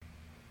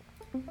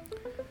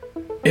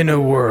In a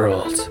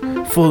world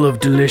full of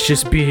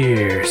delicious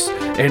beers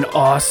and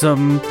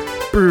awesome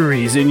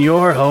breweries in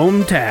your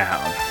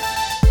hometown,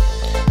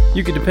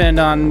 you can depend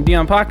on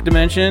Neon Pocket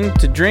Dimension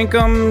to drink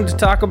them, to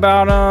talk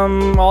about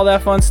them, all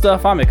that fun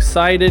stuff. I'm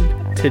excited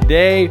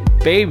today,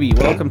 baby.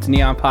 Welcome to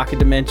Neon Pocket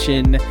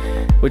Dimension,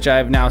 which I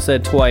have now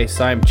said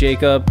twice. I'm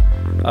Jacob.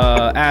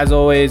 As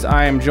always,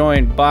 I am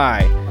joined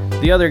by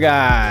the other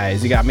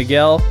guys. You got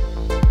Miguel.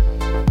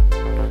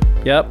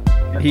 Yep.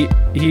 He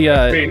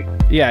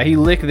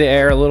licked the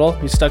air a little.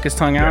 He stuck his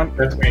tongue out.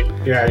 That's me.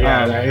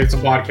 Yeah. It's a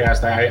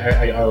podcast.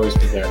 I always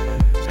do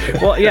that.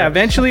 Well, yeah.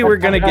 Eventually, we're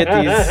gonna get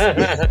these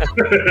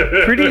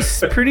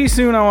pretty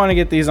soon. I want to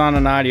get these on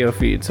an audio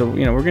feed, so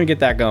we're gonna get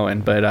that going.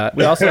 But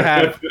we also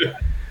have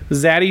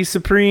Zaddy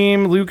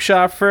Supreme, Luke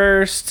Shot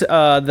First,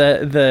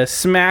 the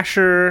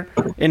Smasher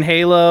in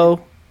Halo's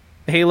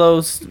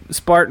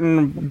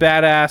Spartan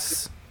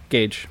badass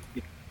Gage.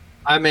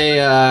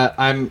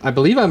 I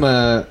believe I'm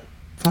a.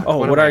 Fuck,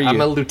 what are you?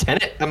 I'm a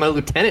lieutenant. I'm a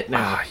lieutenant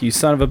now. You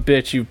son of a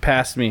bitch! You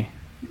passed me.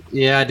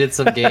 Yeah, I did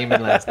some gaming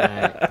last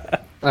night.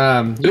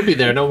 You'll be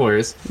there, no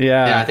worries.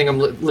 Yeah, I think I'm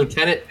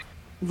lieutenant,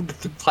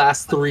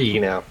 class 3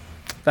 now.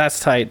 That's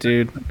tight,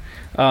 dude. Pretty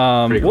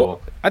cool.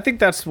 Well, I think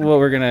that's what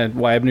we're gonna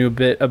widen a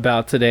bit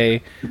about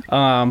today.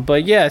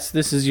 But yes,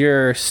 this is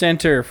your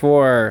center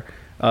for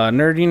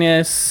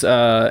nerdiness.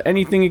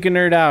 Anything you can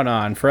nerd out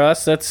on. For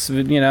us, that's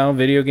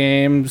video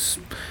games,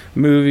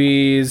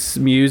 movies,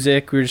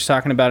 music. We were just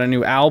talking about a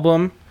new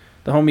album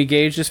the homie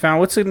Gage just found.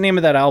 What's the name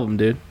of that album,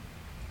 dude?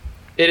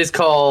 It is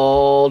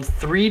called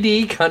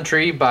 3D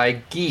Country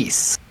by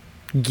Geese.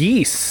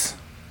 Geese.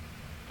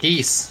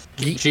 Geese.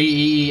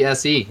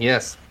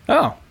 Yes.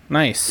 Oh,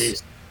 nice.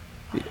 Geese.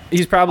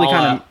 He's probably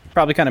kind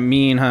of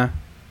mean, huh?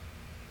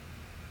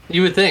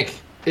 You would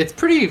think. It's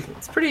pretty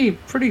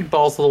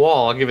balls to the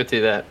wall. I'll give it to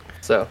you that.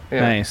 So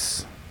yeah.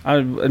 Nice.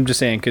 I'm just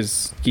saying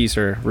because geese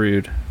are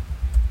rude.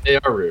 They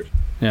are rude.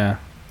 Yeah.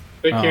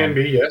 They can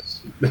be,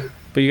 yes.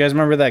 But you guys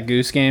remember that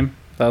Goose game?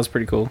 That was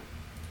pretty cool.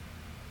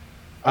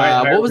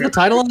 What was the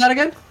title of that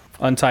again?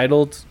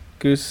 Untitled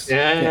Goose.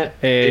 Yeah.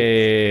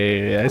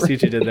 Hey, I see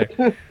what you did there.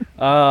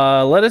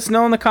 Let us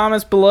know in the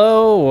comments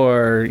below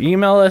or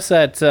email us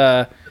at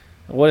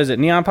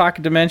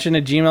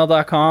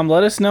neonpocketdimension@gmail.com.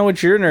 Let us know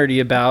what you're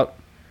nerdy about.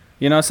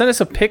 Send us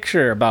a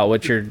picture about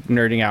what you're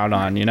nerding out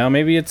on.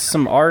 Maybe it's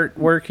some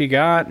artwork you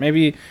got.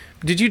 Maybe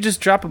did you just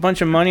drop a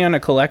bunch of money on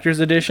a collector's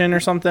edition or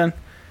something?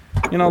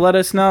 Let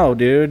us know,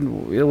 dude.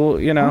 We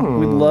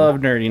love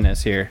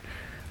nerdiness here.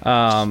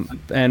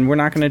 And we're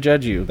not going to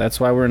judge you. That's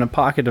why we're in a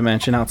pocket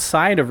dimension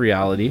outside of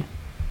reality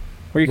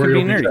where you can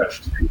be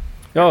nerdy.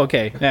 Oh,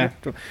 okay. Yeah.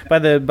 By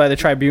the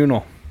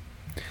tribunal.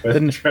 The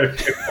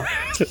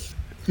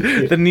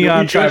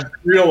Neon Tribunal.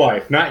 Real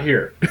life, not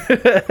here.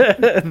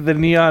 The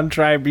Neon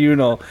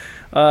Tribunal.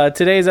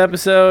 Today's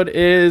episode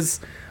is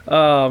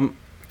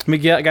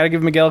Miguel. Got to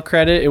give Miguel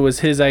credit. It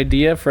was his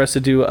idea for us to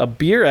do a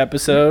beer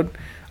episode.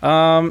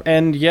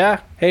 And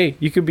yeah, hey,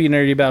 you could be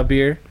nerdy about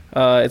beer.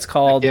 It's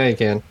called you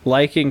can.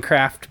 Liking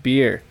Craft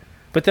Beer.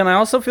 But then I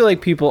also feel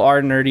like people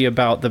are nerdy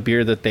about the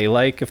beer that they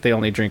like if they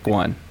only drink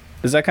one.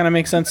 Does that kind of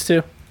make sense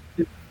too?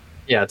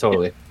 Yeah,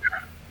 totally.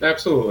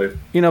 Absolutely.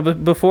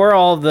 But before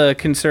all the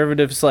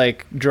conservatives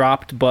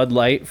dropped Bud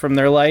Light from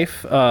their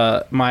life,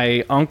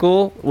 my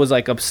uncle was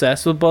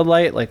obsessed with Bud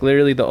Light,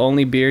 literally the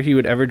only beer he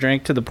would ever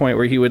drink, to the point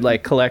where he would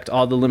collect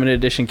all the limited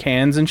edition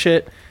cans and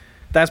shit.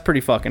 That's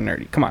pretty fucking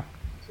nerdy. Come on.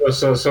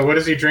 So what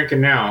is he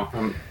drinking now?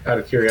 I'm out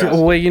of curiosity.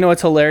 Well,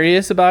 what's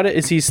hilarious about it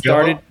is he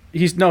started.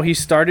 Yellow?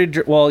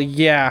 Well,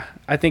 yeah,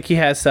 I think he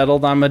has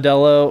settled on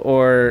Modelo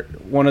or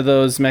one of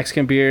those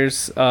Mexican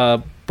beers.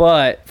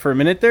 But for a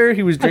minute there,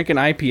 he was drinking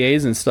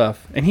IPAs and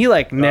stuff, and he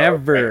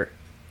never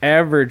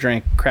ever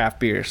drank craft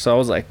beer. So I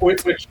was like,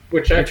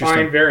 which I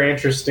find very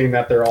interesting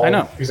that they're all. I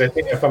know, because I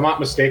think, if I'm not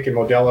mistaken,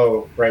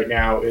 Modelo right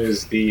now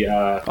is the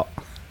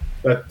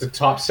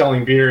top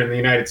selling beer in the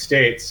United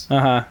States.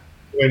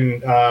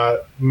 When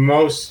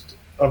most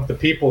of the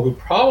people who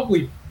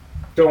probably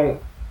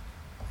don't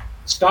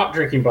stop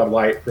drinking Bud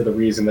Light for the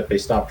reason that they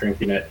stopped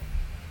drinking it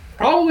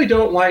probably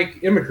don't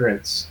like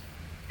immigrants.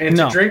 And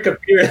to drink a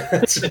beer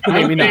that's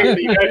maybe not in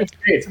the United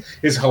States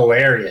is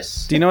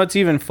hilarious. Do you know what's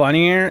even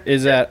funnier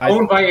is that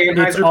owned by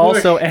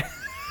Anheuser-Busch.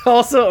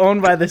 also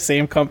owned by the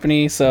same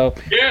company. So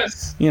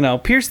yes,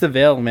 pierce the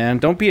veil, man.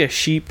 Don't be a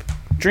sheep.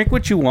 Drink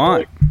what you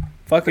want.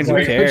 Fucking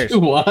who cares?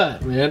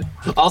 What, man?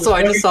 Also,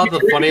 I just saw the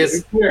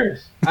funniest.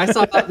 I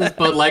saw this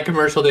Bud Light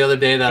commercial the other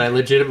day that I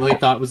legitimately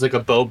thought was a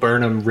Bo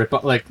Burnham rip,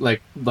 like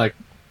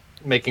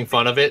making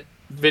fun of it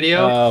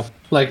video.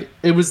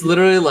 It was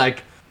literally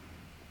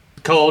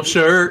cold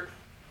shirt,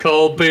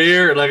 cold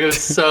beer. It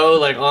was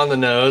so on the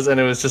nose, and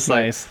it was just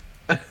nice.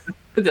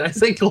 Did I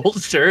say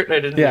cold shirt?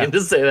 I didn't mean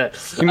to say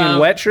that. You mean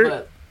wet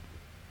shirt?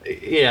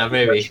 Yeah,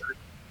 maybe.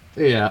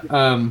 Yeah.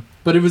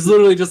 But it was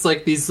literally just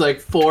these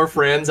four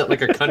friends at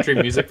a country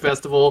music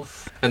festival,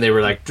 and they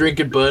were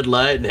drinking Bud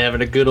Light and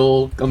having a good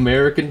old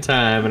American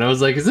time. And I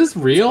was like, "Is this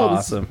real?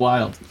 Awesome. This is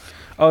wild."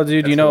 Oh,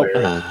 dude,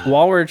 That's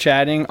while we're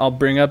chatting, I'll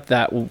bring up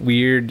that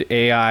weird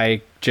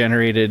AI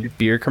generated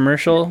beer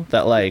commercial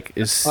that like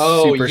is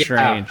super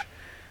strange,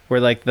 where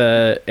like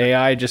the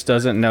AI just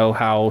doesn't know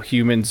how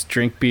humans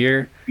drink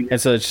beer,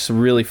 and so it's just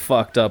really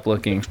fucked up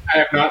looking. I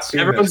have not seen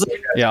everyone's this.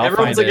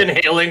 Everyone's like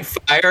inhaling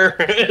fire.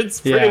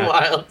 It's pretty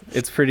wild.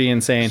 It's pretty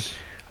insane.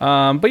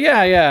 But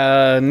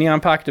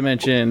Neon Pocket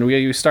Dimension.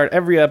 We start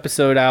every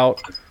episode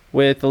out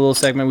with a little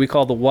segment we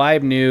call the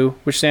Wibe New,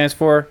 which stands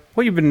for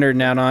what you've been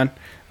nerding out on.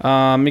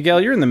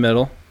 Miguel, you're in the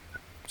middle,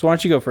 so why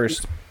don't you go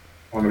first?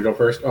 Want me to go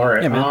first? All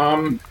right.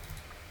 Yeah,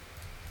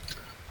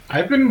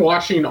 I've been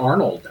watching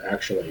Arnold,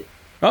 actually.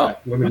 Oh.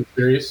 Women's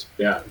series.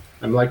 Yeah.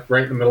 I'm like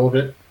right in the middle of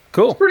it.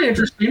 Cool. It's pretty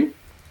interesting.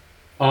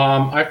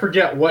 I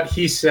forget what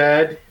he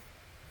said,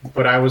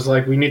 but I was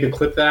like, we need to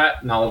clip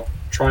that, and I'll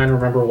try and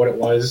remember what it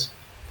was.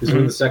 It was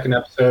in the second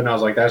episode, and I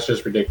was like, that's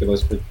just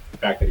ridiculous for the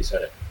fact that he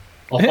said it.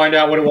 I'll find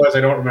out what it was.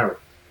 I don't remember.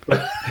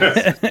 But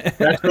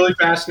that's really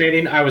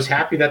fascinating. I was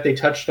happy that they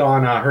touched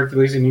on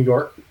Hercules in New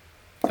York.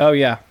 Oh,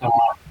 yeah.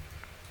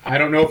 I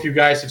don't know if you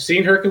guys have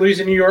seen Hercules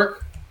in New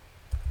York,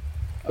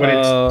 but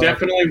it's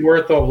definitely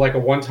worth a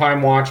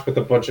one-time watch with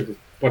a bunch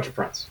of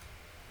friends.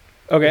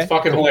 Okay. It's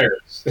fucking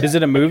hilarious. Is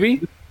it a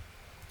movie?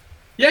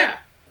 Yeah.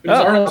 It was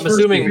Arnold's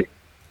first movie.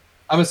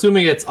 I'm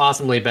assuming it's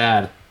awesomely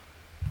bad.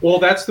 Well,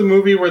 that's the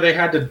movie where they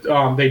had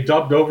to they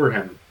dubbed over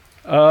him.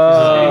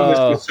 Oh. His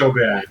English was so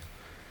bad.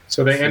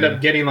 So they end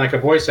up getting like a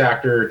voice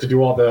actor to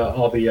do all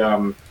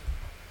the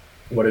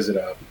what is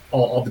it?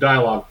 All the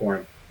dialogue for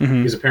him.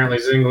 Because apparently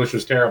his English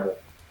was terrible.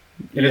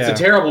 And it's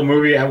a terrible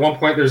movie. At one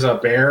point, there's a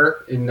bear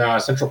in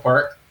Central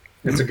Park.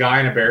 It's a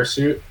guy in a bear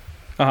suit.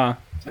 It's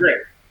great.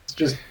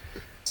 It's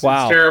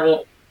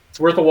terrible. It's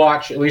worth a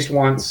watch at least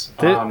once.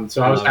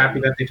 So I was happy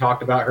that they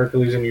talked about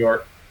Hercules in New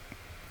York.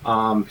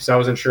 Because I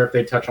wasn't sure if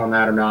they'd touch on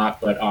that or not.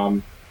 But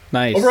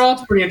nice. Overall,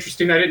 it's pretty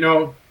interesting. I didn't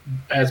know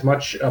as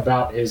much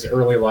about his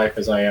early life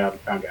as I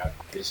found out,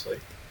 obviously.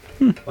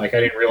 Like,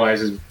 I didn't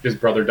realize his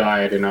brother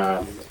died in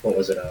a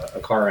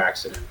car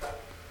accident.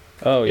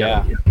 Oh,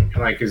 yeah. In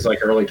like his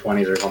early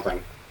 20s or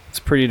something. It's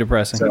pretty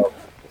depressing. So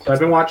I've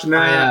been watching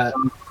that.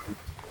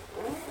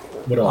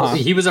 What else?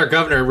 He was our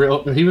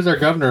governor. He was our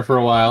governor for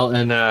a while,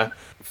 and I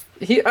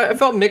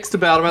felt mixed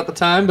about him at the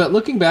time. But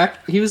looking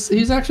back,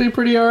 he's actually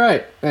pretty all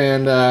right,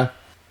 and I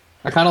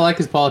kind of like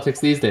his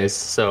politics these days.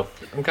 So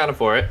I'm kind of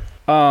for it.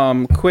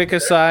 Quick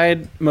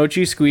aside: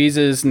 Mochi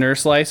Squeeze's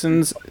nurse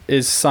license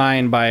is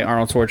signed by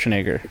Arnold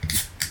Schwarzenegger.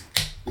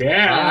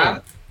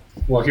 Yeah.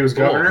 Well, he was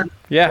governor.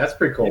 Yeah, that's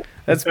pretty cool.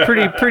 That's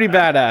pretty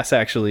badass,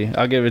 actually.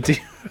 I'll give it to you.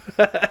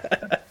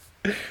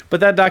 But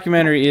that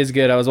documentary is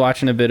good. I was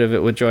watching a bit of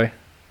it with Joy.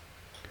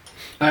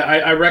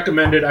 I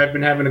recommend it. I've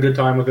been having a good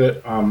time with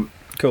it.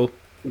 Cool.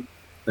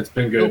 It's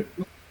been good.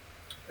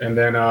 And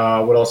then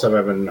what else have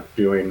I been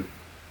doing?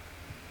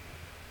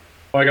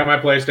 Oh, I got my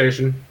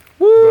PlayStation.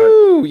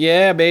 Woo!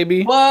 Yeah,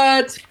 baby.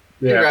 What?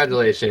 Yeah.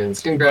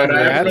 Congratulations. But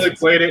I haven't really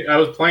played it. I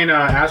was playing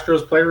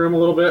Astro's Playroom a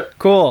little bit.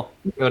 Cool.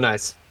 Oh,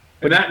 nice.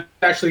 And that's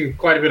actually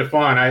quite a bit of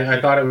fun.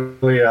 I thought it was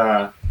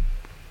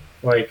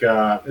really,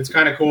 it's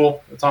kind of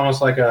cool. It's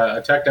almost like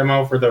a tech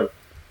demo for the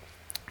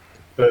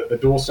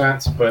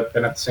DualSense, but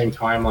then at the same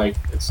time, like,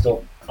 it's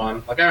still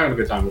fun. Like, I'm having a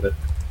good time with it.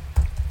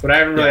 But I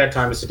haven't really had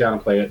time to sit down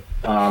and play it.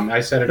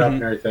 I set it up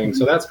and everything,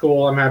 so that's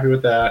cool. I'm happy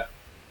with that.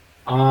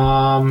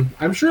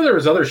 I'm sure there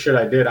was other shit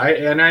I did.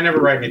 I never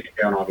write anything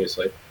down,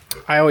 obviously.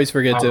 I always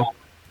forget to.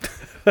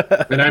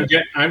 And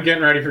I'm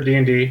getting ready for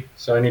D&D,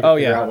 so I need to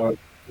figure out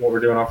what we're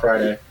doing on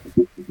Friday.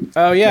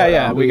 Oh,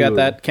 yeah. We got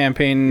that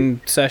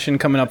campaign session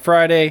coming up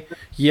Friday.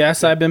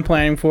 Yes, I've been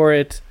planning for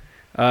it.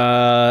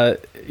 We're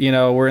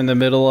in the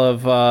middle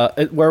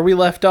of where we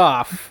left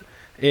off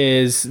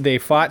is they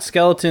fought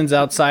skeletons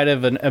outside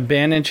of an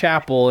abandoned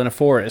chapel in a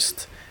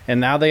forest,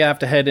 and now they have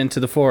to head into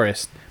the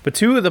forest. But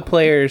two of the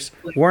players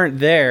weren't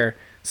there,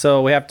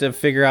 so we have to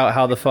figure out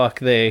how the fuck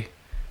they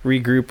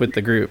regroup with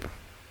the group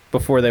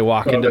before they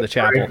walk into the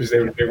chapel. Because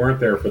they weren't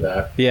there for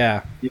that.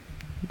 Yeah.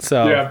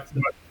 So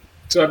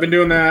I've been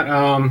doing that.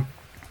 What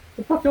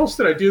the fuck else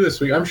did I do this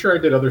week? I'm sure I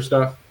did other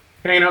stuff.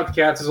 Hanging out with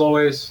the cats as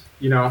always.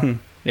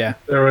 Yeah.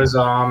 There was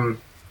I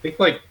think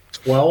like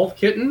 12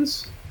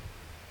 kittens.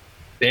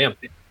 Damn.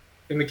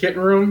 In the kitten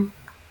room.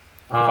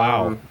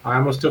 Wow. I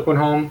almost took one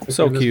home.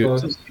 So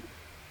cute.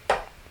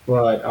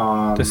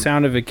 But the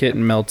sound of a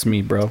kitten melts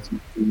me, bro.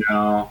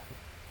 No.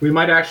 We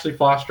might actually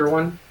foster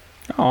one.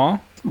 Aw.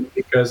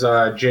 Because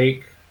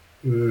Jake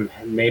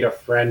made a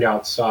friend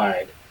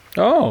outside.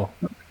 Oh.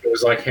 It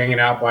was like hanging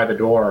out by the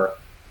door.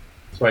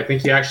 So I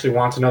think he actually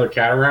wants another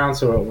cat around,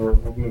 so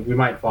we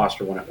might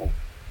foster one at home.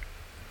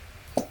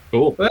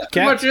 Cool. But that's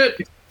pretty much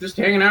it. Just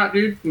hanging out,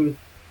 dude. And,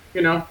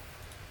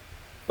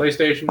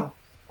 PlayStation,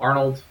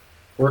 Arnold,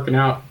 working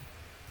out.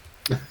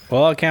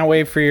 Well, I can't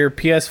wait for your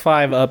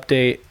PS5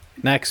 update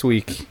next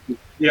week.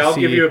 Yeah, I'll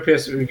give you a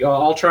piss.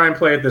 I'll try and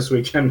play it this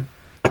weekend.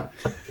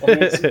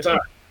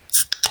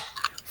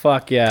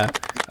 Fuck yeah.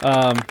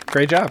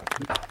 Great job.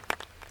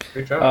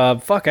 Great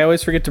job. Fuck, I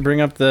always forget to bring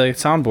up the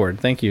soundboard.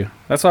 Thank you.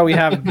 That's why we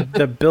have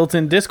the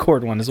built-in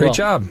Discord one as well. Great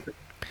job.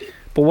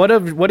 But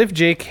what if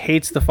Jake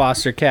hates the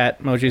foster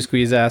cat? Moji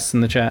Squeeze asks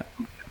in the chat.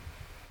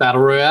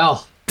 Battle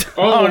Royale.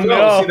 Oh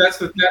no! See, that's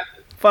that.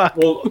 Fuck.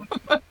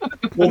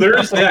 Well, there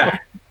is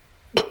that.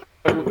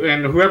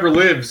 And whoever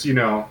lives,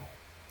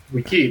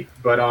 we keep.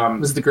 But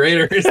It's the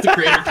greater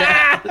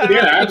cat.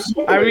 Yeah,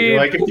 absolutely. I mean,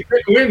 like if the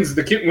kid wins,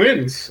 the kid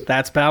wins.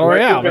 That's Battle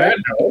Royale, man.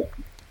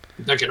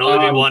 There can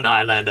only be one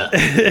Highlander.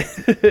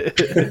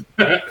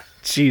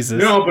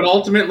 Jesus. No, but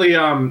ultimately,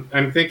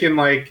 I'm thinking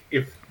like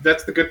if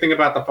that's the good thing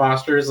about the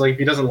fosters, like if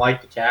he doesn't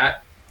like the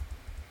cat,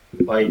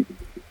 like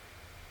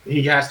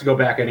he has to go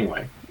back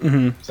anyway.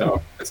 Mm-hmm.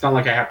 So it's not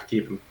like I have to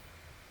keep him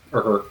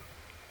or her.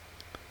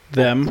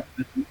 Them.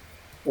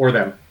 Or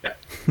them. Yeah.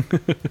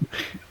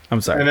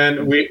 I'm sorry. And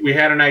then we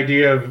had an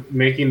idea of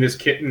making this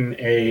kitten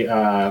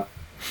an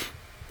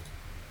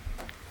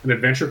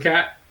adventure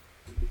cat.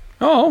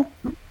 Oh.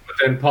 But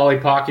then Polly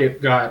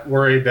Pocket got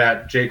worried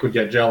that Jake would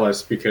get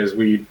jealous because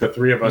the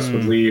three of us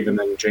would leave and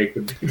then Jake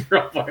would be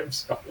there all by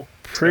himself.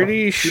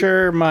 Pretty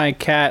sure my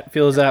cat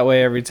feels that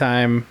way every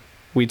time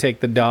we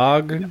take the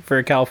dog for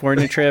a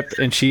California trip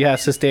and she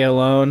has to stay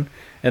alone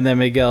and then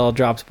Miguel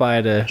drops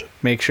by to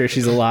make sure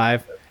she's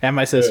alive and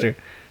my sister.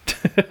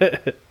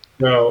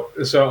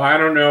 So I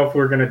don't know if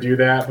we're going to do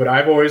that, but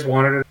I've always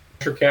wanted an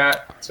adventure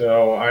cat,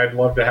 so I'd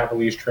love to have a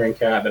leash trained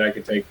cat that I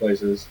could take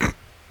places.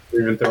 Or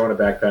even throw in a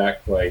backpack.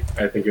 Like,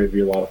 I think it would be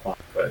a lot of fun,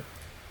 but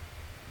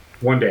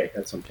one day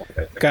at some point,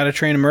 I think. Gotta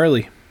train him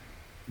early.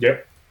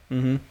 Yep.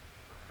 Mm-hmm.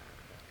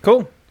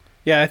 Cool.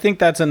 Yeah, I think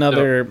that's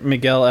another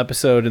Miguel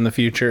episode in the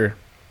future.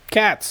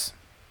 Cats.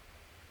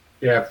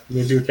 Yeah,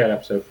 we do a cat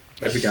episode.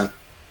 That'd be done.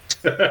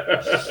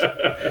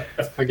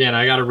 Again,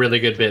 I got a really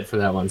good bit for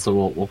that one, so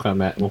we'll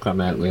come at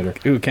it later.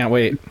 Ooh, can't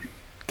wait.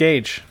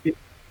 Gage.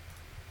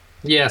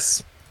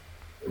 Yes.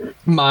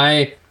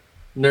 My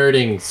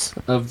nerdings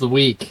of the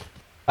week.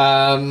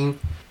 I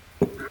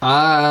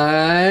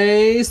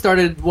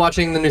started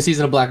watching the new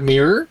season of Black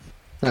Mirror.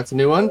 That's a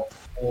new one.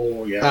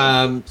 Oh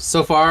yeah.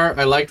 So far,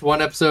 I liked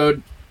one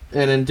episode,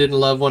 and then didn't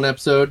love one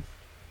episode.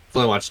 I've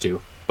only watched two,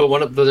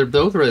 but they're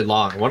both really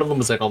long. One of them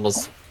was like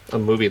almost a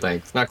movie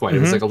length. Not quite. It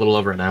was like a little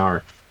over an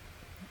hour.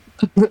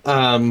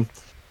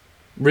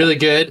 Really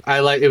good.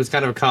 It was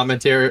kind of a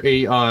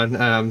commentary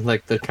on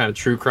like the kind of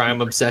true crime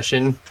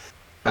obsession,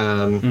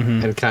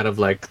 and kind of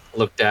like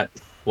looked at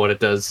what it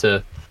does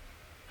to.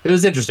 It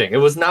was interesting. It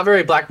was not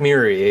very Black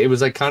Mirror-y. It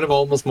was like kind of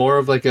almost more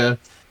of like a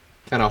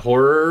kind of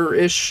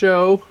horror-ish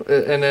show,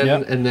 and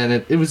then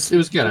it was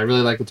good. I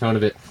really liked the tone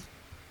of it.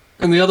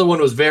 And the other one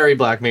was very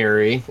Black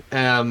Mirror-y,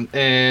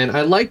 and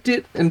I liked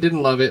it and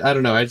didn't love it. I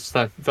don't know. I just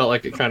felt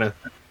like it kind of,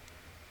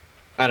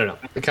 I don't know.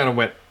 It kind of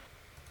went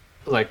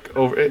like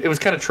over. It was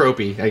kind of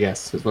tropey, I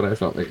guess, is what I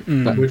felt like.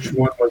 But which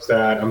one was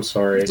that? I'm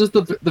sorry. Just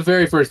the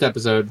very first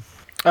episode.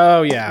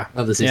 Oh yeah.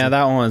 Of the season. Yeah,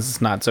 that one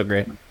was not so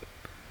great.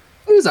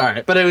 It was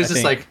alright, but it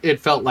was like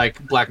it felt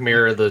like Black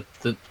Mirror, the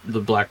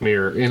Black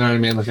Mirror. You know what I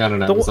mean? Like I don't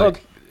know.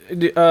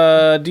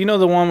 Do you know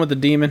the one with the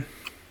demon?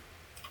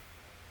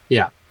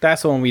 Yeah,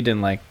 that's the one we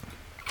didn't like.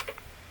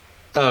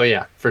 Oh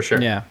yeah, for sure.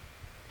 Yeah,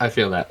 I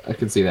feel that. I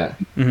can see that.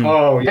 Mm-hmm.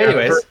 Oh yeah.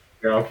 Anyways,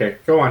 okay,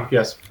 go on.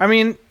 Yes. I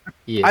mean,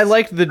 yes. I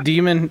liked the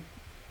demon,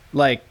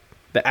 like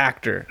the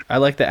actor. I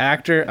like the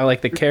actor. I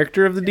like the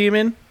character of the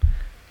demon.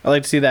 I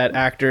like to see that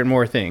actor in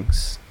more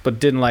things, but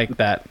didn't like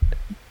that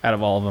out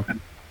of all of them.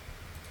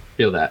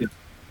 Feel that.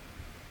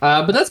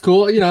 But that's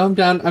cool. You know, I'm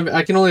down.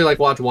 I can only like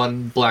watch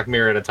one Black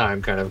Mirror at a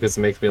time, kind of, because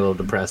it makes me a little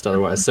depressed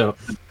otherwise. So,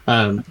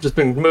 just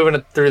been moving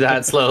through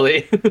that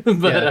slowly.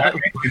 But I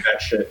can't do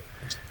that shit.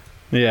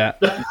 Yeah,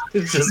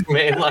 just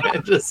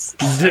mainline. Just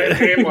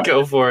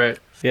go for it.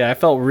 Yeah, I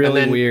felt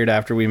really weird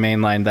after we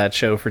mainlined that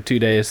show for 2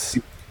 days.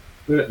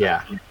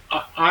 Yeah,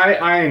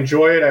 I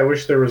enjoy it. I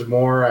wish there was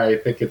more. I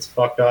think it's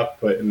fucked up,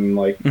 but in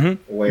like the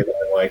way that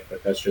I like.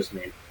 But that's just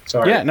me.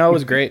 Sorry. Yeah, no, it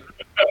was great.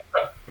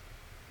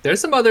 There's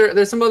some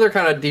other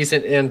kind of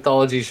decent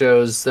anthology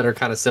shows that are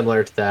kind of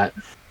similar to that.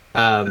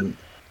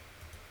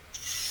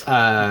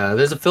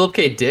 There's a Philip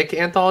K. Dick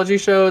anthology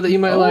show that you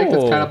might like.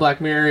 That's kind of Black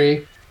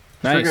Mirror-y.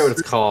 I forget what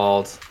it's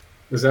called.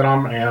 Is that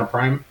on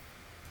Prime?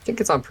 I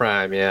think it's on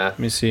Prime. Yeah. Let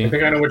me see. I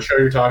think I know what show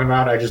you're talking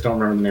about. I just don't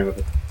remember the name of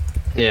it.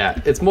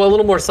 Yeah, it's a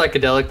little more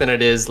psychedelic than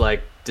it is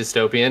like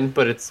dystopian,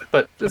 but it's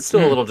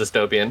still a little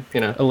dystopian.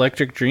 You know.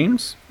 Electric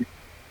Dreams.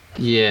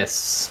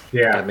 Yes.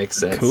 Yeah, that makes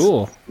sense.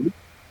 Cool.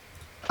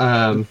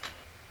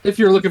 If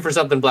you're looking for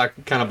something Black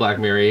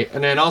Mirror-y,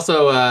 and then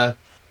also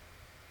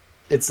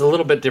it's a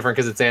little bit different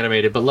because it's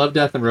animated, but Love,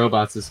 Death, and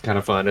Robots is kind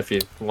of fun if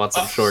you want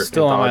some short.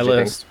 Still on my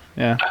list. Things.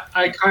 Yeah.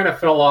 I kind of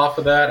fell off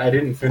of that. I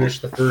didn't finish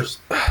the first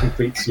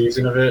complete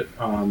season of it.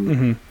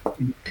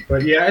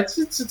 But yeah,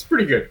 it's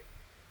pretty good.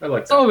 I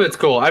like that. Some of it's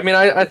cool. I mean,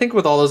 I think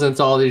with all those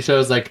anthology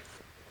shows, like,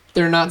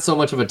 they're not so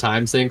much of a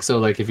time sink, so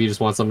like if you just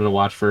want something to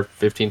watch for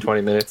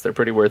 15-20 minutes, they're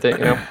pretty worth it,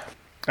 you know.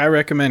 I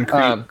recommend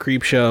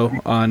Creep Show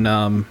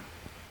on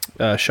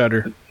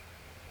Shudder.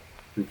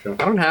 I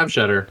don't have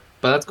Shudder,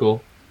 but that's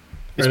cool.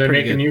 Are they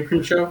making a new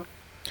Creep Show?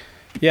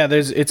 Yeah,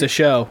 it's a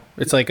show.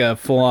 It's like a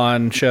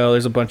full-on show.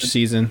 There's a bunch of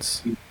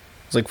seasons.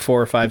 It's like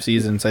 4 or 5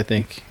 seasons, I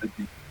think.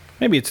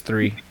 Maybe it's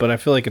 3, but I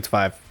feel like it's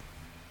 5.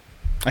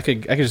 I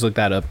could just look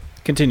that up.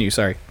 Continue.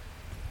 Sorry.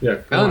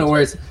 Yeah. No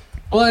worries.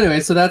 Well, anyway,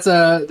 so that's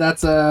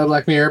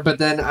Black Mirror. But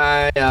then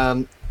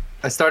I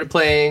started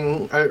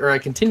playing, or I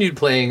continued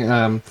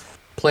playing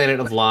Planet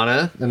of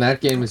Lana, and that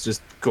game is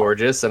just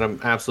gorgeous, and I'm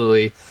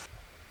absolutely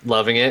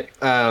loving it.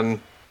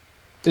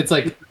 It's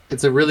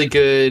a really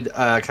good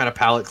kind of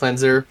palate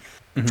cleanser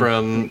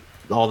from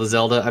all the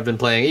Zelda I've been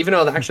playing, even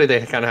though actually they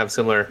kind of have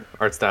similar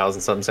art styles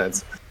in some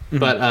sense.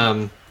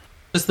 But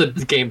just the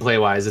gameplay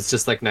wise, it's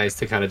just like nice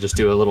to kind of just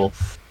do a little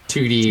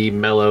 2D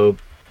mellow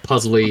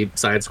puzzly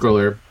side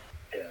scroller.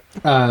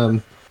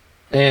 And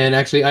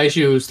actually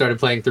Aishu started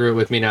playing through it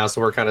with me now,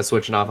 so we're kind of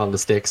switching off on the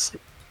sticks.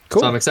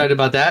 Cool. So I'm excited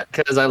about that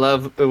because I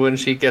love when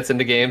she gets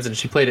into games, and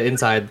she played it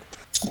inside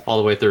all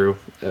the way through.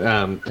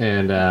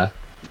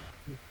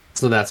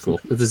 So that's cool.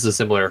 This is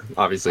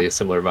obviously a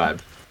similar vibe.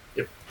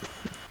 Yep.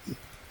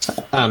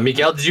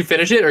 Miguel, did you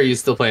finish it, or are you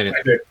still playing it?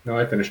 I did. No,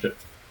 I finished it.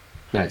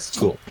 Nice,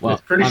 cool. Well,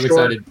 it's pretty I'm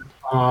short. excited.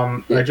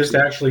 I just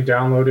actually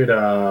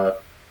downloaded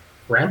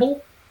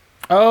Bramble.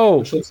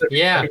 Oh, Like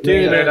yeah,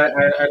 dude!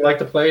 I'd like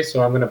to play,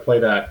 so I'm going to play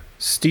that.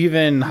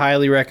 Steven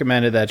highly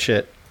recommended that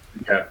shit.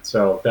 Yeah,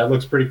 so that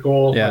looks pretty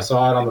cool. Yeah. I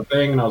saw it on the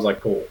thing, and I was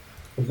like, cool.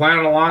 The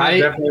Planet of Lana,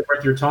 definitely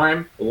worth your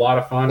time. A lot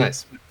of fun.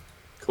 Nice.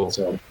 Cool.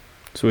 So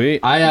sweet.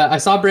 I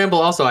saw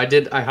Bramble also. I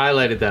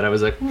highlighted that. I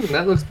was like,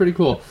 that looks pretty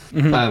cool.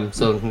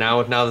 So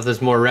now that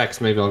there's more Rex,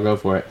 maybe I'll go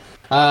for it.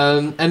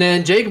 And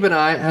then Jacob and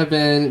I have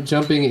been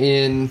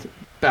jumping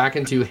back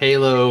into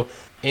Halo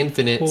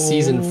Infinite.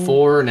 Season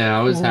 4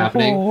 now is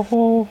happening.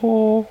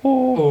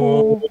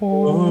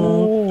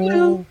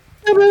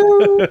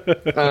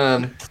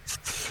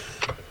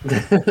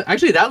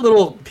 Actually, that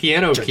little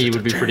piano key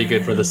would be pretty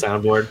good for the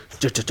soundboard.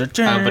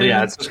 But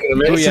yeah, it's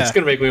just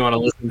gonna make me want to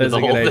listen to the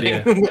whole thing.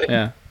 Idea.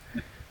 Yeah,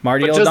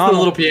 Marty O'Donnell. Just the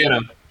little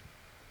piano.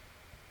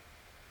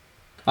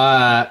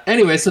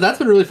 Anyway, so that's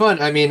been really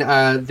fun. I mean,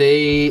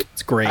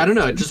 it's great. I don't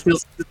know.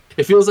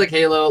 It feels like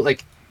Halo.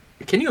 Like,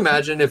 can you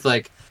imagine if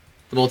like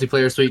the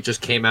multiplayer suite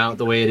just came out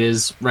the way it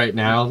is right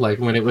now? Like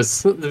when it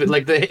was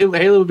like the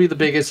Halo would be the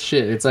biggest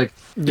shit. It's like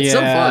it's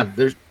so fun.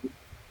 There's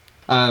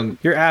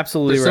you're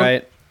absolutely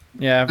right.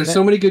 Yeah, there's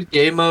so many good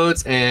game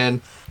modes, and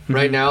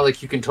right now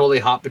like you can totally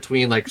hop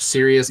between like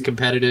serious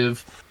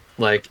competitive,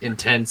 like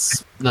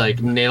intense,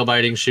 like nail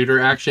biting shooter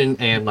action,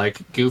 and like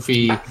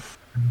goofy,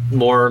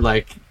 more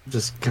like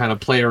just kind of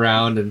play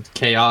around and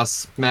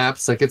chaos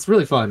maps. Like it's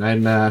really fun.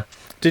 And the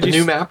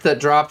new map that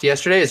dropped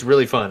yesterday is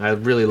really fun. I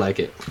really like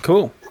it.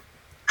 Cool.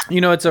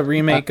 You know, it's a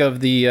remake of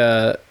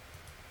the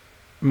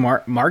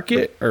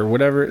Market or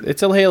whatever.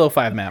 It's a Halo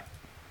 5 map.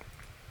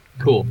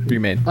 Cool.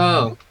 Remade.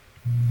 Oh.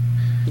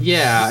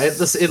 Yeah, it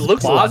looks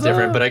Plaza? A lot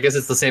different, but I guess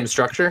it's the same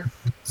structure.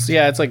 So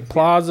yeah, it's like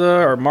Plaza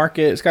or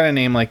Market. It's got a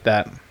name like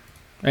that.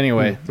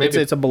 Anyway, maybe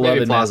it's a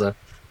beloved Plaza. Map.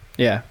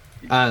 Yeah.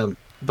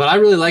 But I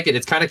really like it.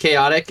 It's kind of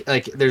chaotic.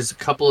 Like there's a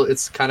couple.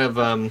 It's kind of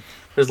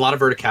there's a lot of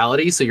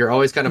verticality, so you're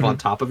always kind of on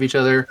top of each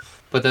other.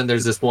 But then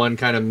there's this one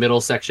kind of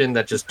middle section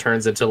that just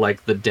turns into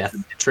like the death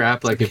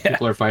trap. Like if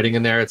people are fighting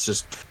in there, it's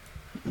just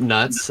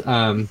nuts.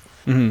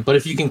 But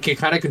if you can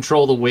kind of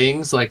control the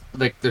wings, like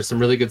there's some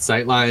really good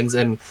sight lines,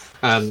 and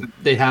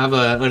they have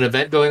an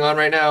event going on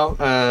right now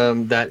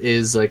that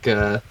is like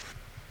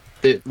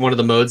one of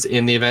the modes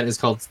in the event is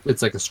called,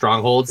 it's like a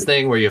strongholds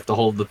thing where you have to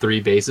hold the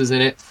 3 bases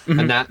in it,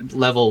 and that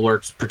level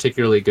works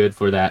particularly good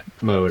for that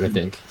mode, I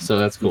think. So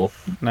that's cool.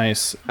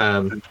 Nice.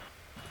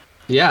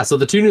 Yeah, so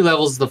the 2 new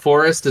levels, the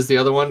forest is the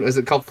other one. Is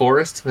it called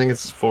Forest? I think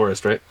it's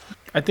Forest, right?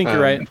 I think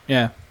you're right.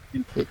 Yeah.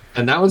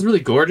 And that was really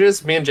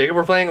gorgeous. Me and Jacob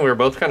were playing, and we were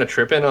both kind of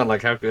tripping on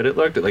like how good it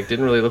looked. It like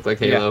didn't really look like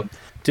Halo. Yeah.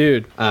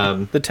 Dude,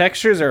 the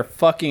textures are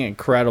fucking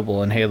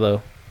incredible in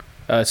Halo.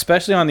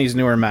 Especially on these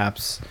newer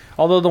maps.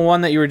 Although the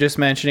one that you were just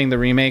mentioning, the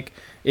remake,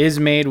 is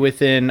made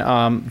within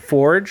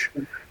Forge,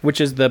 which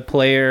is the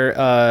player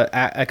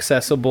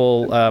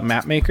accessible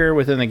map maker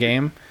within the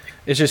game.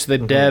 It's just the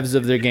devs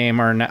of the game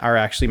are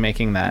actually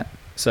making that.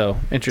 So,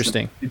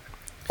 interesting.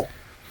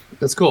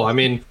 That's cool. I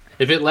mean,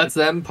 if it lets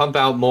them pump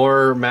out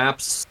more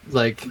maps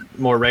like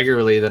more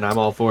regularly, then I'm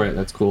all for it.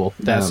 That's cool.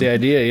 That's the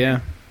idea, yeah.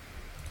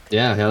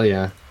 Yeah, hell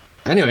yeah.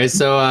 Anyway,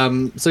 so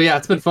yeah,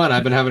 it's been fun.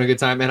 I've been having a good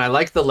time, and I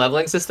like the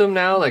leveling system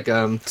now. Like,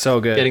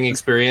 so good. Getting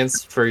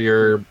experience for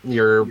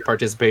your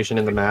participation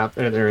in the map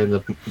or in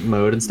the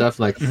mode and stuff.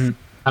 Like,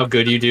 how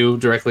good you do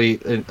directly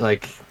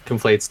like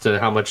conflates to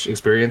how much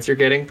experience you're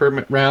getting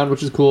per round,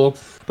 which is cool.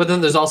 But then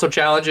there's also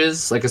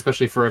challenges, like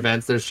especially for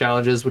events. There's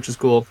challenges, which is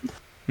cool.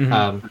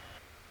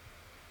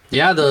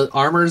 Yeah, the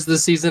armors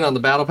this season on the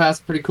Battle Pass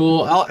are pretty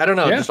cool. I don't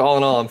know, just all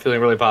in all, I'm feeling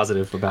really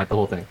positive about the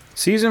whole thing.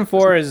 Season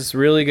 4 is a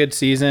really good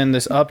season.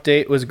 This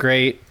update was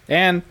great.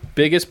 And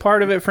biggest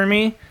part of it for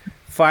me,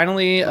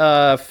 finally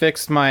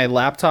fixed my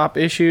laptop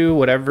issue,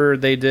 whatever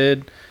they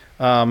did.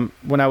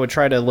 When I would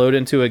try to load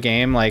into a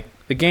game, like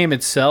the game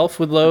itself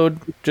would load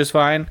just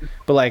fine,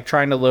 but like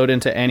trying to load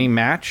into any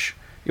match,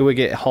 it would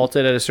get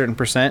halted at a certain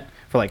percent.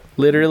 for like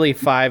literally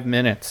 5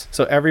 minutes.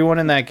 So everyone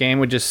in that game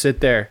would just sit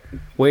there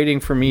waiting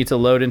for me to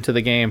load into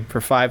the game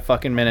for 5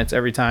 fucking minutes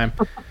every time.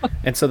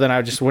 And so then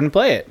I just wouldn't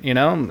play it, you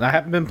know? I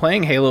haven't been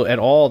playing Halo at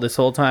all this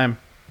whole time.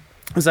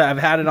 Because I've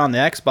had it on the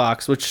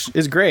Xbox, which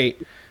is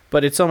great,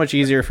 but it's so much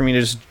easier for me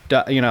to just,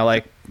 you know,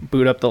 like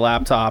boot up the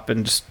laptop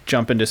and just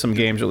jump into some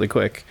games really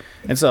quick.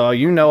 And so,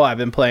 you know, I've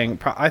been playing,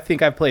 I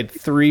think I've played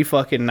 3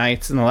 fucking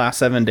nights in the last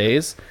 7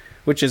 days,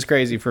 which is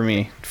crazy for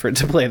me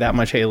to play that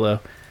much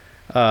Halo.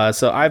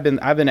 So I've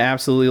been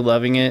absolutely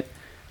loving it.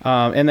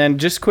 And then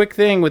just quick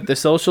thing with the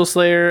Social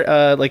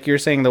Slayer, like you're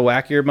saying, the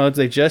wackier modes,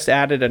 they just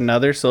added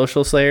another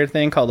Social Slayer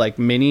thing called like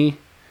Mini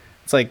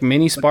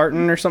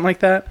Spartan or something like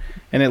that.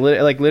 And it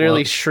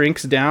literally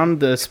shrinks down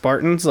the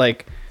Spartans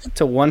like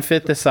to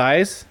 1/5 the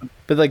size,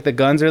 but like the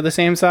guns are the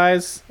same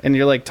size and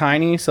you're like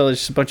tiny. So there's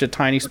just a bunch of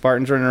tiny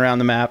Spartans running around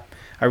the map.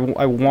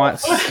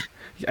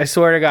 I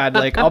swear to God,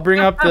 like I'll bring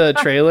up the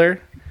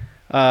trailer,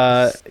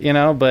 you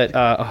know, but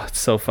it's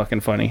so fucking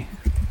funny.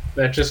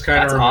 That just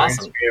kind of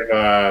reminds me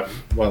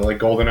of like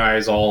GoldenEye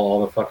is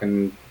all the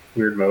fucking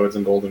weird modes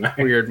in GoldenEye.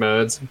 Weird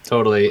modes,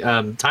 totally.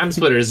 Time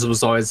Splitters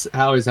was always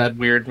had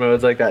weird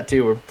modes like that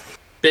too.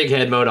 Big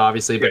head mode,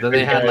 obviously, but then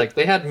they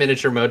had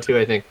miniature mode too,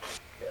 I think.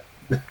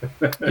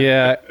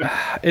 Yeah,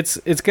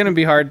 it's gonna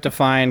be hard to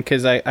find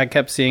because I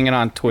kept seeing it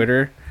on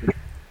Twitter.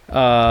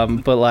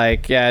 But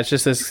like, yeah, it's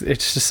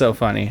just so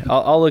funny.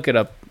 I'll look it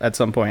up at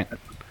some point.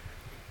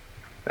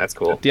 That's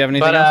cool. Do you have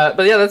anything else?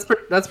 But yeah,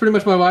 that's pretty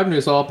much my vibe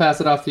news. So I'll pass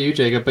it off to you,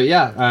 Jacob. But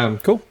yeah,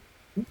 cool.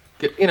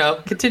 You know,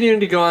 continuing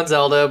to go on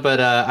Zelda, but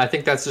I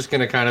think that's just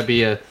gonna kind of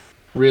be a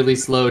really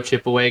slow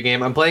chip away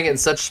game. I'm playing it in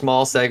such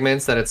small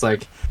segments that it's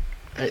like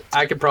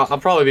I'll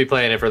probably be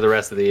playing it for the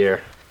rest of the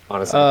year,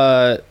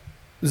 honestly.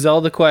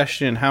 Zelda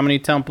question: how many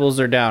temples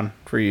are down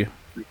for you?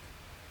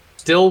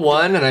 Still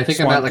 1, and I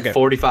think I'm at like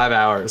 45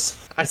 hours.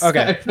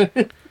 Okay.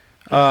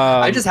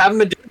 I just haven't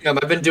been doing them.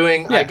 I've been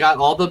doing. Yeah. I got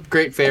all the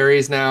great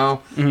fairies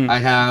now. Mm-hmm. I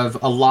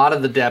have a lot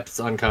of the depths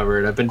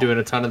uncovered. I've been doing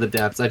a ton of the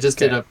depths. I just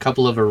did a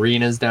couple of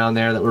arenas down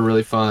there that were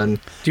really fun.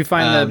 Do you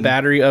find the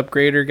battery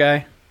upgrader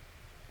guy?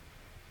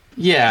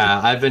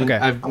 Yeah, I've been.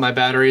 Okay. My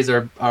batteries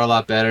are a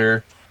lot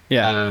better.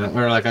 Yeah.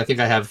 Or like I think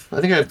I have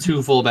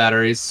 2 full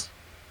batteries.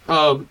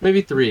 Oh,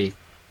 maybe 3.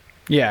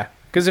 Yeah.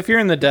 Because if you're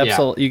in the depths,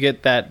 you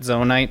get that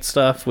Zonite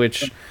stuff,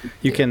 which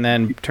you can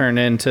then turn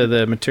into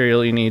the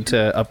material you need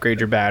to upgrade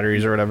your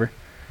batteries or whatever.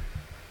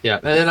 Yeah,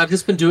 and then I've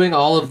just been doing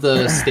all of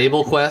the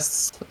stable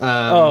quests.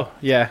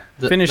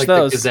 Finish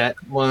those. The Gazette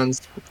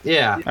ones.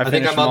 Yeah, I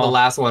think I'm on the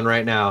last one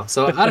right now.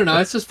 So I don't know,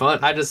 it's just fun.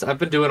 I've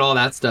been doing all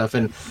that stuff,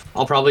 and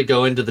I'll probably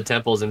go into the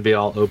temples and be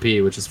all OP,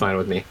 which is fine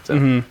with me. So.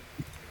 Mm-hmm.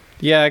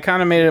 Yeah, I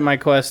kind of made it my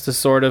quest to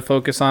sort of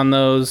focus on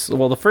those.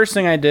 Well, the first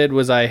thing I did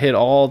was I hit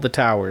all the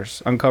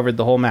towers, uncovered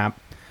the whole map.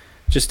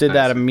 Just did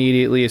that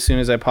immediately as soon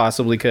as I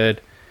possibly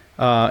could,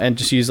 and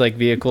just use like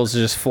vehicles to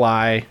just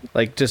fly,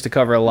 like just to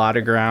cover a lot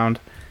of ground.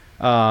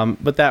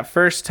 But that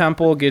first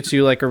temple gets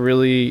you like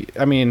you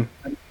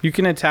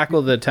can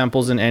tackle the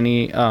temples in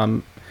any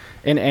order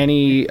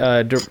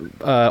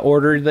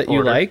that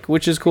you like,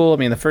 which is cool. I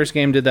mean, the first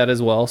game did that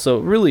as well, so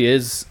it really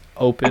is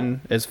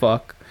open as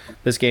fuck,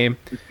 this game.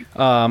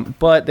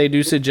 But they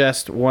do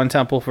suggest one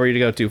temple for you to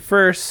go to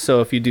first,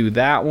 so if you do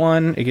that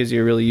one, it gives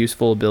you a really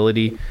useful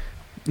ability.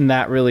 And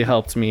that really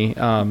helped me.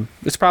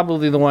 It's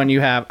probably the one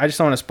you have. I just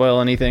don't want to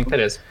spoil anything.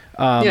 It is.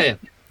 Yeah.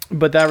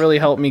 But that really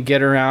helped me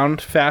get around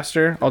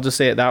faster. I'll just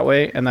say it that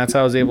way. And that's how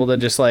I was able to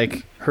just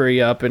like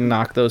hurry up and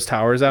knock those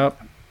towers out.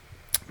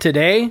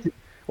 Today,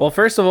 well,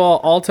 first of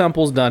all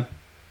temples done.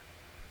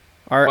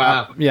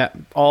 Wow.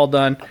 All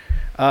done.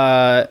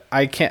 I've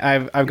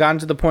gotten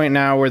to the point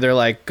now where they're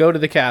like, go to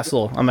the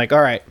castle. I'm like,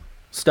 all right,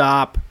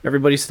 stop.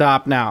 Everybody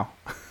stop now.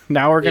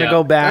 Now we're going to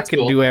go back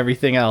and do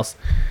everything else.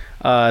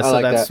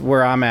 So that's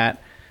where I'm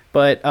at.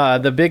 But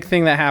the big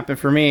thing that happened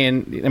for me,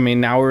 and I mean,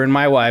 now we're in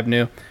my Wibe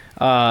New,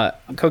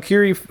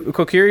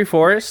 Kokiri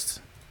Forest.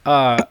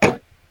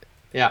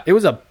 It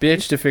was a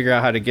bitch to figure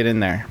out how to get in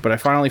there, but I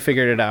finally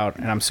figured it out,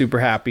 and I'm super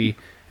happy.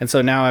 And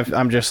so now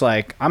I'm just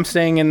like, I'm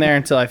staying in there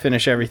until I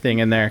finish everything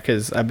in there,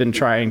 because I've been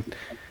trying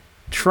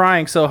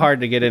so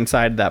hard to get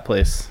inside that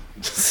place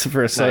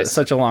for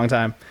such a long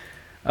time.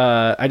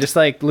 I just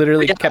like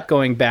literally kept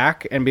going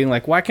back and being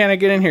like, why can't I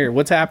get in here?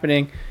 What's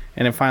happening?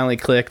 And it finally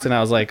clicked, and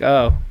I was like,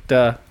 oh,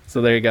 duh.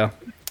 So there you go.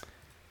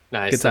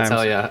 Nice. Good times.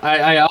 Hell yeah.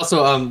 I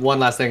also, one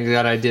last thing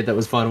that I did that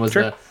was fun was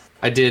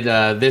I did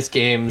this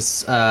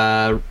game's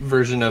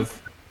version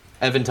of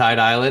Eventide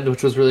Island,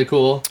 which was really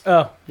cool.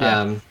 Oh,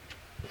 yeah.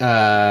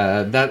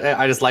 That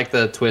I just like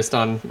the twist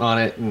on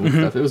it and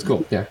stuff. It was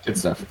cool. Yeah, good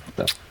stuff.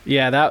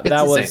 Yeah,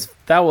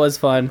 that was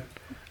fun.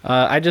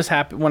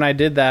 When I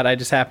did that, I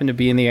just happened to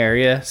be in the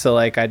area, so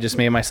like I just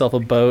made myself a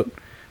boat,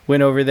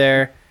 went over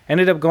there.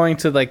 Ended up going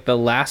to like the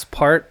last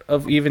part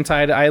of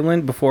Eventide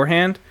Island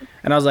beforehand,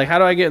 and I was like, how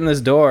do I get in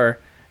this door?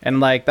 And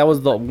like that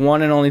was the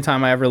one and only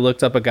time I ever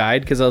looked up a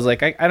guide, because I was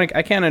like,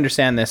 I can't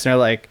understand this. And they're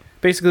like,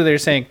 basically they're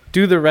saying,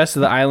 do the rest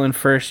of the island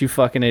first, you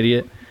fucking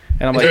idiot.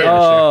 And I'm like,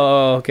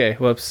 oh, okay,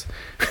 whoops.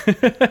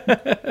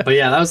 But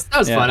yeah, that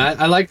was fun.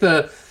 I like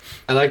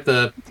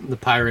the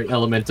pirate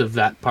element of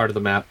that part of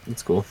the map.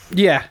 It's cool.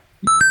 Yeah.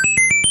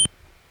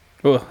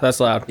 Oh, that's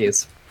loud.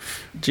 Yes.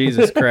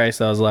 Jesus Christ,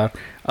 that was loud.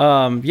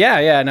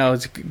 No,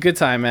 it's a good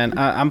time, man.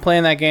 I'm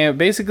playing that game.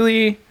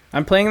 Basically,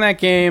 I'm playing that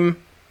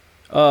game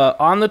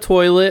on the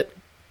toilet,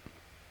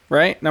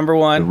 right? Number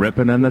one. The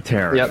ripping and the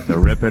tearing. Yep. The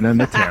ripping and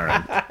the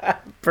tearing.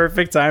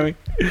 Perfect timing.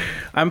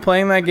 I'm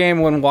playing that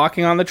game when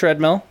walking on the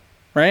treadmill,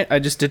 right? I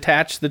just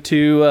detach the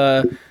two,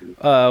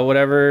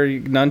 whatever,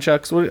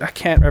 nunchucks. I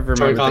can't ever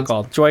remember what they're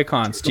called.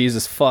 Joy-Cons.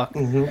 Jesus, fuck.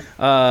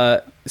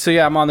 Mm-hmm. So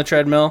yeah, I'm on the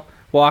treadmill,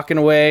 walking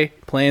away,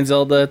 playing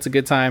Zelda. It's a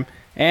good time.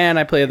 And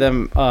I play it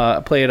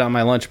on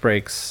my lunch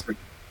breaks,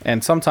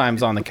 and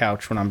sometimes on the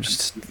couch when I'm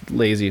just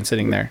lazy and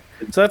sitting there.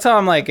 So that's how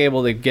I'm like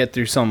able to get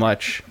through so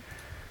much,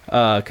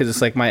 because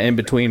it's like my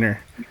in-betweener.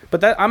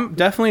 But that I'm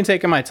definitely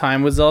taking my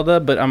time with Zelda,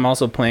 but I'm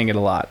also playing it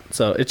a lot.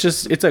 So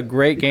it's a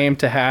great game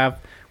to have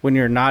when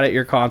you're not at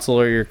your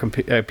console or your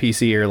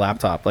PC or your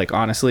laptop. Like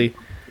honestly,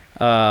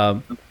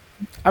 it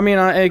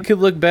could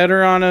look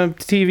better on a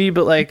TV,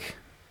 but like.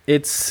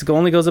 It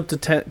only goes up to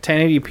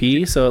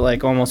 1080p, so it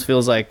like almost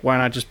feels like why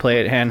not just play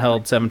it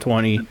handheld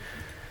 720?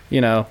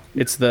 You know,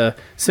 it's the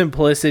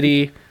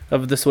simplicity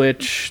of the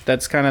Switch.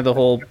 That's kind of the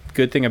whole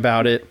good thing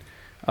about it.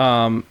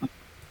 But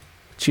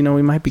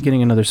we might be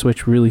getting another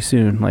Switch really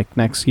soon, like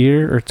next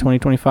year or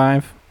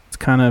 2025. It's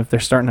kind of they're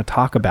starting to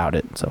talk about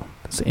it, so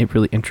it's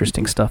really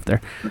interesting stuff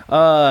there.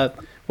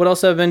 What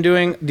else have I been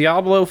doing?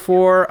 Diablo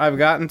 4. I've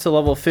gotten to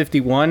level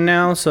 51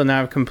 now, so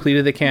now I've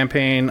completed the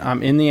campaign.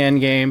 I'm in the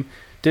end game.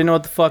 Didn't know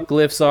what the fuck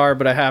glyphs are,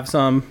 but I have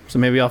some, so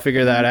maybe I'll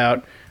figure that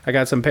out. I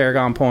got some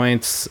Paragon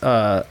points.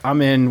 I'm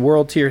in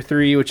World Tier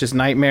 3, which is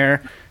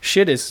Nightmare.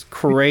 Shit is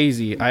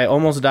crazy. I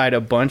almost died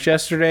a bunch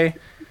yesterday,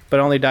 but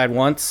only died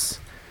once.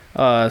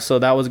 So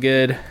that was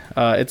good.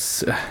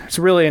 It's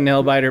really a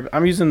nail-biter.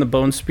 I'm using the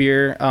Bone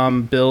Spear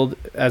build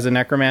as a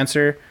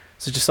Necromancer.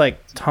 So just like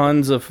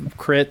tons of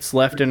crits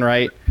left and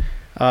right.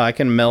 I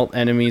can melt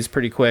enemies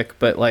pretty quick,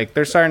 but like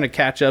they're starting to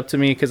catch up to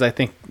me because I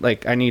think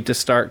like I need to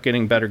start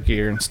getting better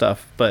gear and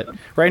stuff. But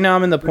right now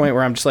I'm in the point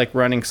where I'm just like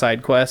running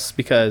side quests,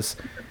 because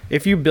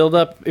if you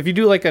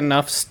do like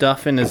enough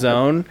stuff in a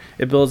zone,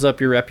 it builds up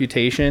your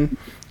reputation,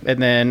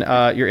 and then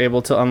you're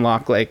able to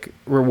unlock like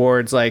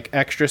rewards like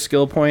extra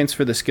skill points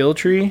for the skill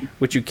tree,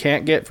 which you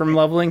can't get from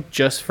leveling,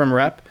 just from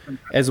rep,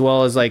 as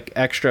well as like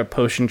extra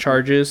potion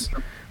charges.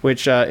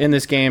 Which in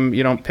this game,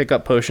 you don't pick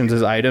up potions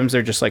as items.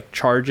 They're just like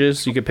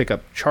charges. You could pick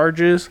up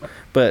charges,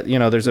 but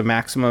there's a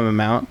maximum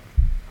amount.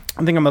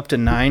 I think I'm up to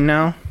 9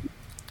 now.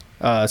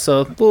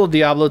 So a little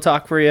Diablo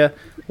talk for you.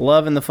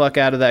 Loving the fuck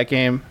out of that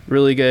game.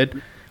 Really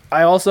good.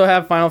 I also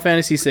have Final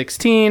Fantasy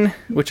 16,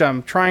 which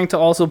I'm trying to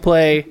also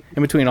play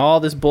in between all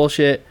this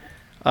bullshit.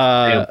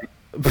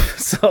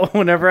 So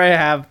whenever I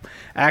have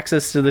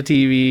access to the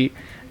TV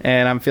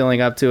and I'm feeling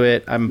up to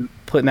it, I'm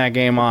putting that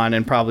game on,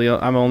 and probably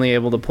I'm only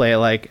able to play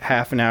like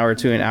half an hour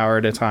to an hour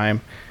at a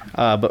time,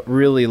 but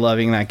really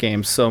loving that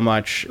game so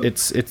much.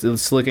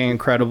 It's looking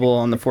incredible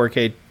on the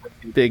 4K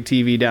big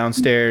TV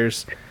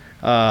downstairs.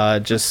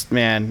 Just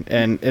man,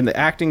 and the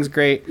acting's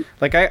great.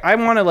 Like I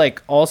want to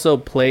like also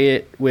play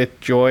it with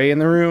Joy in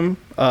the room,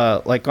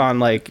 like on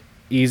like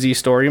easy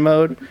story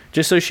mode,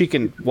 just so she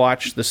can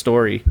watch the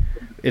story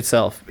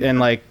itself. And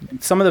like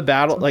some of the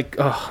battle, like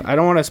I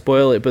don't want to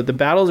spoil it, but the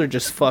battles are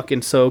just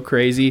fucking so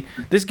crazy.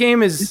 This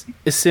game is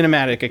a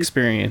cinematic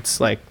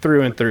experience, like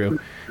through and through.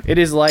 It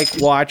is like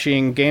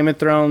watching Game of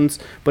Thrones,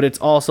 but it's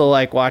also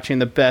like watching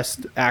the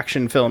best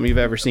action film you've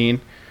ever seen.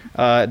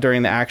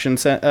 During the action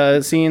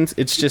scenes,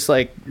 it's just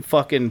like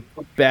fucking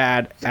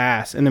bad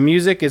ass, and the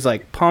music is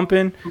like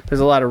pumping.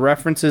 There's a lot of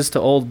references to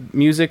old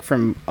music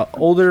from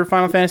older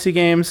Final Fantasy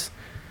games.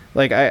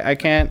 Like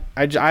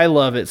I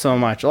love it so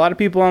much. A lot of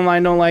people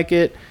online don't like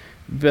it,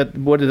 but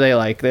what do they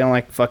like? They don't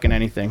like fucking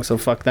anything, so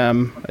fuck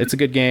them. It's a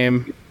good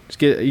game.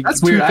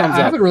 That's weird.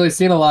 I haven't really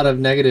seen a lot of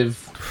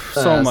negative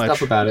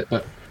stuff about it,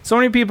 but so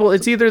many people,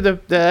 it's either the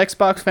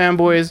Xbox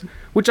fanboys,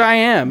 which I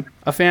am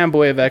a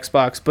fanboy of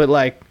Xbox, but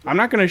like I'm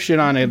not gonna shit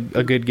on a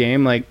good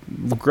game. Like,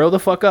 grow the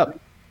fuck up.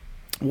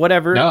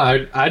 Whatever.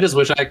 No, I just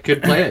wish I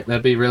could play it.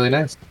 That'd be really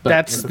nice. But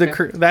that's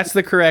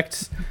the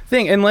correct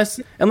thing. Unless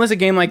a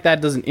game like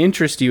that doesn't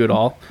interest you at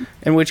all,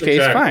 in which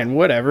case, fine,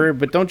 whatever.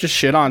 But don't just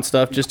shit on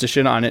stuff just to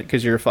shit on it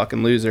because you're a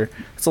fucking loser.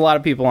 It's a lot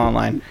of people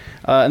online.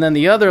 And then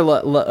the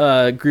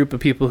other group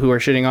of people who are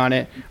shitting on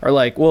it are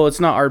like, well,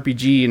 it's not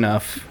RPG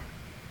enough.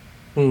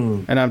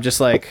 And I'm just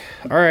like,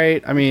 all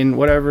right, I mean,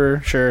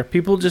 whatever, sure.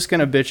 People just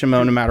gonna bitch and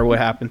moan no matter what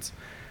happens.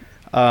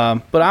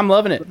 But I'm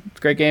loving it. It's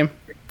a great game.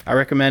 I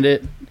recommend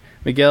it.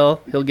 Miguel,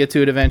 he'll get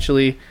to it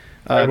eventually.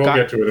 I will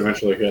get to it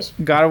eventually, yes.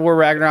 God of War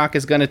Ragnarok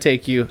is going to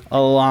take you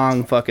a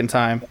long fucking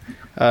time,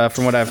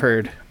 from what I've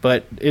heard.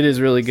 But it is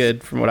really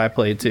good from what I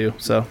played, too.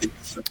 So,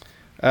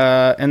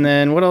 and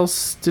then what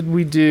else did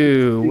we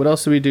do? What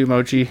else did we do,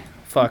 Mochi?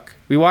 Fuck.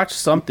 We watched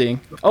something.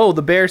 Oh,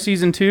 The Bear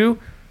Season 2?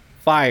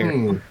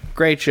 Fire.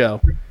 Great show.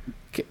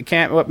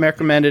 Can't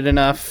recommend it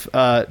enough.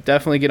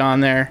 Definitely get on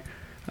there.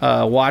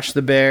 Watch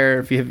The Bear.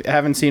 If you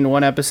haven't seen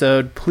one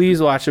episode,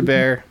 please watch The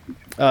Bear.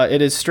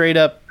 It is straight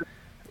up.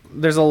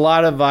 There's a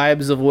lot of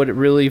vibes of what it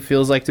really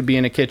feels like to be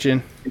in a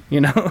kitchen,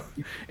 in a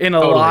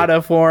lot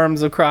of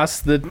forms across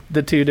the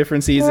 2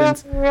 different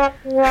seasons. Oh,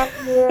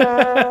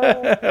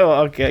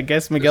 okay, I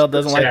guess Miguel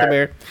doesn't like The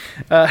Bear.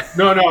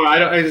 No, I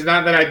don't. It's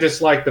not that I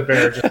dislike The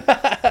Bear. Just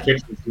the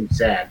kitchen seems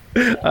sad.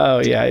 Oh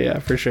yeah,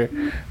 for sure.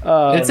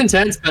 It's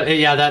intense, but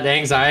yeah, that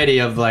anxiety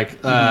of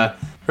like, or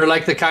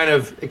like the kind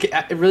of,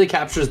 it really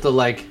captures the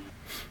like,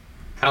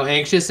 how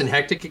anxious and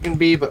hectic it can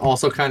be, but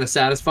also kind of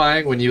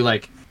satisfying when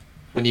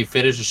you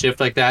finish a shift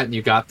like that and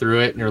you got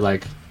through it and you're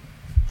like,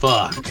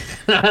 fuck,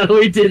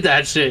 we did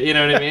that shit, you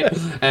know what I mean?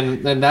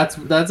 and that's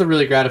a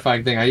really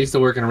gratifying thing. I used to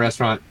work in a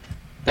restaurant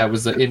that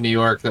was in New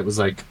York that was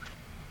like,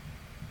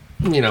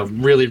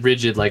 really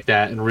rigid like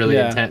that and really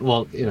intense.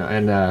 Well,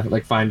 and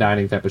like fine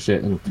dining type of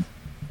shit, and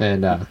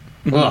it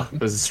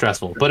was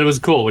stressful, but it was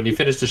cool when you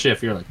finished the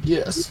shift. You're like,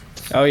 yes.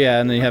 Oh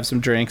yeah, and then you have some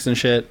drinks and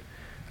shit.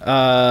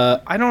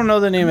 I don't know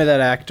the name of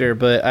that actor,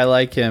 but I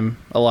like him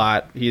a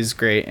lot. He's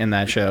great in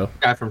that show.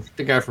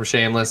 The guy from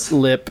Shameless.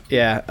 Lip,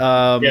 yeah.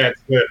 Yeah,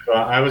 it's Lip.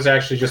 I was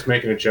actually just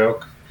making a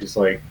joke. Just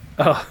like,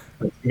 what's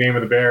the name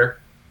of the bear?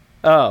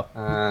 Oh.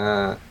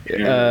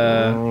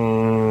 Yeah.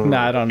 No,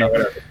 I don't know.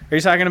 Are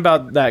you talking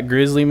about that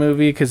Grizzly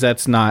movie? Because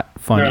that's not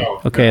funny.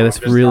 No, okay,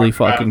 that's really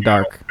fucking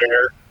dark.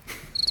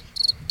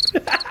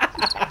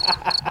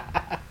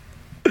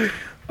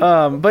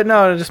 But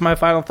no, just my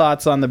final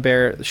thoughts on the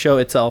Bear show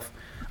itself.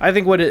 I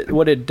think what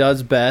it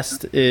does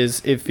best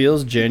is it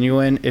feels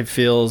genuine. It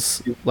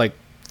feels like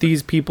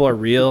these people are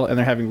real and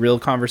they're having real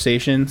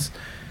conversations.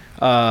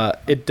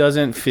 It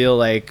doesn't feel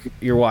like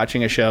you're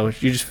watching a show.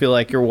 You just feel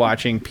like you're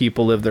watching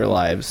people live their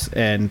lives,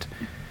 and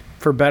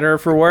for better or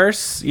for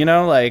worse,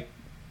 like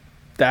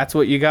that's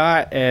what you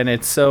got, and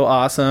it's so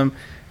awesome.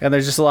 And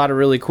there's just a lot of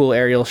really cool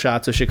aerial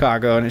shots of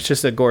Chicago, and it's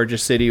just a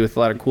gorgeous city with a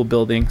lot of cool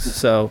buildings.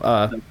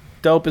 So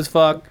dope as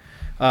fuck.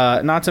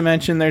 Not to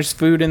mention there's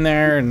food in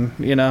there, and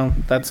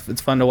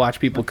it's fun to watch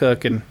people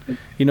cook, and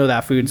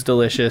that food's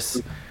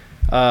delicious.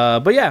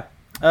 But yeah,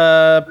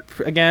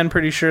 again,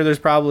 pretty sure there's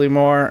probably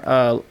more.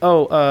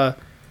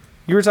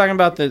 You were talking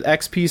about the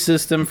XP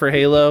system for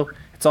Halo.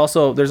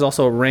 There's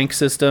also a rank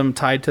system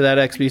tied to that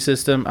XP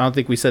system. I don't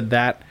think we said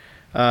that.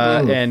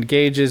 And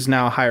Gage is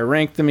now higher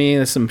ranked than me.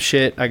 There's some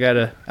shit I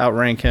gotta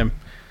outrank him.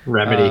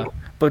 Remedy.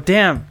 But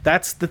damn,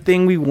 that's the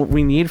thing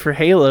we need for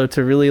Halo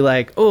to really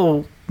like.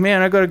 Oh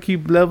man, I gotta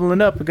keep leveling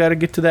up. I gotta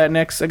get to that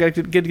next. I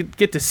gotta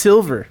get to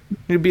silver.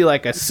 It'd be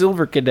like a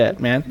silver cadet,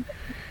 man.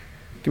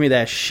 Give me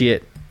that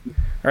shit. All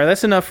right,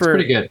 that's enough for.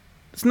 Pretty good.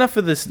 It's enough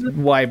of this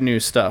wide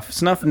news stuff.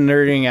 It's enough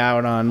nerding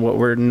out on what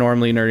we're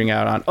normally nerding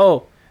out on.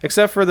 Oh,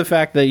 except for the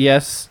fact that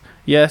yes,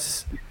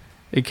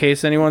 in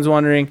case anyone's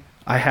wondering,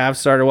 I have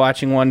started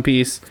watching One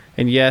Piece,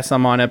 and yes,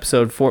 I'm on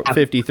episode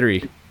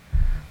 53.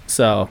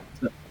 So,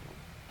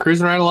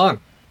 cruising right along.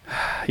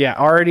 Yeah,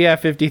 already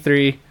at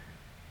 53,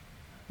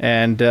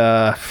 and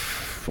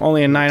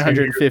only a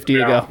 950 to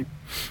go.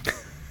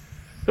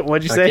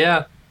 What'd you say?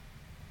 Yeah.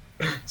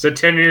 So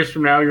 10 years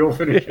from now, you'll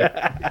finish it.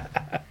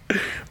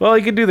 Well,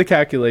 you can do the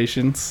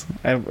calculations.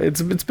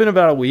 It's been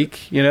about a week,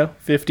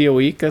 50 a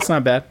week. That's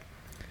not bad.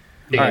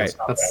 Yeah, all right,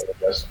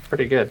 that's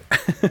pretty good.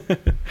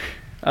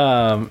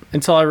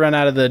 Until I run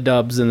out of the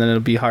dubs, and then it'll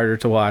be harder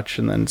to watch,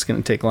 and then it's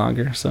going to take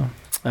longer. So,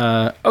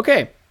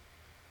 okay.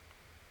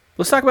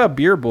 Let's talk about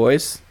beer,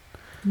 boys.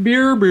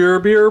 Beer.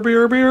 Beer.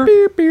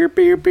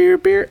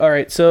 All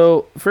right,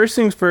 so first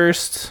things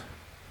first,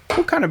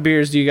 what kind of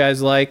beers do you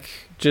guys like?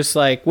 Just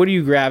like, what do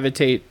you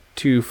gravitate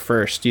to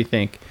first, do you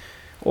think?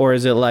 Or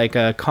is it like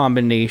a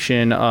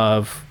combination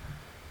of,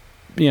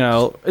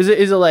 is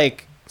it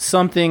like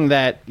something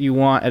that you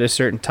want at a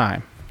certain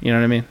time? You know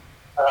what I mean?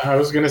 I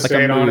was gonna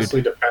say it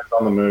honestly depends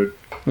on the mood.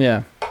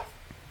 Yeah.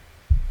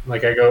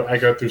 Like I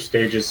go through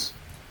stages.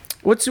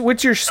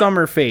 What's your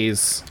summer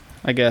phase?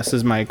 I guess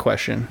is my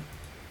question.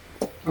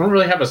 I don't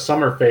really have a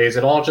summer phase.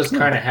 It all just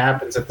kind of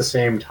happens at the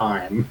same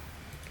time.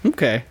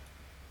 Okay.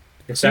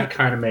 If that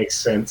kind of makes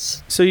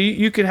sense. So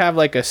you could have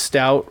like a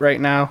stout right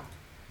now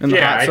in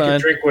the hot sun. I can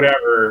drink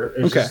whatever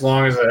as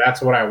long as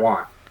that's what I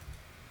want.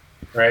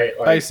 Right?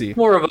 I see.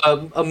 More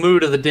of a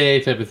mood of the day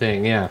type of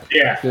thing. Yeah.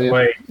 Yeah.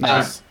 Like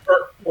nice.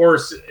 Or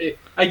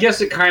I guess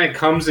it kind of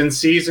comes in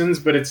seasons,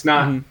 but it's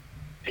not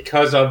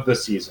because of the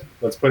season.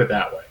 Let's put it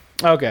that way.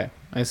 Okay,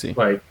 I see.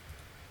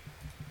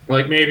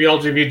 Like maybe I'll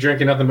just be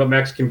drinking nothing but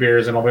Mexican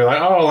beers, and I'll be like,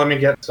 oh, let me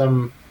get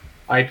some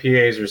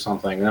IPAs or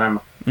something.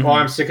 And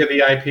I'm sick of the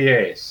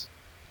IPAs.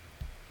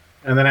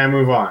 And then I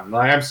move on.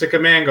 Like, I'm sick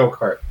of Mango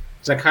Kart.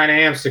 So I kind of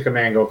am sick of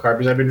Mango Kart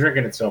because I've been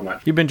drinking it so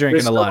much. You've been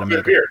drinking a lot of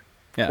Mango beer.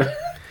 Yeah,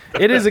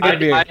 it is a good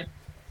beer.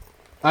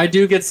 I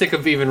do get sick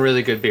of even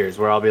really good beers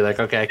where I'll be like,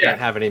 okay, I can't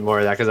have any more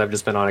of that because I've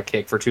just been on a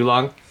kick for too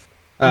long.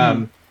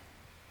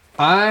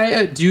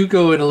 I do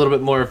go in a little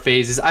bit more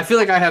phases. I feel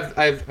like I have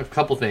a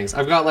couple things.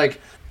 I've got like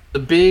the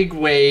big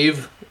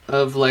wave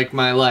of like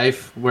my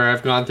life where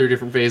I've gone through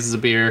different phases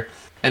of beer.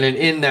 And then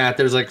in that,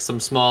 there's like some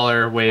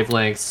smaller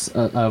wavelengths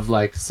of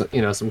like,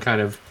 some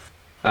kind of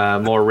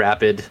more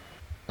rapid,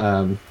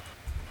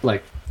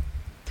 like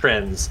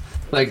trends.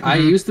 Like I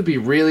used to be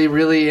really,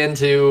 really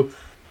into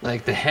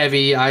like the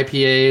heavy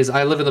IPAs.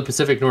 I live in the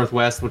Pacific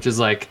Northwest, which is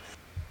like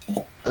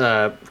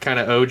kind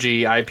of OG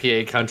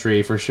IPA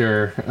country for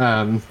sure.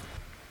 I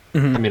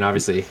mean,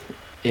 obviously,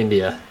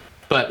 India,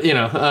 but you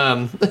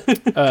know,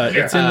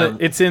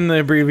 it's in the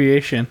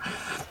abbreviation.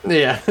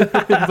 Yeah,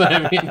 but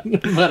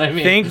I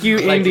mean, thank you,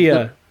 like,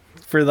 India,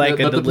 for like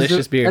a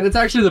delicious beer. And it's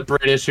actually the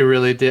British who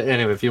really did.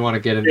 Anyway, if you want to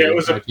get into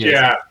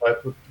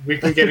but we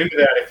can get into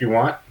that if you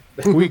want.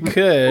 We could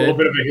a little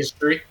bit of a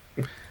history.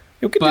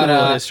 You could do a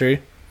little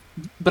history.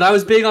 But I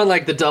was big on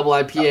like the double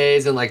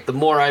IPAs and like the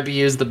more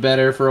IBUs the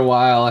better for a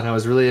while, and I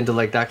was really into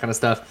like that kind of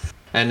stuff.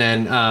 And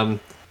then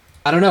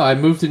I don't know, I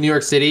moved to New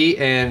York City,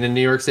 and in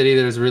New York City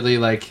there's really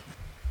like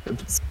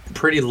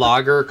pretty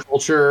lager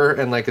culture,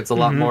 and like it's a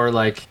lot more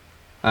like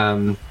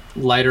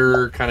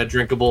lighter kind of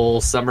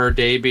drinkable summer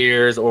day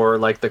beers, or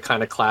like the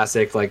kind of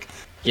classic like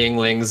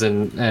Yinglings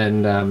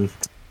and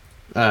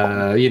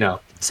you know.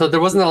 So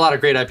there wasn't a lot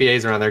of great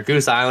IPAs around there.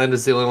 Goose Island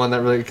is the only one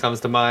that really comes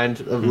to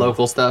mind of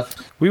local stuff.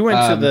 We went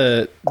to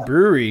the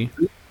brewery.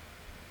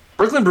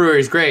 Brooklyn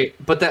Brewery is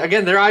great, but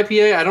again, their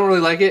IPA, I don't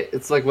really like it.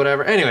 It's like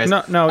whatever. Anyways,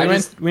 no, we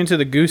went to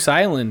the Goose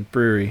Island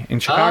Brewery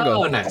in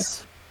Chicago. Oh,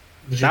 nice.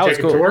 Did you take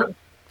a tour?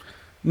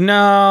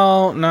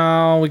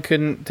 No, we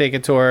couldn't take a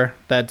tour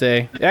that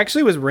day. It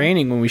actually was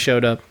raining when we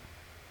showed up.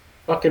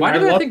 Why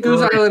did I think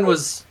Goose Island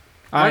was?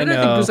 Why did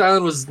I think Goose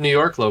Island was New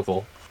York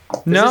local?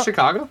 Is it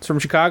Chicago? It's from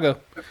Chicago.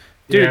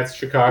 Dude, yeah, it's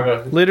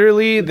Chicago.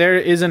 Literally, there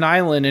is an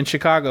island in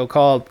Chicago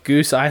called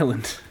Goose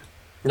Island.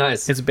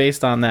 Nice. It's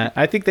based on that.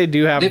 I think they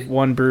do have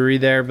one brewery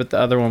there, but the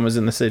other one was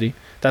in the city.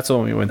 That's the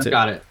one we went to.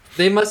 Got it.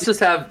 They must just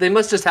have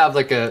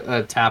like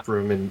a tap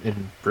room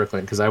in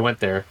Brooklyn, because I went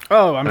there.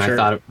 Oh, I'm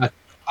sure.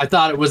 I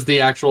thought it was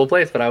the actual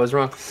place, but I was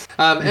wrong.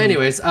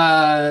 Anyways,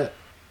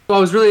 so I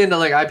was really into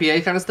like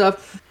IPA kind of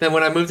stuff. Then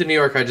when I moved to New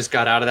York, I just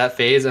got out of that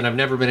phase, and I've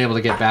never been able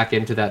to get back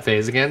into that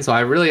phase again. So I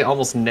really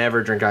almost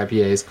never drink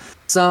IPAs.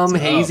 Some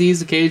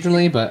hazies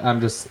occasionally, but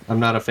I'm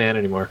not a fan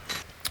anymore.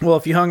 Well,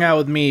 if you hung out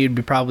with me,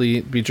 you'd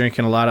probably be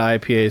drinking a lot of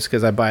IPAs,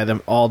 because I buy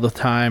them all the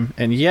time.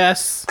 And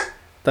yes,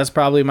 that's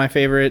probably my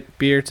favorite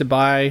beer to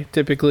buy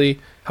typically.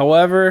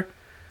 However,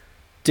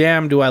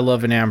 damn, do I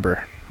love an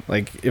amber.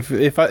 Like if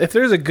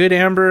there's a good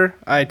amber,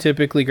 I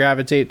typically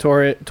gravitate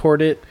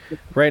toward it.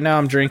 Right now,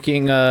 I'm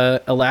drinking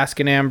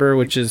Alaskan Amber,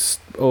 which is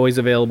always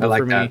available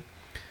for me. That.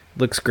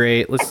 Looks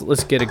great.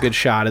 Let's get a good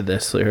shot of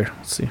this here.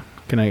 Let's see.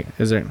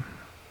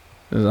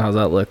 How's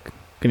that look?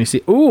 Can you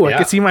see? Ooh, yeah. I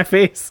can see my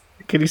face.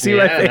 Can you see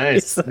my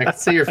face? Nice. I can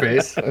see your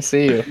face. I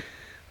see you.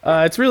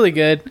 It's really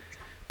good.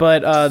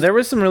 But there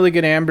was some really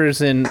good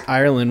ambers in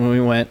Ireland when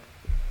we went.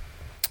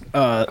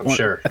 I'm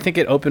sure. I think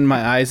it opened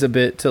my eyes a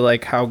bit to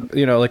like how,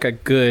 like a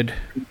good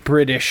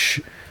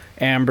British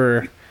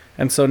amber.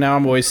 And so now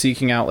I'm always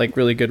seeking out like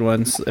really good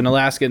ones. And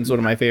Alaskan's one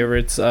of my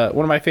favorites. One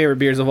of my favorite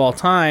beers of all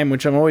time,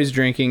 which I'm always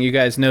drinking. You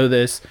guys know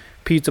this.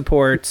 Pizza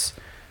Port's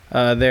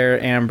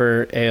their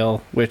amber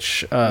ale,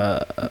 which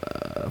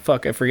I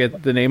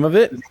forget the name of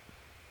it.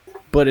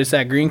 But it's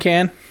that green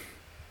can.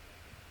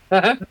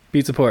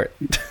 Pizza Port.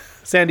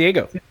 San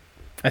Diego,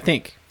 I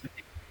think.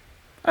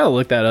 I'll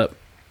look that up.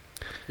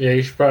 Yeah,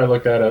 you should probably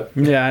look that up.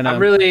 Yeah, I know. I'm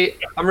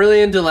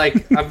really into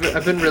like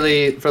I've been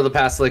really for the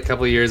past like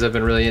couple of years. I've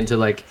been really into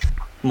like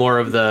more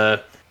of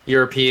the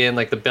European,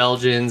 like the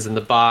Belgians and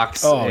the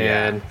Box. Oh,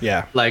 and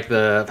yeah. Like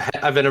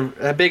I've been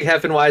a big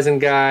Heffenweisen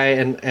guy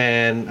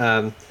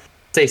and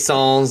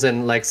Saisons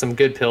and like some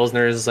good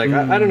Pilsners. Like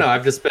I don't know.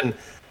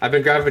 I've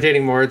been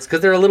gravitating more. It's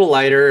because they're a little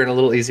lighter and a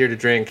little easier to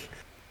drink,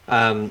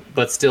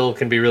 but still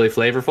can be really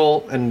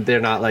flavorful. And they're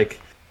not like,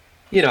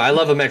 I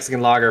love a Mexican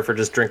lager for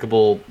just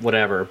drinkable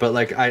whatever. But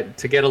like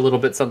to get a little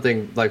bit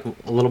something like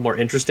a little more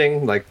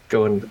interesting, like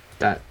going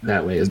that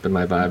way has been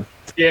my vibe.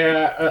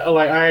 Yeah,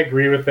 like I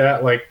agree with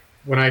that. Like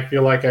when I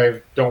feel like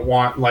I don't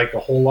want like a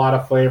whole lot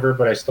of flavor,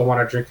 but I still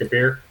want to drink a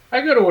beer,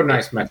 I go to a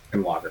nice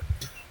Mexican lager.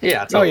 Yeah.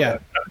 Totally. Oh yeah.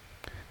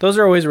 Those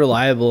are always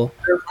reliable.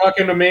 They're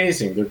fucking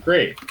amazing. They're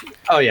great.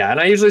 Oh, yeah. And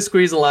I usually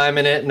squeeze a lime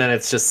in it, and then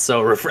it's just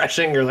so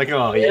refreshing. You're like,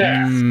 oh,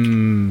 yeah.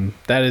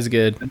 That is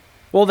good.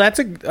 Well,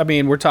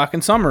 we're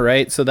talking summer,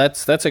 right? So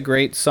that's a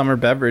great summer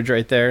beverage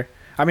right there.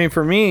 I mean,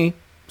 for me,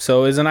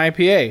 so is an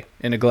IPA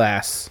in a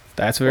glass.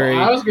 That's very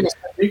I was going to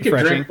say, you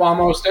can drink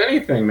almost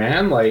anything,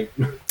 man. Like,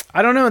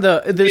 I don't know.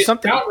 There's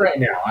something out right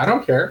now. I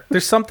don't care.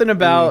 There's something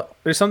about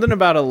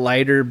a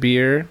lighter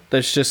beer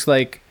that's just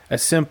like a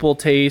simple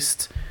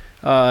taste.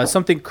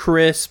 Something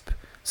crisp,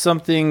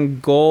 something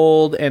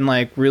gold and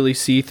like really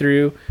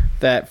see-through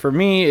that for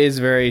me is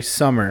very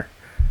summer.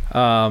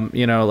 And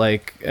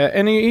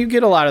you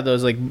get a lot of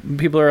those, like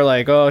people are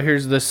like, oh,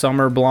 here's the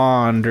summer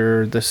blonde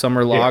or the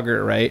summer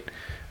lager, right?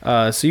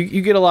 So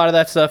you get a lot of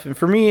that stuff. And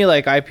for me,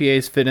 like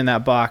IPAs fit in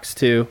that box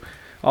too,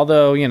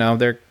 although,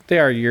 they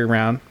are year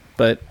round,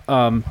 but,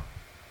 I'll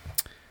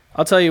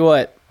tell you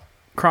what,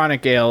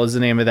 Chronic Ale is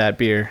the name of that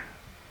beer.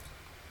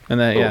 And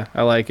that,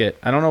 I like it.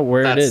 I don't know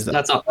where it is.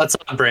 That's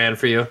on brand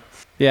for you.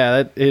 Yeah,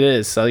 it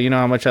is. So you know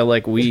how much I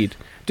like weed.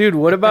 Dude,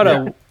 what about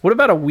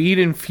a weed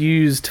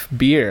infused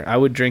beer? I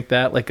would drink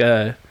that like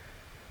a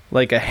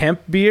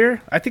hemp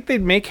beer. I think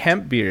they'd make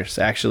hemp beers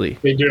actually.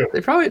 They do.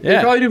 They probably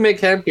do make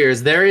hemp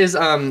beers. There's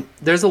a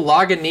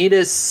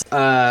Lagunitas.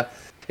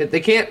 They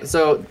can't.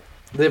 So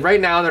right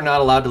now they're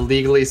not allowed to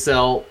legally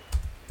sell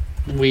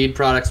weed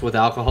products with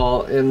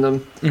alcohol in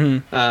them,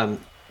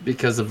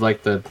 because of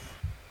like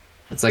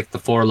it's like the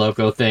Four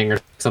Loko thing or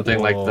something.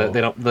 Whoa.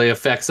 Like the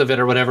effects of it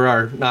or whatever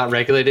are not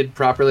regulated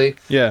properly.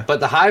 Yeah.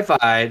 But the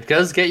Hi-Fi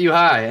does get you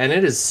high, and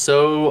it is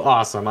so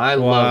awesome. I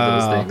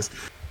love those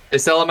things. They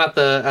sell them at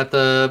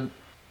the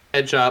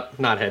head shop,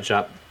 not head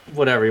shop,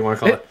 whatever you want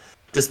to call it,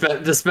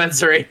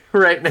 dispensary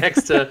right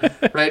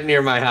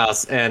near my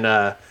house, and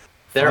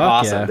they're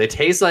awesome. Yeah. They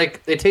taste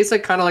like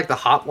kind of like the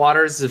hot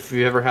waters if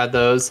you ever had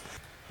those.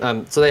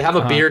 So they have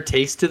a beer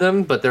taste to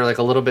them, but they're like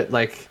a little bit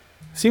like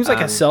seems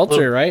like a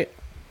seltzer, right?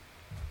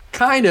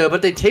 Kind of,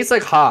 but they taste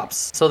like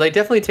hops, so they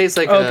definitely taste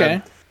like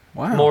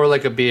more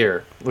like a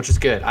beer, which is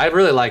good. I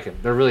really like them.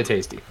 They're really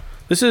tasty.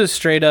 This is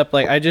straight up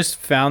like I just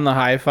found the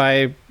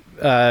Hi-Fi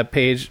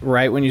page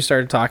right when you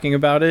started talking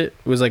about it.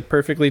 It was like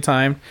perfectly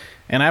timed,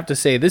 and I have to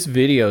say this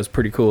video is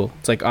pretty cool.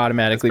 It's like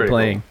automatically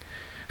playing.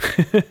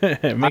 Cool.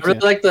 I really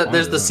like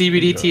there's the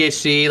CBD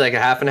THC, like a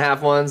half and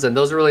half ones, and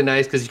those are really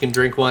nice because you can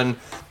drink one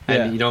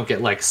and you don't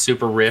get like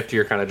super ripped.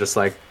 You're kind of just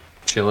like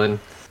chilling,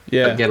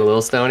 but get a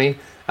little stony.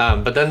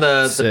 But then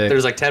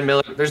there's like 10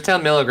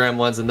 milligram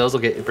ones, and those will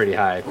get you pretty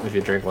high if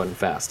you drink one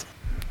fast.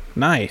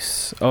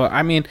 Nice. Oh,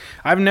 I mean,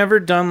 I've never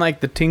done like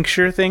the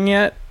tincture thing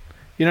yet.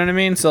 You know what I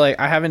mean? So like,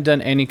 I haven't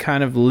done any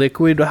kind of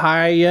liquid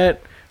high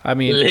yet. I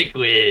mean,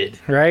 liquid,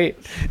 right?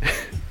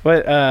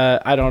 But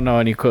I don't know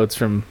any quotes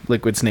from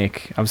Liquid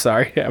Snake. I'm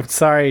sorry,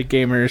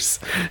 gamers.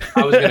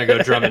 I was gonna go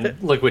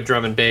liquid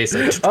drum and bass.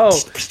 Oh.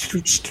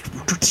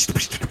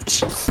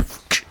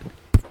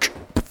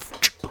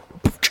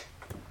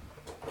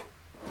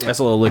 That's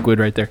a little liquid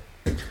right there.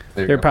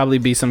 There'd probably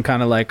be some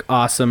kind of like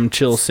awesome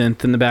chill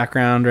synth in the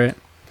background, right?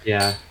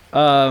 Yeah.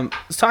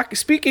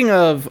 Speaking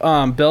of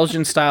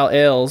Belgian style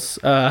ales,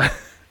 I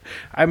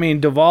mean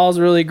Duval's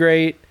really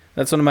great.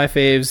 That's one of my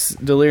faves.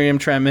 Delirium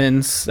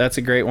Tremens, that's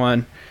a great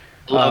one.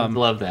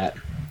 Love that.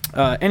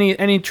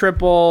 Any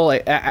triple,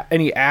 like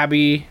any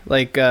Abbey,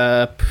 like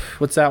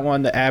what's that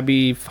one? The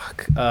Abbey,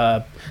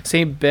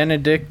 Saint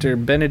Benedict or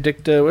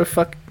Benedicta.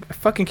 I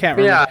fucking can't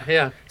remember.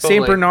 Yeah.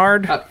 Saint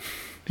Bernard.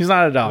 He's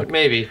not a dog.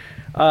 Maybe.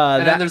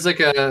 And then there's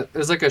like a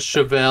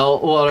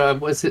Chevelle. Well,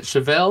 was it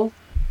Chevelle?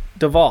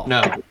 Duval.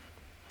 No,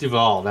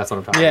 Duval. That's what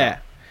I'm talking about.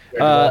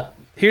 Yeah.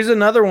 Here's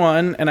another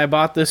one, and I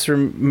bought this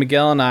from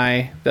Miguel and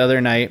I the other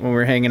night when we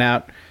were hanging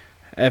out.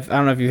 I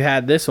don't know if you've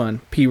had this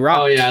one, Pirot.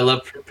 Oh yeah, I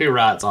love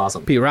Pirot. It's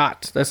awesome.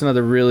 Pirot. That's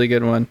another really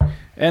good one.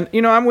 And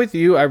I'm with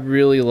you. I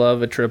really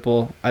love a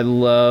triple. I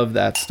love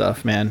that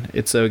stuff, man.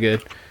 It's so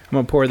good. I'm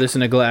gonna pour this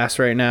in a glass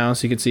right now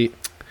so you can see.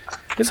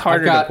 It's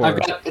harder to pour.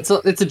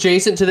 It's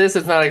adjacent to this.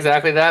 It's not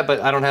exactly that, but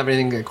I don't have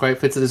anything that quite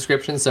fits the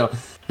description. So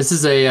this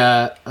is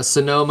a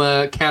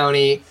Sonoma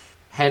County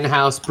hen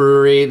house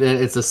brewery.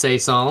 It's a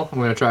saison. I'm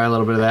gonna try a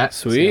little bit of that.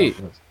 Sweet.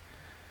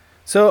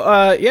 So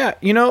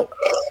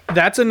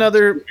that's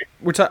another.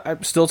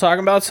 I'm still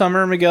talking about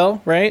summer,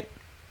 Miguel, right?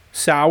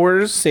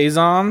 Sours,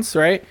 saisons,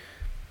 right?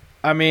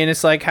 I mean,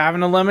 it's like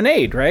having a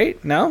lemonade,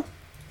 right? No?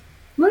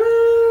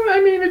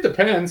 I mean, it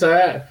depends.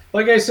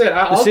 Like I said,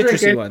 I'll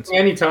drink anything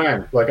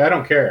anytime. Like, I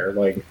don't care.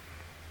 Like,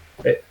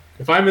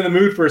 if I'm in the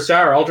mood for a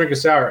sour, I'll drink a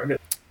sour.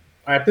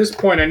 At this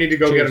point, I need to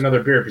go get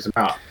another beer because I'm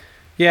out.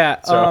 Yeah.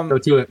 So, go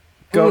to it.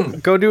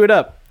 Go do it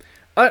up.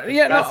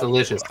 That's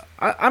delicious.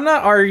 I'm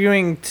not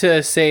arguing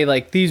to say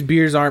like these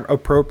beers aren't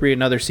appropriate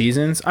in other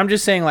seasons. I'm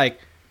just saying like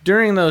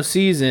during those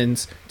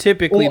seasons,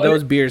 typically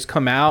those beers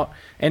come out,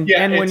 and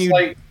when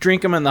you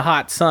drink them in the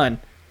hot sun,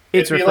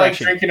 it's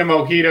refreshing. Like drinking a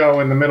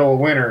mojito in the middle of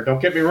winter. Don't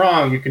get me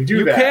wrong, you can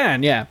do that. You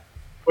can, yeah.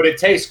 But it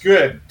tastes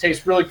good. It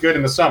tastes really good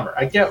in the summer.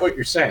 I get what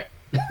you're saying.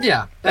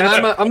 Yeah, and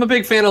I'm a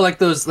big fan of like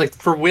those, like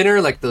for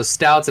winter, like those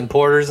stouts and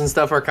porters and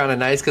stuff are kind of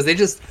nice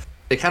because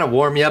they kind of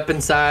warm you up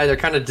inside. They're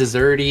kind of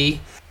desserty,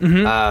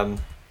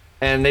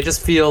 and they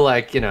just feel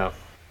like, I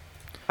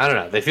don't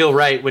know. They feel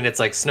right when it's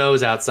like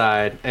snows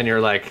outside and you're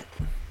like,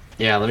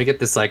 yeah, let me get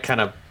this like kind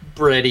of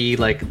bready,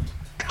 like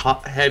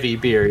hot, heavy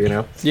beer,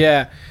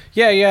 Yeah.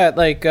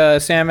 Like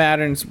Sam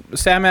Adams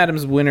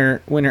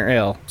Winter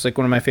Ale. It's like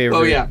one of my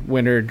favorite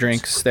winter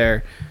drinks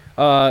there.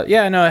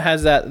 It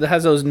has that. It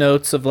has those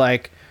notes of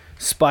like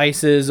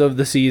spices of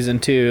the season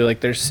too. Like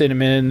there's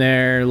cinnamon in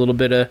there, a little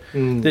bit of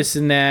this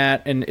and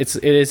that, and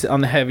it is on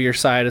the heavier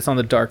side. It's on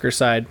the darker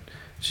side.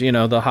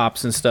 So, the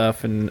hops and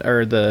stuff,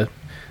 or the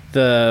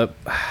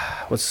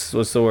what's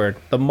the word?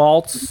 The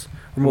malts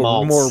are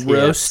more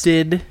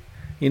roasted.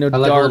 I like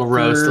darker, a little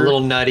roast, a little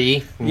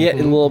nutty. Yeah,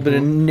 a little bit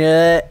of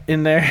nut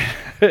in there.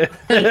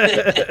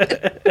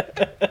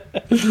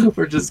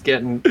 We're just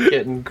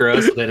getting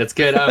gross with it. It's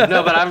good.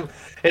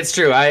 It's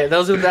true.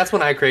 That's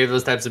when I crave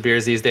those types of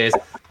beers these days.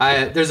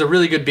 There's a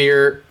really good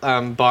beer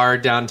bar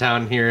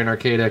downtown here in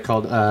Arcata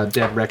called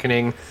Dead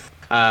Reckoning.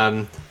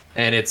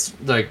 and it's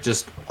like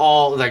just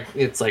all like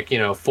it's like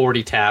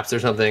 40 taps or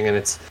something, and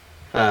it's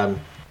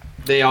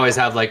they always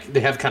have like they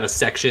have kind of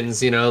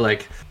sections,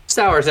 like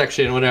sour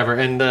section, whatever.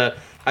 And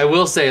I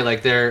will say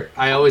like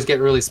I always get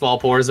really small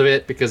pours of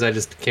it because I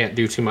just can't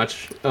do too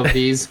much of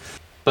these.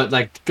 But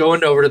like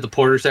going over to the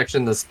porter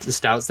section, the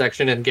stout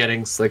section, and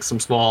getting like some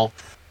small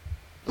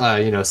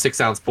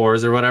 6-ounce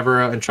pours or whatever,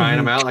 and trying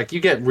them out, like you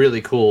get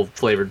really cool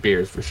flavored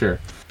beers for sure.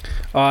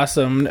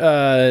 Awesome.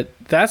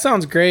 That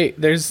sounds great.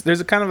 There's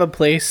a kind of a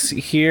place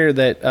here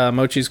that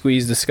Mochi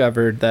Squeeze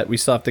discovered that we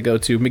still have to go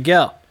to.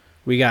 Miguel,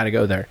 we got to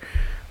go there.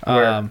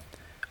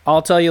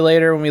 I'll tell you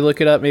later when we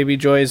look it up. Maybe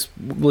Joy's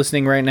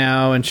listening right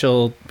now and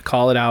she'll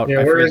call it out.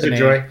 Yeah, where is it,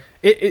 Joy?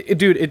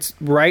 Dude, it's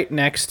right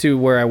next to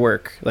where I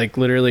work. Like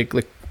literally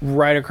like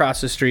right across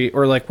the street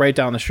or like right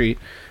down the street.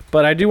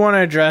 But I do want to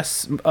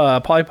address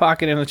Polly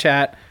Pocket in the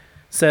chat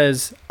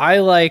says, I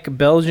like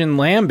Belgian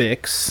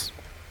lambics.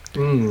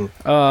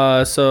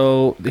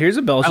 So here's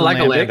a Belgian lambic.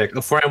 I like a lambic,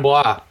 a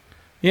framboise.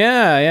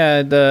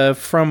 Yeah, the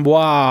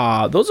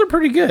framboise. Those are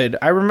pretty good.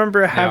 I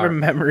remember having a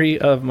memory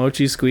of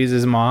Mochi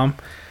Squeeze's mom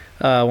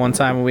one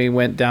time when we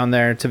went down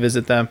there to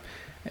visit them.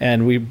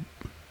 And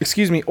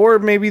or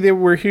maybe they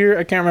were here.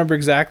 I can't remember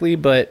exactly,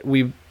 but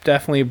we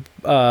definitely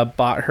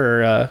bought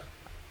her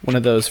one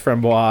of those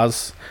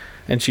framboises.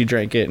 And she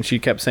drank it, and she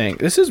kept saying,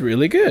 "This is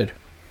really good."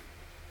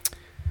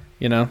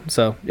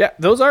 So yeah,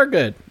 those are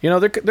good.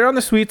 They're on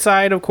the sweet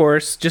side, of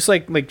course, just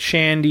like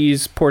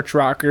Shandy's, Porch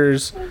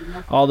Rockers,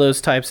 all those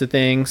types of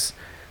things.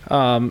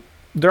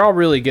 They're all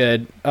really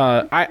good.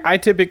 I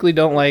typically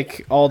don't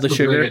like all the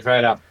sugar. Really good. Try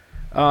it out.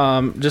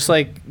 Just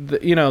like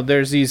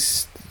there's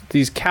these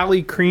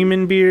Cali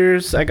Creamin'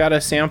 beers. I got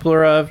a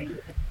sampler of.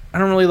 I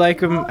don't really like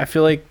them. I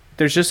feel like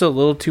there's just a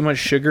little too much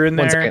sugar in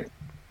there. 1 second.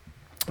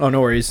 Oh,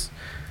 no worries.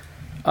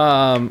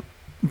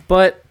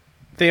 But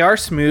they are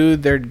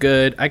smooth. They're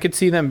good. I could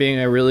see them being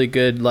a really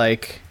good, and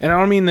I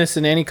don't mean this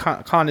in any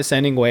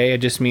condescending way. I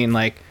just mean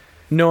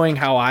knowing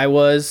how I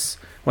was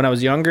when I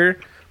was younger,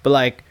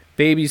 but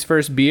baby's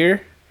first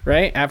beer,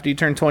 right? After you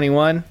turn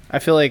 21, I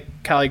feel like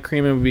Cali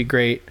Creamin' would be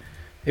great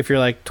if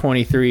you're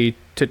 23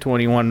 to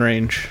 21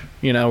 range.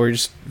 We're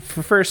just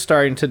first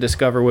starting to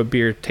discover what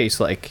beer tastes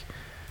like,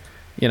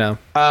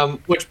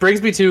 Which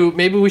brings me to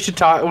maybe we should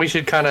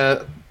kind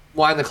of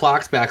wind the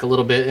clocks back a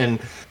little bit and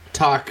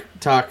talk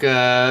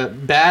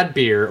bad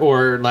beer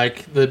or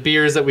the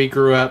beers that we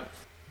grew up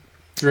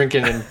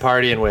drinking and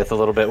partying with a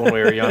little bit when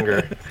we were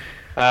younger.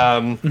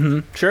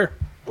 Sure.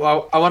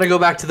 Well, I want to go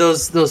back to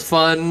those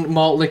fun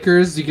malt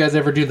liquors. You guys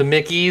ever do the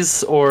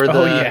Mickeys or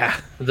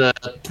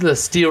the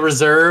Steel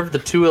Reserve, the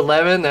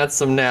 211? That's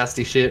some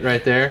nasty shit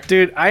right there.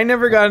 Dude, I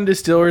never got into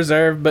Steel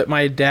Reserve, but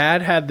my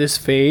dad had this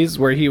phase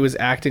where he was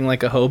acting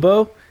like a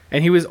hobo.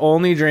 And he was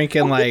only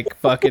drinking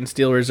fucking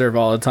Steel Reserve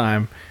all the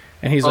time.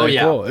 And he's "Oh,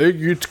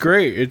 it's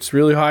great. It's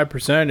really high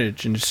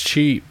percentage and it's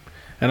cheap."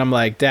 And I'm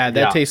like, "Dad,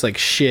 that tastes like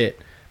shit."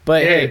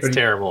 But hey, it's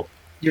terrible.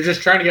 You're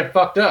just trying to get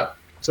fucked up,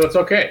 so it's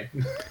okay.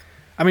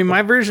 I mean,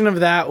 my version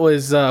of that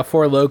was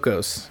Four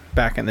Locos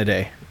back in the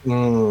day.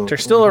 They're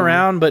still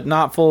around, but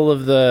not full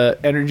of the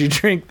energy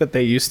drink that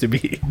they used to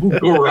be.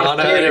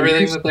 Guarana and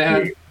everything that they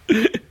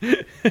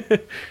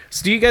had.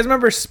 So do you guys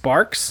remember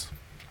Sparks?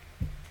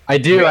 I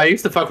do. I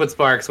used to fuck with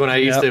Sparks when I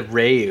used to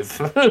rave.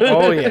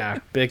 Oh, yeah.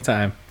 Big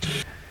time.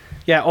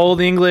 Yeah,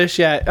 Old English.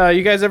 Yeah.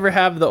 You guys ever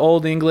have the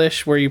Old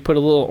English where you put a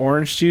little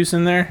orange juice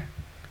in there?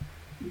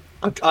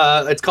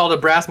 It's called a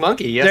Brass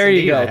Monkey. Yes, there you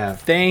indeed, go. I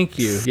have. Thank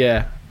you.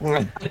 Yeah.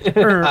 This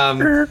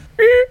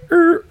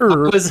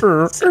is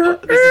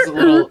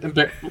a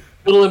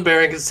little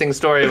embarrassing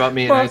story about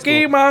me in high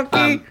school.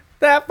 Monkey,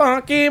 that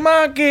funky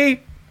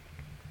monkey.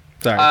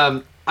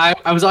 Sorry.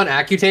 I was on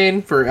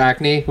Accutane for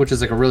acne, which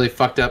is a really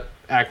fucked up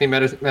acne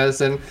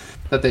medicine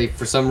that they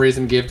for some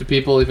reason give to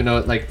people, even though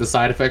the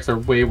side effects are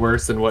way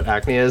worse than what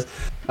acne is.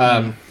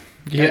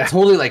 It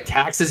totally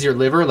taxes your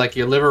liver.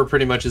 Your liver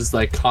pretty much is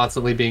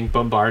constantly being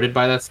bombarded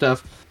by that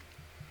stuff.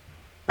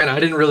 And I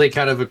didn't really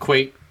kind of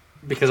equate,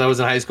 because I was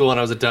in high school and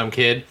I was a dumb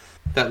kid,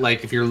 that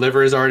if your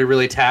liver is already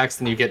really taxed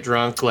and you get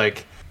drunk,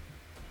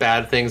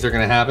 bad things are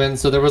gonna happen.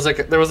 So there was a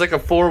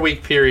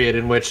 4-week period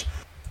in which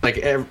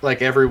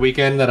every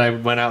weekend that I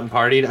went out and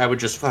partied, I would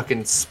just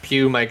fucking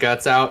spew my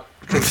guts out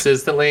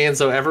consistently, and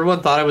so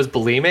everyone thought I was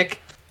bulimic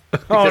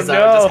because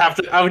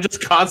I would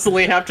just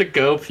constantly have to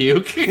go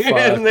puke.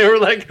 And they were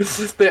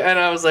and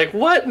I was like,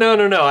 what? No,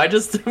 I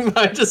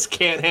just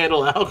can't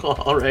handle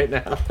alcohol right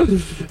now.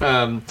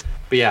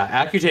 But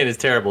yeah, Accutane is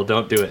terrible.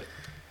 Don't do it.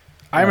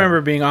 I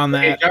remember being on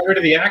that. It got rid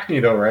of the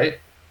acne though, right?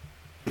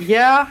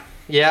 Yeah.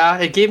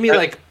 It gave me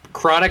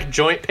chronic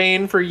joint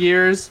pain for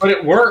years, but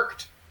it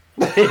worked.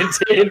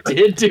 It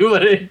did do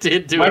what it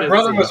did do. My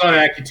brother was on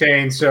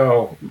Accutane,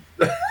 so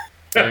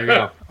there you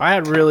go. I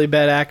had really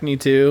bad acne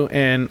too,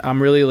 and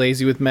I'm really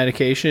lazy with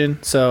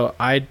medication, so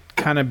I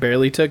kind of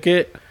barely took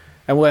it.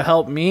 And what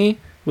helped me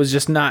was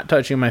just not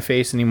touching my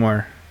face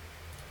anymore.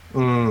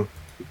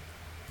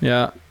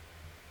 Yeah.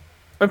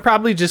 I'm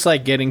probably just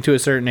like getting to a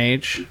certain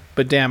age.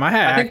 But damn,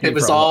 I think it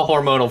was all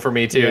hormonal for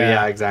me too.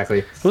 Yeah, exactly.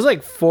 It was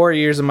like 4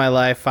 years of my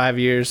life, 5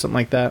 years, something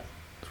like that.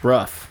 It's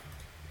rough.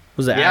 It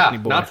was an acne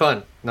boy.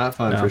 Not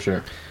fun for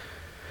sure.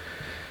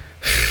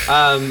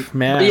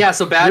 Man, but yeah.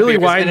 So bad really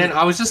beers, and then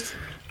I was just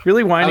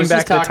really winding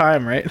back the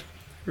time, right?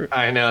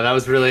 I know that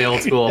was really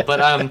old school, but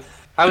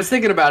I was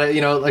thinking about it.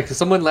 You know, like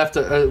someone left.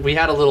 We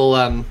had a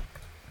little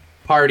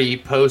party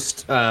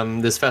post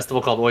this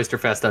festival called Oyster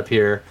Fest up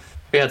here.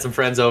 We had some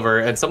friends over,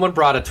 and someone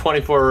brought a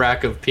 24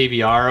 rack of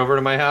PBR over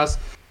to my house,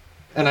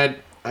 and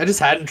I just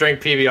hadn't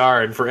drank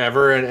PBR in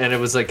forever, and it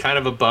was like kind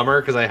of a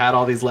bummer because I had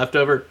all these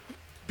leftover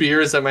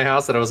beers at my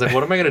house, and I was like,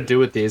 what am I gonna do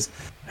with these?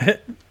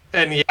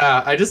 And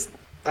yeah, I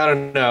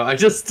don't know.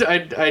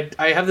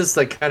 I have this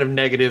like kind of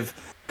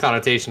negative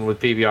connotation with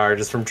PBR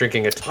just from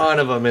drinking a ton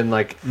of them in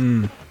like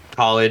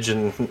college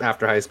and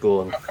after high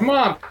school. And come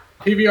on,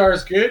 PBR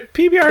is good.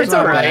 PBR is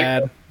not alright.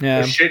 bad. Yeah,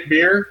 A shit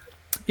beer.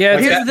 yeah.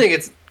 Here's the thing: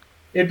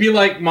 It'd be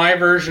like my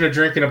version of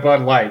drinking a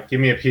Bud Light. Give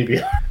me a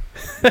PBR.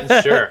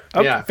 sure,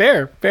 yeah,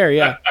 fair,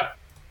 yeah.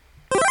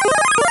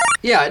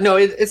 Yeah, no,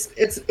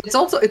 it's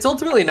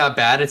ultimately not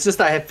bad. It's just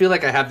I feel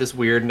like I have this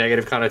weird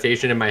negative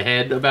connotation in my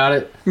head about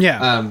it.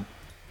 Yeah.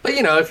 But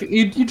you know, if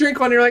you drink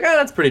one, you're like,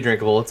 that's pretty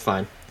drinkable. It's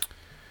fine.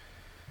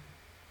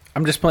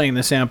 I'm just playing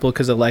the sample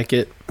because I like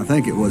it. I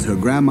think it was her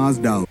grandma's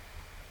dog.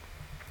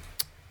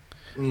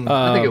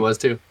 I think it was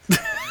too.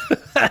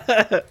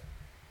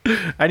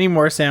 I need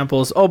more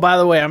samples. Oh, by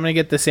the way, I'm gonna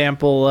get the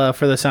sample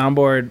for the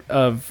soundboard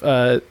of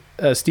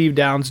Steve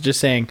Downs just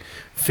saying,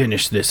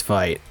 "Finish this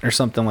fight" or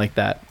something like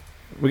that.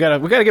 We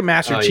gotta get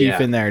Master Chief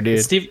in there, dude.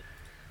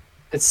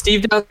 It's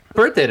Steve Downs'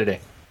 birthday today.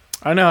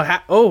 I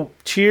know.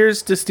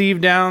 Cheers to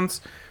Steve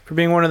Downs for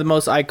being one of the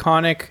most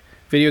iconic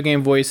video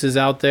game voices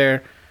out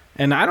there.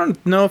 And I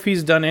don't know if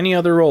he's done any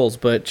other roles,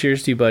 but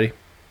cheers to you, buddy.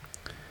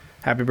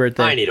 Happy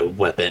birthday. I need a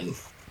weapon.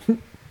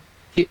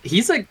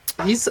 He's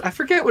I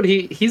forget what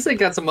he's like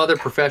got some other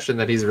profession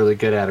that he's really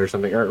good at or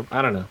something, or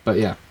I don't know, but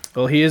yeah.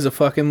 Well, he is a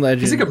fucking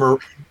legend. He's like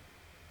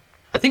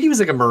I think he was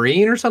like a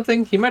Marine or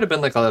something. He might have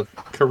been like a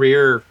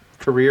career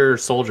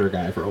soldier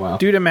guy for a while.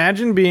 Dude,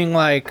 imagine being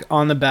like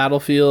on the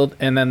battlefield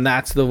and then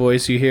that's the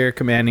voice you hear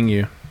commanding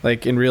you,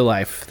 like in real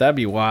life. That'd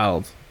be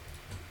wild.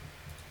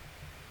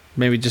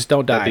 Maybe just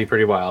don't die. That'd be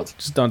pretty wild.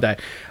 Just don't die.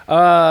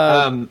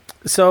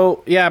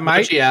 So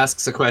yeah, She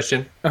asks a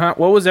question. What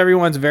was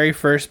everyone's very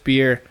first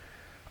beer?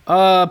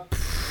 So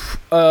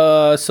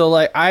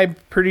like I'm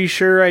pretty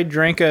sure I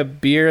drank a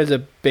beer as a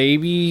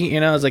baby, you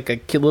know, as like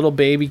a little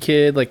baby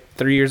kid, like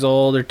 3 years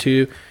old or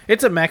 2.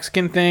 It's a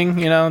Mexican thing,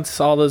 you know, it's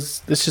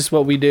just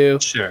what we do.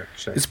 Sure.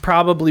 It's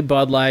probably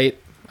Bud Light.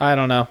 I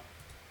don't know.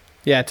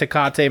 Yeah,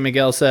 Tecate,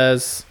 Miguel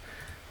says.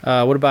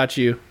 What about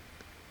you?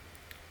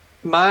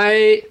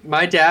 My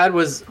dad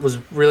was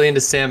really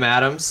into Sam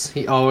Adams.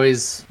 He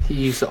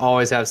used to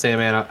always have Sam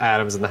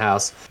Adams in the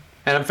house.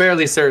 And I'm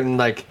fairly certain,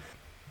 like,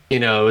 you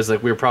know, it was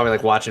like we were probably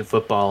like watching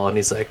football, and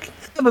he's like,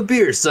 "Have a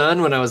beer,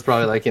 son." When I was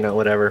probably like, you know,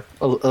 whatever,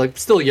 like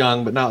still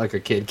young, but not like a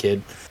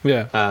kid.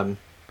 Yeah.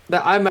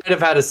 I might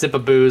have had a sip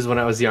of booze when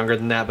I was younger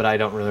than that, but I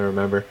don't really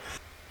remember.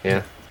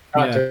 Yeah.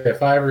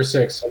 5 or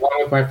 6, along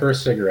with my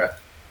first cigarette.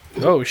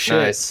 Oh shit!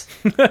 Nice.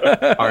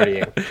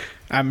 Partying.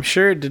 I'm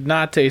sure it did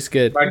not taste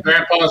good. My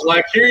grandpa was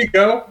like, "Here you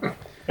go."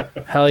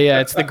 Hell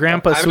yeah, it's the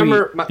grandpa suite.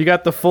 You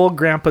got the full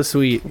grandpa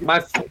suite.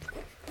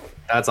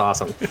 That's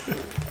awesome.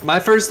 My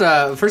first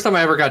time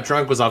I ever got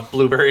drunk was off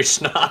blueberry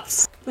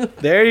schnapps.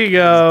 There you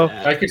go.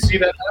 I could see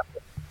that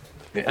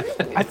Yeah.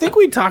 I think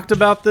we talked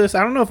about this.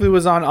 I don't know if it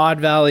was on Odd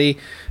Valley.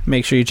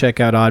 Make sure you check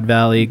out Odd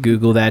Valley.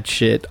 Google that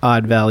shit.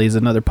 Odd Valley is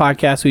another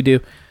podcast we do.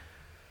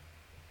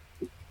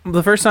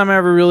 The first time I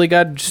ever really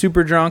got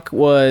super drunk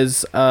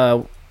was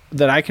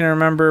that I can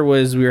remember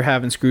was we were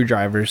having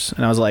screwdrivers,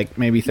 and I was like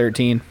maybe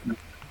 13.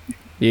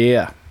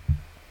 Yeah.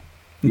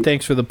 And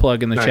thanks for the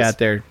plug in the chat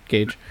there,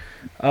 Gage.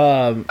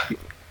 Yeah,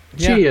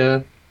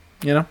 Chia.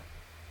 you know.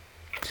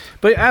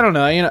 But I don't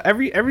know, you know,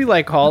 every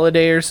like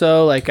holiday or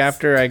so, like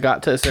after I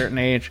got to a certain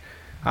age,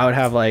 I would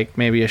have like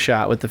maybe a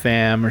shot with the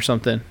fam or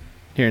something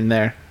here and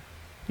there.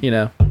 You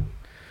know.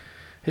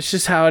 It's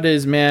just how it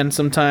is, man.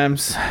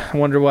 Sometimes I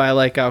wonder why I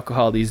like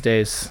alcohol these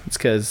days. It's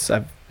because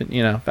I've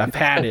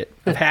had it.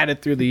 I've had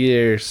it through the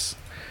years.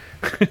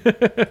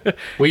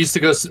 We used to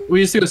go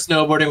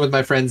snowboarding with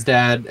my friend's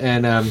dad,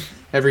 and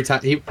every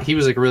time he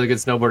was like a really good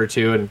snowboarder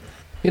too, and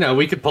you know,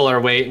 we could pull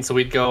our weight, and so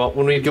we'd go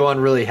on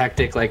really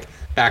hectic like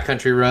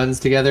backcountry runs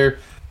together.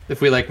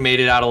 If we like made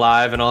it out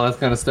alive and all that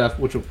kind of stuff,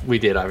 which we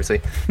did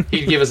obviously,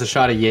 he'd give us a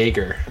shot of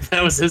Jaeger.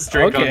 That was his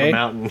drink on the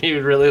mountain.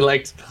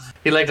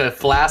 He liked a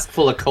flask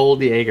full of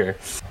cold Jaeger.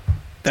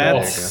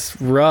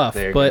 That's rough,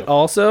 but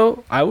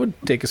also I would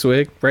take a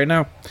swig right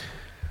now.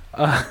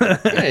 Yeah,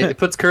 it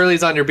puts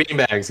curlies on your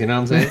beanbags. You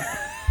know what I'm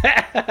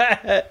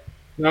saying?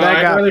 No,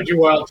 I'd rather do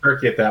wild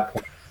turkey at that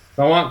point. If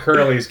I want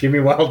curlies, give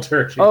me wild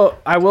turkey. Oh,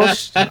 I will.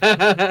 There's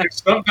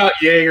something about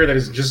Jaeger that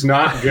is just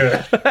not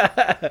good.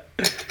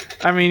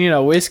 I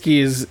mean, whiskey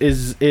is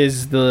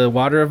the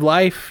water of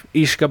life,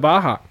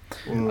 Ishkabaha.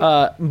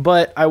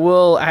 But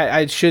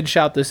I should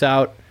shout this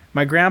out.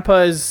 My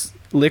grandpa's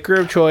liquor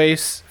of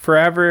choice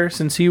forever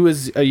since he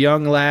was a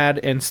young lad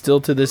and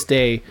still to this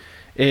day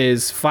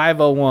is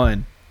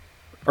 501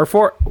 or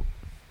 4.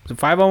 Is it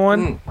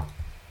 501?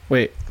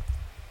 Wait,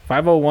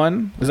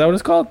 501? Is that what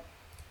it's called?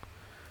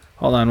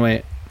 Hold on,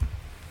 wait.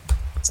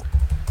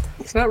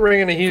 It's not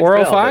ringing a huge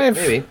 405?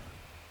 bell, maybe.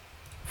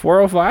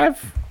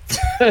 405?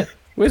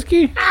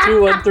 Whiskey?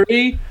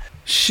 213?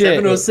 Shit.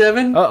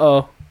 707?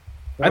 Uh-oh.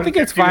 I think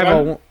it's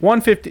 501.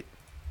 150.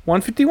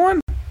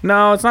 151?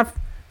 No, it's not.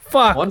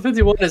 Fuck.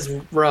 151 is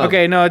wrong.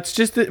 Okay, no, it's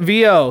just the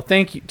VO.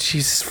 Thank you.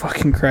 Jesus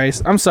fucking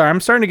Christ. I'm sorry.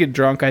 I'm starting to get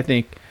drunk, I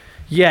think.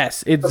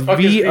 Yes, it's The fuck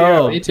is VO?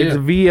 VO. Me too. It's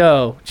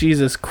VO.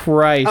 Jesus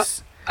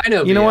Christ. I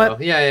know. You know VO.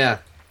 what? Yeah.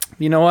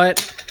 You know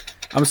what?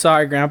 I'm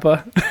sorry,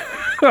 Grandpa.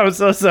 I'm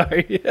so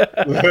sorry.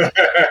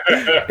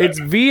 It's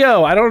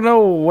VO. I don't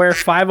know where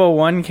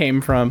 501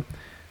 came from.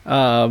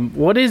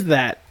 What is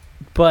that?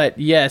 But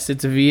yes,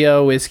 it's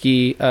VO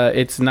whiskey.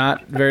 It's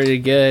not very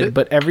good.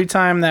 But every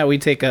time that we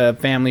take a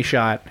family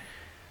shot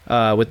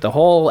with the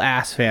whole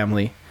ass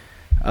family,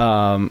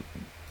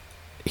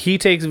 he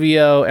takes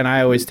VO and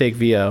I always take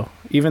VO.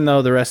 Even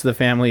though the rest of the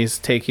family is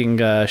taking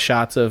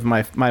shots of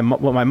what my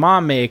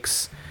mom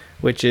makes,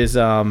 which is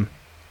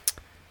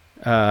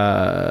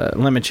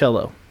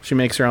limoncello. She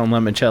makes her own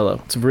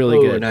limoncello. It's really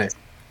good. Nice.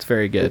 It's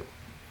very good.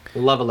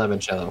 Love a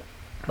limoncello.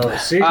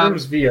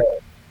 Seagram's VO.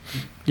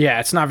 Yeah,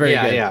 it's not very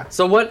good. Yeah.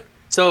 So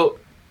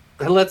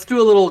let's do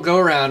a little go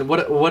around.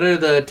 What are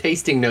the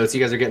tasting notes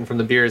you guys are getting from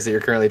the beers that you're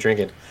currently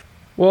drinking?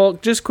 Well,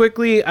 just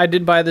quickly, I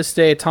did buy this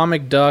today.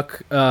 Atomic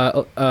Duck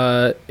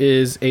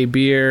is a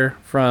beer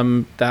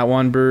from that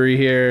one brewery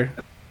here,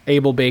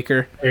 Able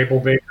Baker.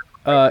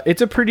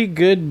 It's a pretty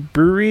good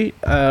brewery.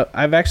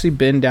 I've actually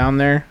been down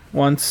there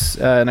once,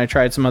 and I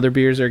tried some other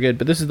beers that are good,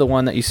 but this is the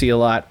one that you see a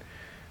lot.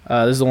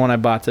 This is the one I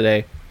bought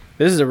today.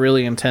 This is a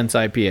really intense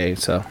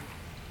IPA,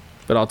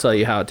 but I'll tell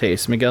you how it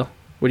tastes. Miguel,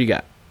 what do you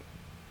got?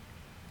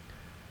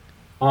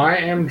 I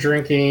am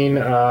drinking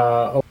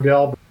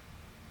Odell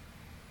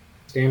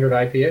Standard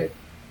IPA.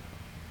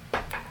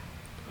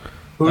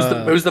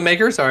 Who's the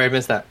maker? Sorry, I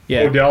missed that.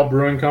 Yeah. Odell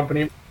Brewing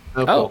Company.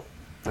 Oh, Oh, cool.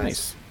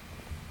 nice.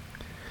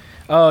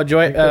 Oh,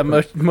 Joy,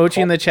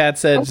 Mochi in the chat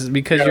says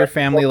because your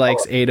family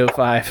likes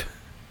 805.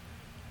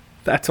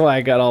 That's why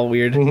I got all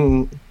weird.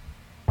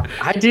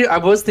 I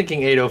was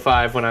thinking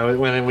 805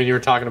 when you were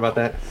talking about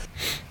that.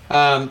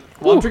 I'm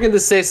drinking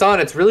this Saison.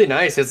 It's really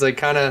nice. It's like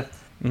kind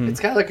of. It's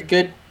got like a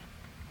good.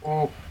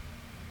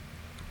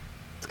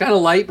 It's kind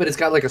of light, but it's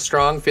got like a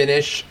strong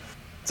finish.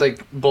 It's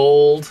like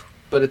bold,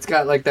 but it's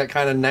got like that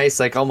kind of nice,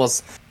 like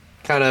almost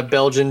kind of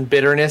Belgian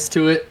bitterness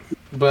to it.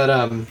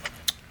 But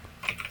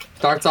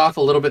starts off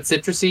a little bit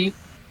citrusy.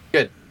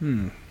 Good.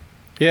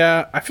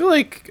 Yeah, I feel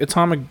like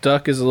Atomic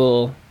Duck is a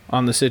little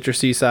on the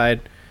citrusy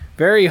side.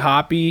 Very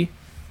hoppy,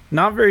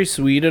 not very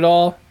sweet at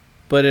all,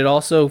 but it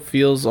also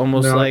feels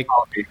almost like...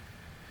 Coffee.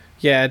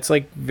 Yeah, it's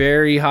like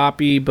very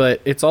hoppy,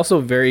 but it's also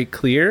very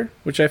clear,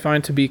 which I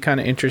find to be kind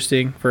of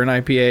interesting for an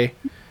IPA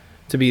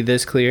to be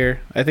this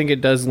clear. I think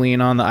it does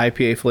lean on the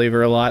IPA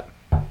flavor a lot.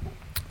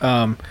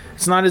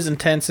 It's not as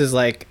intense as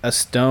like a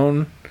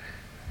Stone,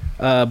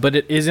 but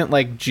it isn't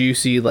like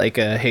juicy like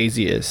a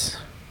hazy is.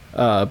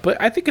 But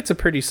I think it's a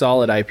pretty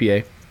solid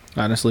IPA,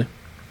 honestly.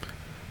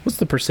 What's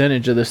the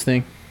percentage of this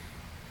thing?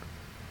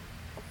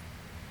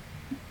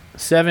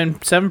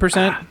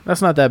 7%?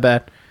 That's not that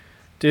bad.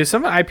 Dude,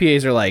 some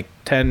IPAs are like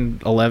 10,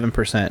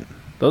 11%.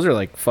 Those are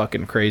like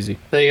fucking crazy.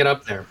 They get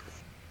up there.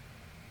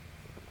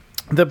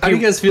 How do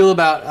you guys feel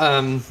about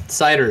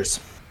ciders?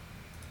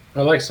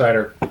 I like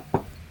cider.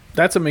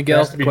 That's a It Miguel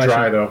has to be question.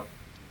 dry though.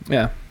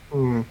 Yeah.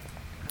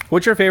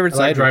 What's your favorite I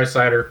like cider? dry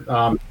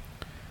cider.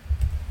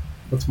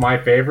 What's my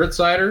favorite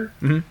cider?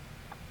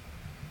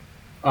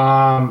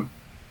 I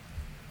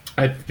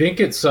think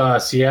it's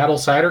Seattle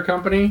Cider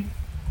Company.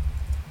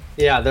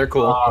 Yeah, they're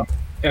cool.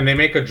 And they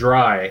make a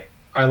dry.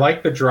 I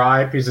like the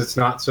dry because it's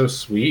not so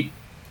sweet.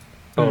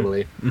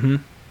 Totally.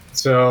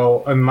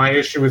 So, and my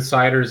issue with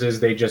ciders is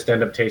they just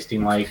end up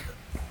tasting like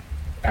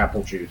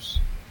apple juice.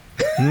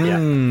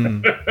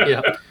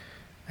 Yeah.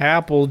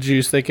 Apple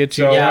juice that gets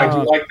you. So Yeah. I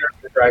do like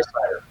their dry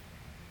cider.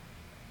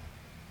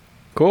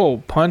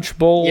 Cool. Punch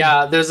bowl.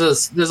 Yeah, there's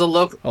a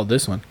local Oh,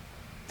 this one.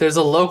 there's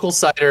a local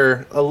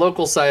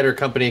cider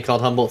company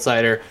called Humboldt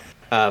Cider,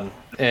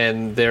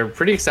 and they're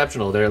pretty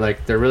exceptional. They're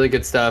really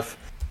good stuff.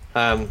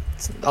 A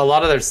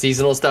lot of their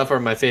seasonal stuff are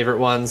my favorite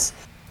ones.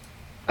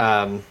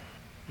 But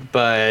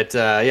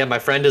my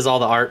friend does all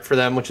the art for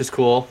them, which is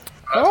cool.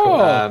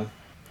 Oh.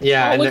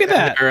 Yeah, Oh, look at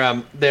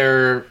that.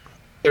 Their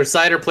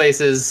cider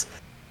places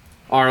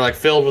are like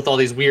filled with all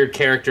these weird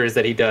characters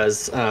that he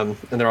does, and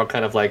they're all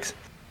kind of like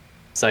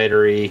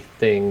cidery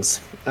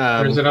things.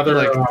 There's another.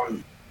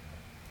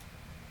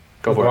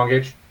 Go for Long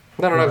it. Gauge.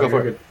 No, go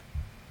for it.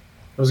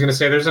 I was going to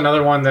say there's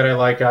another one that I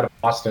like out of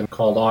Austin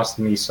called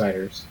Austin East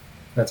Ciders.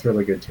 That's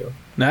really good too.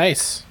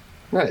 Nice.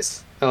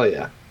 Nice. Hell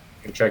yeah.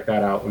 You can check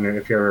that out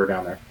if you're ever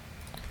down there.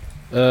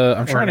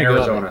 I'm trying to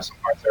Arizona. go. Some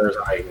parts of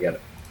Arizona you can get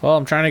it. Well,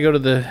 I'm trying to go to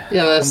the.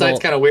 Yeah, that site's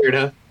kind of weird,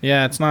 huh?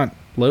 Yeah, it's not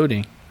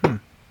loading.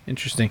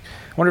 Interesting.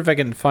 I wonder if I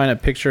can find a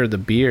picture of the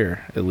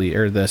beer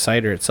or the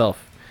cider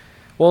itself.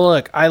 Well,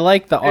 look, I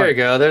like the art. There you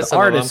go. There's the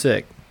art is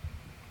sick.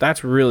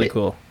 That's really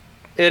cool.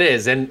 It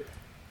is, and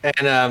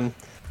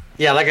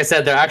yeah, like I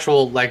said, their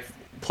actual like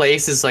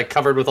place is like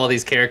covered with all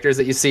these characters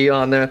that you see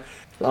on their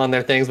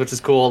things, which is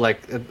cool.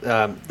 Like,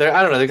 they're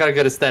I don't know, they got a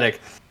good aesthetic.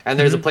 And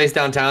there's a place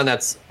downtown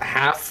that's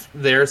half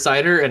their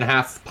cider and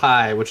half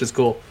pie, which is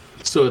cool.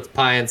 So it's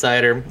pie and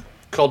cider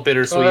called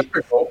Bittersweet. Oh, that's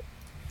pretty cool.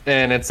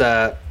 And it's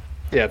yeah,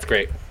 it's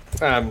great.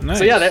 Nice.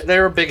 So yeah,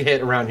 they're a big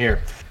hit around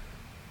here.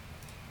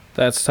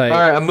 That's tight. All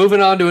right, I'm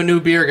moving on to a new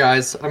beer,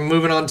 guys. I'm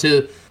moving on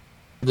to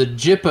the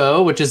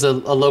Jippo, which is a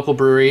local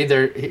brewery.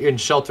 They're in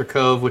Shelter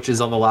Cove, which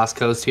is on the Lost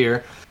Coast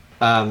here.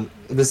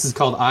 This is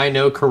called I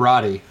Know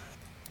Karate.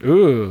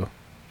 Ooh.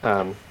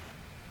 We'll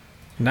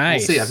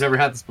Nice. see. I've never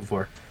had this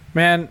before.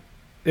 Man,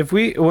 if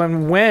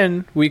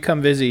when we come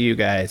visit you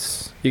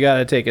guys, you got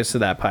to take us to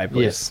that pie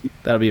place. Yes.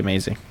 That'll be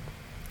amazing.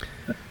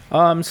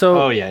 So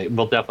Oh yeah,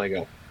 we'll definitely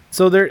go.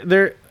 So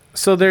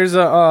there's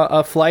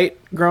a flight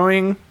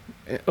growing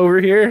over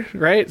here,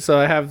 right? So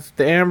I have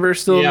the amber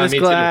still in this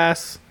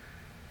glass.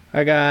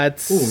 I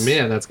got. Oh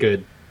man, that's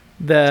good.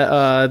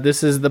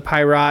 This is the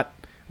Pyrat,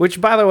 which,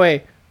 by the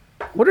way,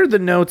 what are the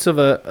notes of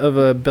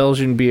a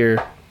Belgian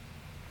beer?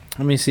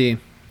 Let me see.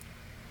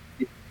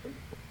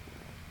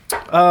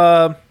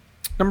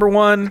 Number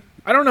one,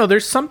 I don't know.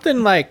 There's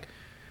something like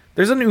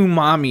there's an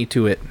umami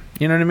to it.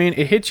 You know what I mean?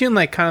 It hits you in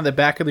like kind of the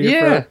back of your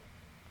throat.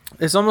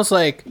 It's almost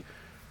like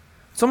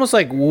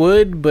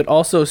wood, but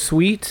also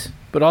sweet,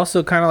 but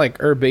also kind of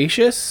like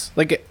herbaceous,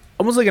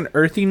 almost like an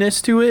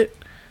earthiness to it.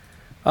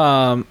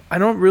 I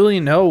don't really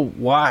know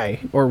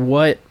why or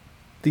what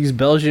these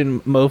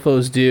Belgian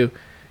mofos do.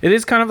 It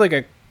is kind of like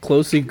a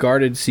closely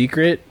guarded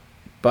secret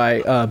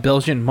by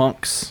Belgian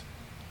monks,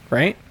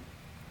 right?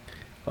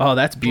 Oh,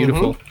 that's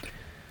beautiful.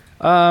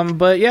 Mm-hmm.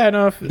 But yeah,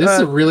 no. This is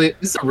a really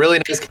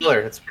nice color.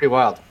 It's pretty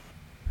wild.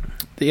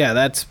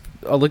 Yeah,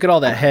 look at all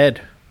that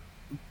head.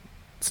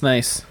 It's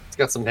nice. It's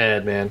got some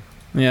head, man.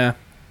 Yeah.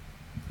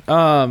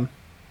 Yeah,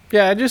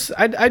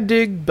 I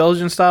dig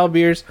Belgian style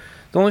beers.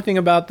 The only thing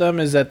about them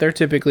is that they're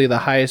typically the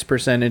highest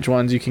percentage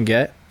ones you can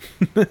get.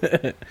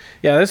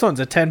 Yeah, this one's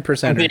a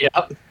 10%.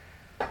 Yep.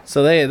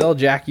 So they'll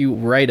jack you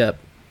right up.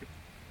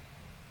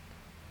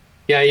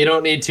 Yeah, you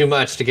don't need too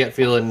much to get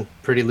feeling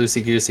pretty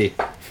loosey-goosey.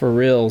 For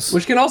reals.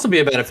 Which can also be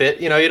a benefit.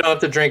 You know, you don't have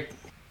to drink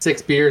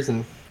 6 beers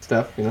and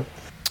stuff, you know.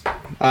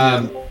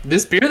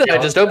 This beer that I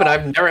just opened,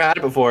 I've never had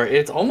it before.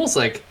 It's almost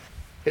like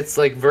it's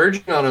like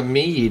virgin on a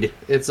mead.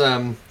 It's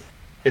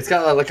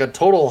got like a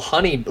total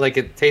honey, like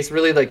it tastes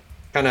really like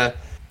kind of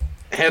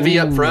heavy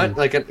up front,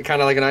 like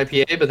kind of like an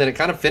IPA, but then it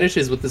kind of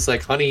finishes with this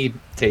like honey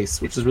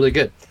taste, which is really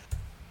good.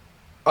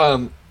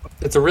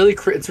 It's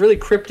really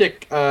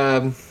cryptic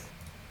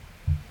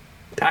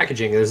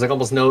packaging. There's like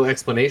almost no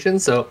explanation,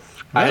 so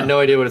I had no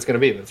idea what it's going to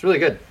be, but it's really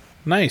good.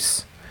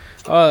 Nice.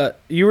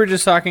 You were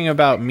just talking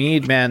about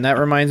mead, man. That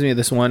reminds me of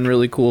this one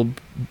really cool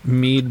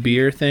mead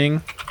beer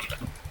thing.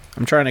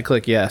 I'm trying to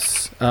click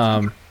yes.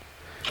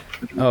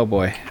 Oh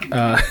boy.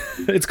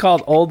 It's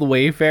called Old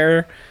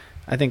Wayfarer.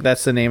 I think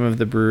that's the name of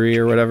the brewery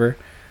or whatever.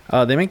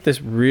 They make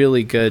this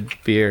really good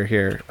beer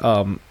here.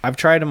 I've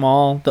tried them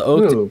all. The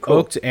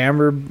oaked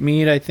amber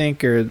mead, I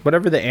think, or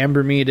whatever the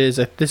amber mead is.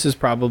 This is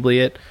probably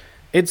it.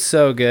 It's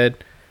so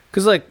good.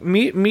 Because like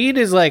mead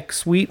is like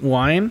sweet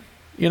wine,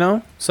 you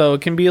know? So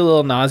it can be a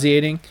little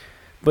nauseating.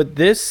 But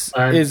this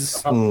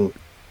is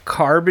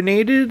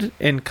carbonated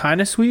and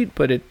kind of sweet,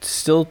 but it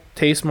still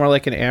tastes more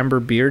like an amber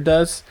beer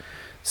does.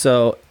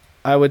 So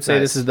I would say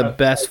this is the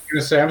best. I was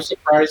gonna say, I'm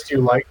surprised you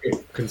like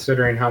it,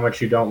 considering how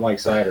much you don't like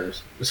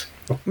ciders.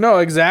 No,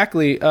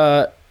 exactly.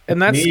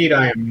 And that's mead.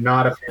 I am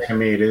not a fan of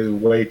mead. It is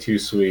way too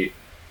sweet.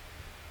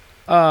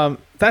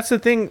 That's the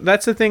thing.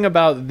 That's the thing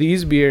about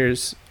these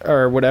beers,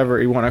 or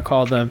whatever you want to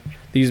call them,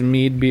 these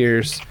mead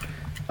beers.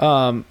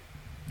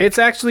 It's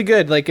actually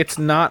good. Like, it's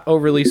not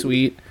overly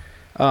sweet.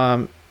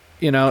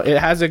 You know, it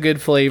has a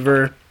good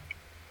flavor.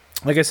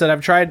 Like I said,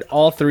 I've tried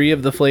all 3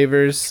 of the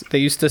flavors. They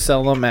used to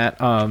sell them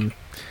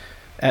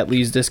at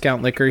Lee's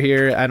Discount Liquor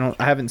here.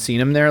 I haven't seen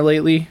them there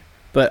lately,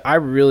 but I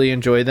really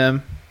enjoy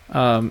them,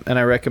 and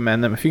I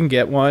recommend them. If you can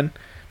get one,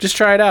 just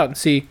try it out and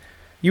see.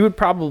 You would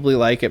probably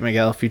like it,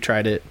 Miguel, if you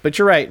tried it. But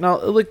you're right.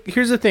 Now, look,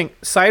 here's the thing.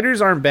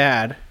 Ciders aren't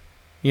bad.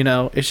 You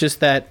know, it's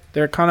just that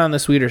they're kind of on the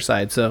sweeter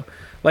side. So,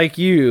 like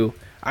you,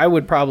 I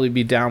would probably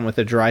be down with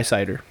a dry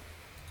cider.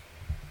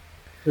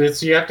 You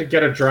have to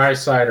get a dry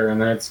cider,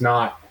 and then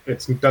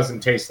it doesn't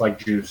taste like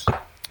juice.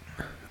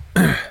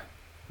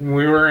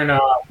 We were in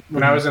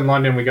when I was in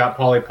London, we got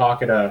Polly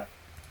Pocket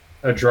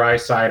a dry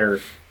cider.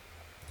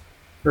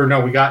 Or no,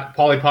 we got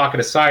Polly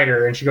Pocket a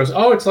cider, and she goes,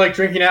 "Oh, it's like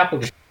drinking apple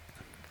juice."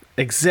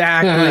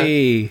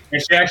 Exactly.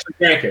 And she actually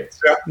drank it.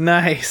 So.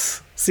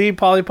 Nice. See,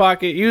 Polly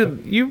Pocket,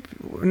 you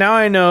now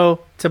I know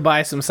to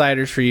buy some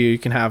ciders for you. You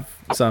can have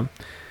some.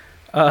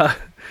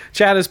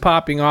 Chat is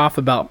popping off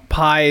about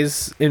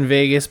pies in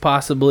Vegas,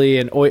 possibly,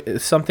 and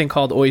something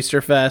called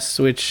Oyster Fest,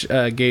 which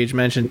Gage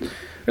mentioned.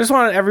 I just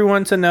wanted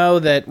everyone to know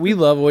that we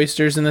love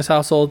oysters in this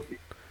household.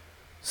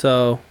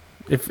 So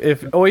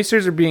if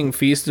oysters are being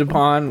feasted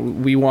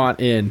upon, we want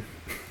in.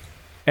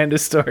 End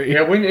of story.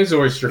 Yeah, when is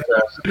Oyster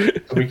Fest?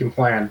 So we can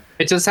plan.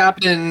 It just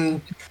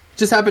happened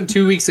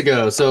 2 weeks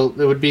ago, so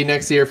it would be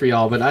next year for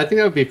y'all. But I think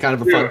that would be kind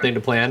of a fun thing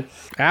to plan.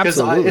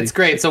 Absolutely, it's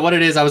great. So what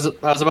it is, I was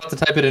about to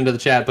type it into the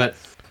chat, but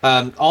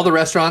all the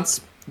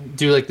restaurants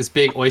do like this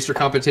big oyster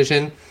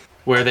competition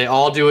where they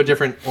all do a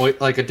different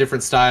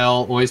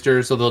style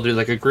oyster. So they'll do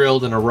like a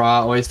grilled and a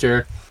raw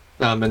oyster,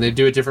 and they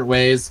do it different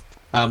ways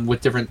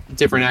with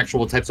different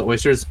actual types of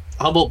oysters.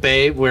 Humboldt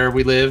Bay, where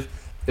we live,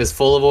 is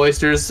full of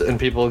oysters, and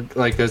people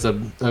like there's a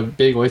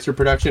big oyster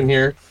production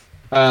here.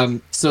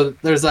 So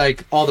there's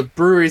like all the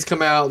breweries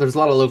come out. There's a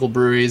lot of local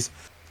breweries,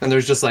 and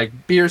there's just like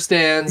beer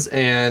stands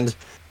and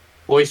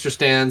oyster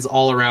stands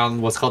all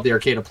around what's called the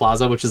Arcata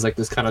Plaza, which is like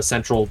this kind of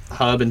central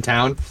hub in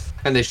town.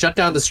 And they shut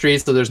down the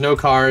streets, so there's no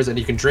cars, and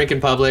you can drink in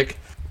public,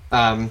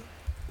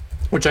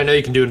 which I know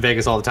you can do in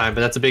Vegas all the time,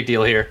 but that's a big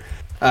deal here.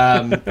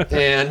 Yeah,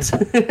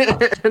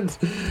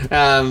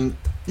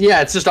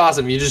 it's just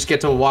awesome. You just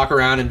get to walk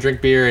around and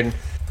drink beer and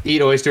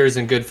eat oysters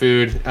and good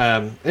food.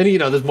 And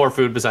there's more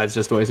food besides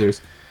just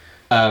oysters.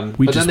 But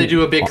then they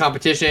do a big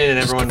competition, and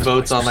everyone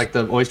votes on like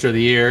the oyster of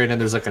the year, and then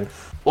there's like an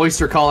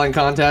oyster calling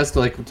contest,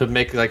 like to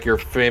make like your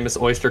famous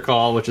oyster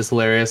call, which is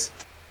hilarious.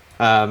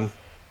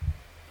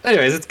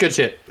 Anyways, it's good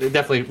shit.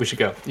 Definitely, we should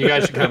go. You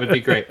guys should come. It'd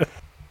be great.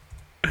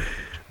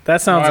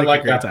 That sounds I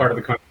like like that part of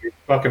the country. It's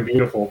fucking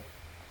beautiful.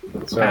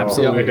 So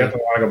absolutely, I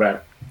definitely want to go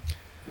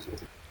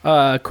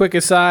back. Quick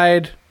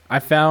aside, I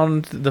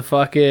found the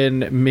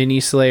fucking Mini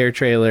Slayer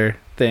trailer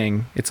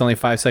thing. It's only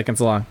 5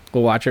 seconds long.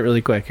 We'll watch it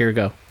really quick. Here we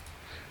go.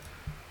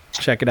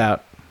 Check it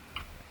out.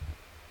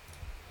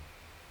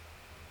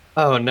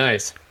 Oh,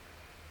 nice.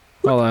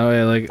 Hold on,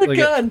 wait, look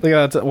at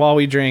that. While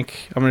we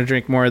drink, I'm gonna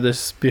drink more of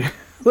this beer.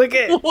 Look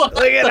at how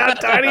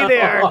tiny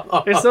they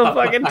are. They're so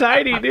fucking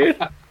tiny, dude.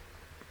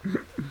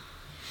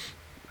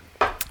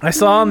 I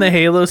saw on the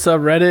Halo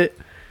subreddit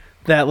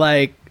that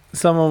like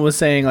someone was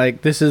saying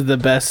like this is the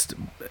best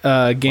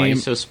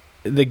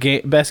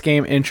best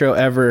game intro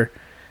ever,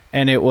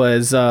 and it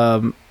was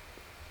the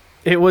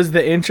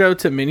intro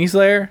to Mini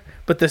Slayer,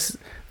 but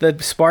the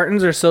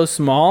Spartans are so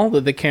small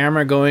that the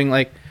camera going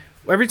like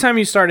every time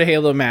you start a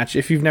Halo match,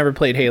 if you've never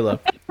played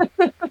Halo,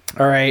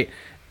 all right,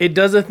 it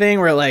does a thing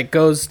where it like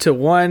goes to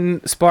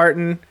one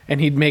Spartan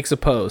and he makes a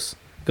pose.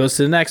 Goes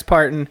to the next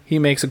Spartan, he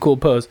makes a cool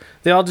pose.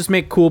 They all just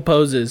make cool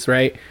poses,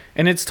 right?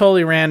 And it's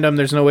totally random.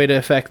 There's no way to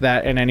affect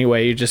that in any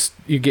way. You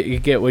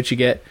get what you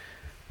get.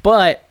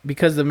 But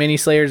because the Mini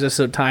Slayers are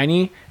so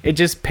tiny, it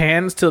just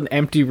pans to an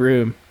empty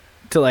room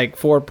to like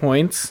 4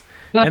 points.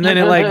 And then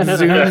it like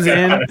zooms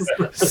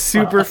in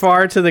super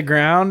far to the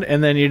ground,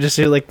 and then you just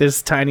see like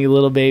this tiny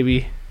little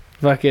baby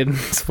fucking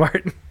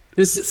Spartan.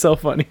 This is so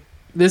funny.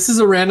 This is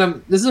a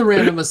random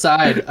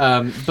aside,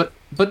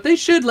 but they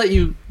should let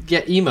you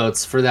get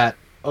emotes for that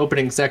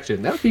opening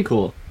section. That would be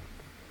cool.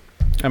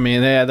 I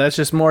mean, yeah, that's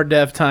just more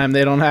dev time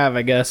they don't have,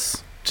 I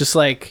guess. Just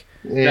like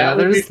yeah,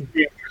 that would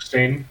be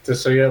interesting to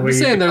see. I'm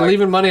saying they're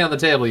leaving money on the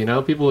table.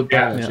 People would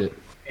buy that shit.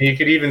 And you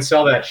could even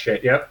sell that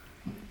shit. Yep.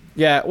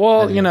 Yeah,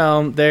 well,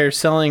 they're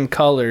selling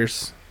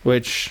colors,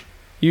 which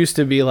used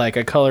to be like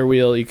a color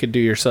wheel you could do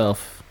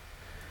yourself.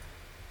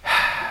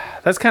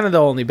 That's kind of the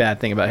only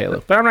bad thing about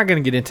Halo, but I'm not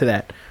going to get into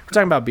that. We're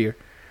talking about beer.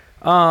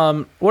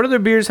 What other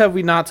beers have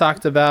we not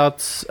talked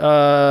about?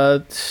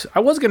 I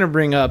was going to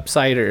bring up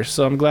ciders,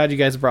 so I'm glad you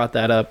guys brought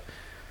that up.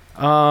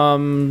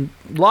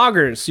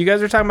 Lagers. You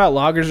guys were talking about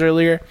lagers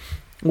earlier.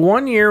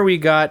 One year we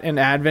got an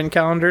advent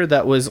calendar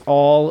that was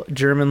all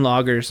German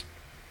lagers.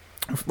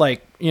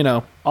 Like,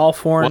 all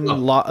foreign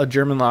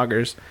German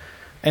lagers.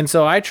 And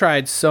so I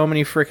tried so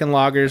many freaking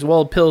lagers,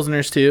 well,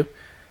 Pilsners too,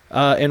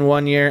 in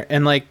 1 year.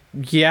 And like,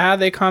 yeah,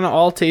 they kind of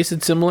all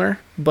tasted similar,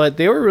 but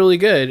they were really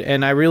good.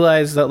 And I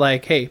realized that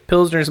like, hey,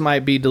 Pilsners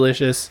might be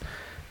delicious,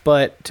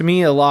 but to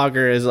me, a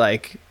lager is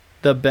like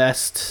the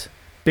best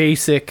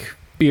basic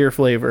beer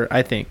flavor,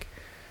 I think.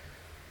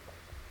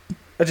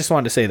 I just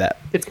wanted to say that.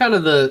 It's kind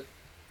of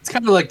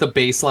like the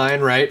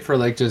baseline, right? For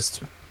like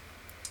just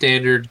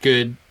standard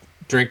good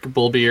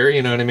drinkable beer,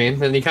 you know what I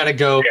mean? And you kind of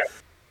go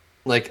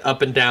like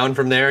up and down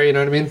from there, you know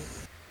what I mean?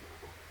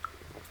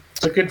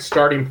 It's a good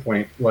starting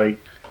point. Like,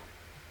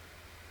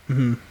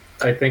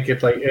 I think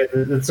it's like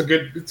it's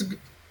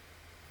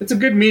a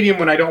good medium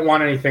when I don't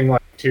want anything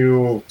like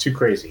too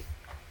crazy.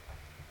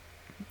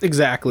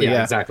 Exactly.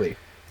 Yeah, exactly.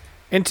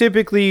 And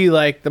typically,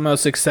 like the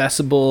most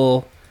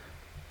accessible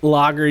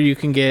lager you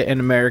can get in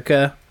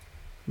America,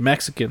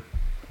 Mexican.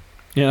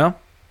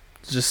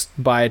 Just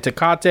buy a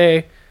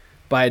Tecate,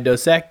 buy a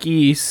Dos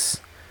Equis,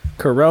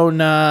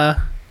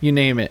 Corona, you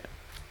name it,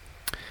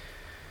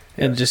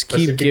 and just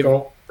keep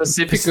giving.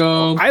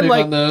 Pacifico. I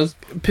like those.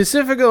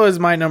 Pacifico is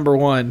my number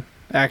one,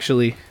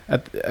 actually,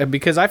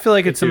 because I feel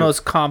like it's the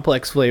most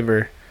complex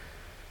flavor.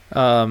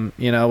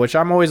 Which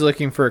I'm always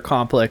looking for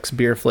complex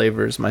beer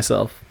flavors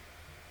myself.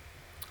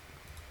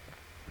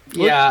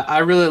 Yeah, I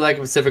really like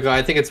Pacifico.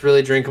 I think it's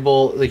really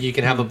drinkable. Like you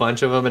can have a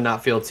bunch of them and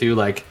not feel too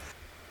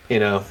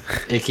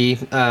icky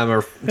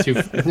or too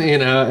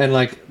and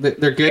like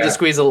they're good to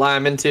squeeze a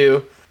lime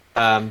into,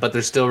 but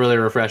they're still really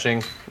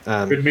refreshing.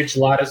 Good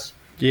micheladas.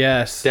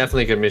 Yes,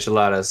 definitely good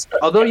micheladas.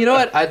 Although you know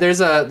what,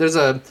 there's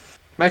a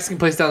Mexican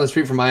place down the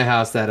street from my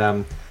house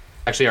that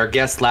actually our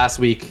guest last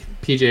week,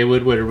 PJ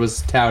Woodward,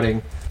 was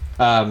touting.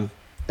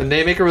 And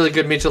they make a really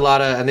good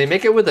michelada, and they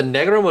make it with a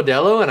Negro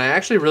Modelo, and I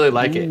actually really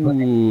like it.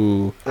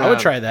 Ooh, I would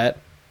try that.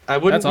 I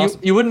wouldn't. That's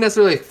awesome. You wouldn't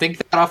necessarily think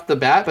that off the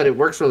bat, but it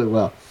works really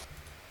well.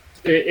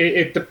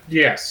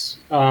 Yes,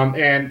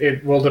 and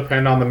it will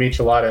depend on the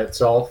michelada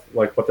itself,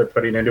 like what they're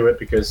putting into it,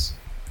 because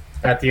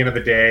at the end of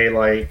the day,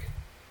 like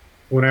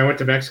when I went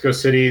to Mexico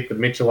City, the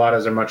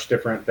micheladas are much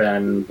different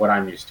than what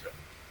I'm used to.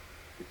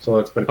 So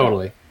let's put it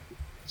totally.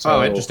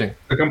 So, interesting.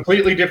 A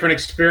completely different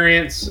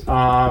experience.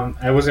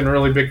 I wasn't a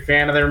really big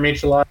fan of their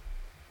michelada,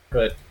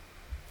 but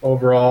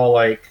overall,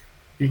 like,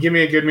 if you give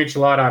me a good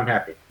michelada, I'm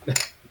happy.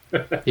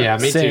 Yeah,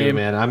 me Same. too,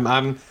 man.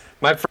 I'm.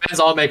 My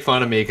friends all make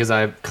fun of me because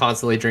I'm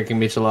constantly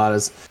drinking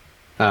micheladas.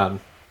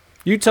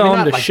 You tell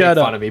them to shut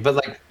up. Fun of me, but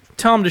like,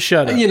 tell them to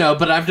shut up.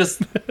 But I'm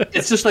just.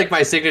 It's just like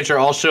my signature.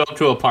 I'll show up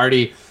to a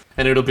party.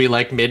 And it'll be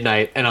like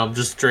midnight, and I'm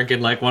just drinking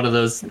like one of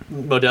those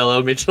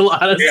Modelo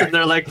micheladas, and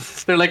they're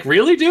like,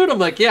 really, dude? I'm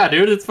like, yeah,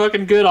 dude, it's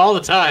fucking good all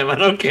the time. I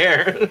don't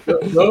care.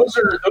 Those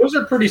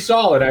are pretty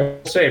solid, I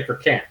will say, for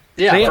Can.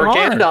 Yeah, they for are.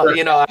 Can,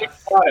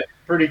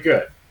 pretty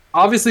good.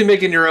 Obviously,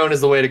 making your own is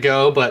the way to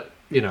go, but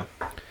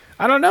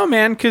I don't know,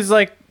 man, because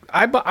like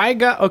I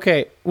got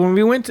when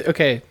we went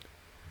to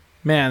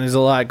man, there's a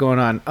lot going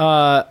on.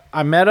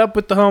 I met up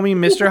with the homie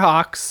Mr.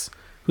 Hawks,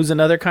 who's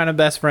another kind of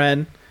best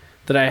friend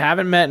that I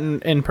haven't met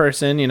in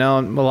person.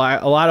 A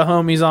lot of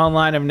homies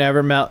online I've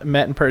never met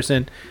in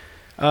person.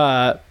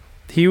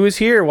 He was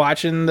here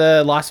watching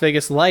the Las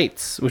Vegas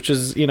Lights, which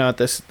is at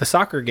the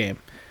soccer game,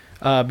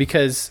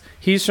 because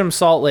he's from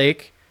Salt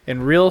Lake,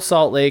 and Real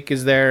Salt Lake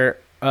is their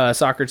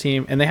soccer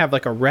team, and they have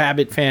like a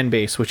rabid fan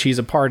base, which he's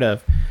a part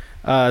of.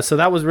 So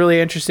that was really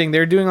interesting.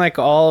 They're doing like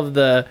all of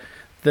the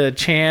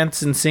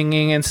chants and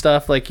singing and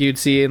stuff like you'd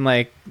see in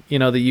like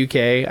the UK.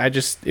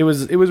 It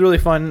was really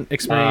fun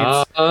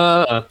experience.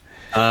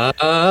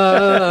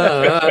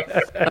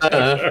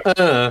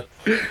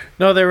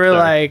 No, they were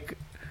like,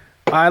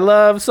 I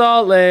love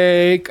Salt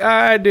Lake,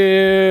 I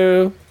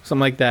do, something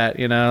like that.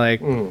 I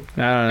don't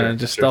know,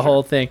 just the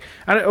whole thing.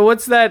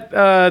 What's that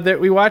that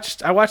we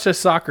watched? I watched a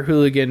soccer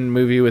hooligan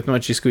movie with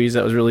Munchie Squeeze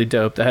that was really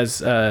dope. That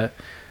has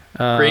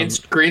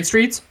Green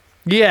Streets.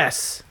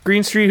 Yes,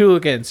 Green Street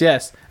Hooligans.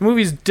 Yes, the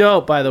movie's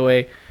dope, by the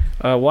way.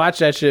 Watch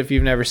that shit if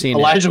you've never seen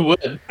Elijah it.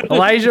 Wood.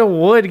 Elijah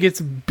Wood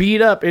gets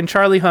beat up, and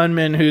Charlie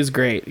Hunman, who's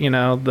great,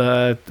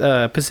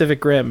 the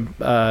Pacific Rim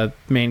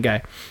main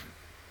guy.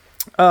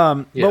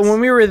 But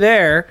when we were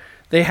there,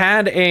 they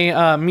had a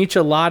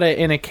michelada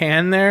in a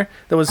can there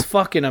that was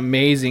fucking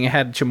amazing. It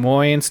had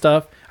chamoy and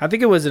stuff. I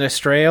think it was an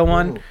Estrella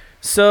one. Ooh.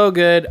 So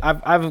good.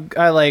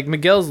 I like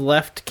Miguel's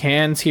left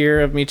cans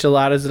here of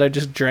micheladas that I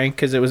just drank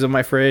because it was in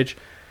my fridge.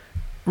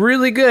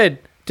 Really good.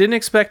 Didn't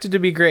expect it to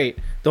be great.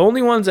 The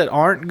only ones that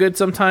aren't good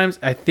sometimes,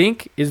 I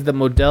think, is the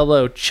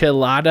Modelo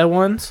Chilada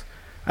ones.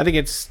 I think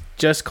it's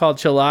just called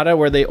Chilada,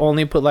 where they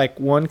only put like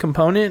one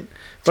component.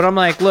 But I'm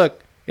like,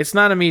 look, it's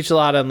not a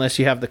michelada unless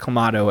you have the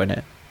Clamato in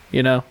it.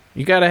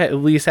 You gotta at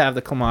least have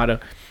the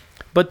Clamato.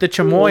 But the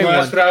chamoy one.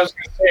 That's what I was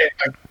gonna say.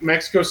 Like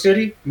Mexico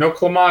City, no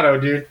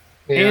Clamato, dude.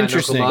 Yeah,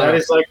 interesting. No, that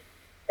is like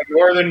a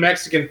northern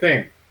Mexican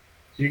thing.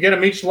 You get a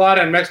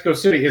michelada in Mexico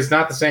City, it's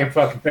not the same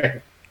fucking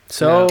thing.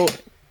 So.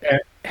 Yeah.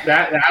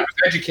 That I was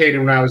educated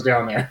when I was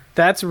down there.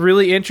 That's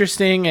really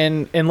interesting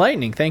and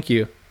enlightening. Thank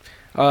you.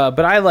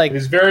 But I like.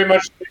 It's very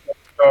much.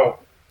 So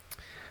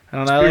I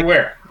don't know.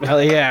 Beware.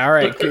 Yeah. All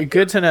right.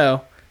 Good to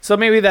know. So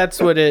maybe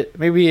that's what it.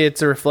 Maybe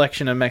it's a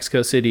reflection of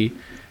Mexico City,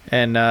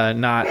 and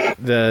not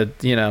the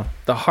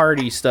the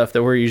hearty stuff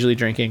that we're usually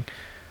drinking.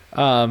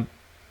 But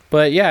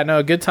yeah,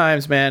 no, good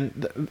times,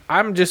 man.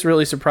 I'm just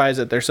really surprised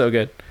that they're so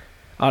good,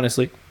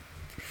 honestly.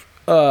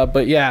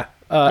 But yeah.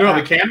 No,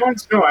 the canned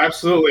ones. No,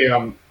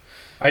 absolutely.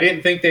 I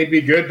didn't think they'd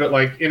be good, but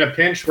like in a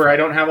pinch where I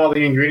don't have all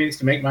the ingredients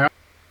to make my own,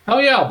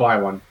 hell yeah, I'll buy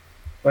one.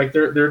 Like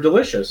they're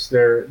delicious.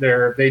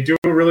 They do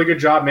a really good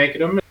job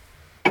making them.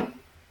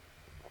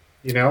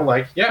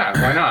 Like yeah,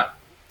 why not?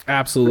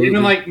 Absolutely. Or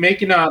even like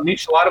making a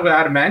michelada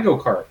without a mango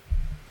cart.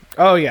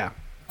 Oh yeah.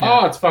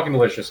 Oh, it's fucking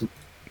delicious.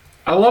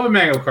 I love a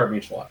mango cart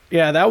michelada.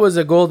 Yeah, that was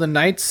a Golden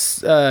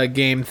Knights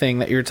game thing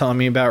that you were telling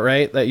me about,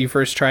 right? That you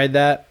first tried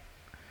that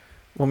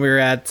when we were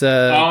at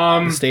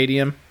the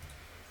stadium.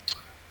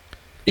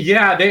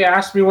 Yeah, they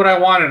asked me what I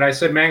wanted. I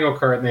said mango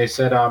cart, and they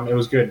said it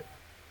was good.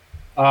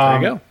 There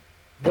you go.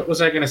 What was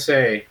I going to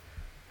say?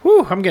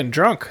 Whew, I'm getting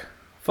drunk.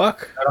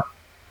 Fuck.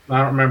 I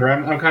don't remember.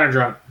 I'm kind of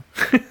drunk.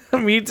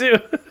 Me too.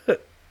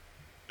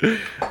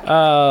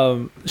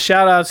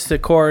 Shout outs to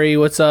Corey.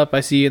 What's up? I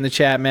see you in the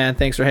chat, man.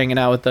 Thanks for hanging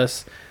out with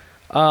us.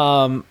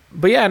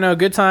 But yeah, no,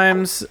 good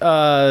times.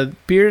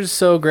 Beer's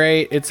so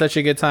great. It's such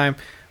a good time.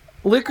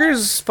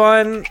 Liquor's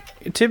fun.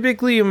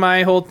 Typically,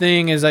 my whole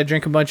thing is I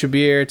drink a bunch of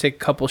beer, take a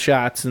couple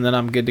shots, and then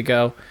I'm good to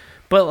go.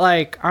 But,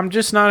 like, I'm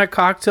just not a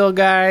cocktail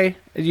guy,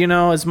 you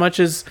know, as much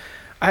as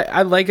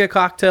I like a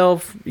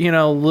cocktail, you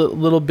know,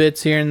 little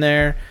bits here and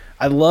there.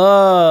 I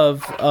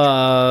love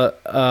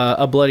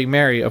a Bloody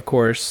Mary, of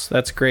course.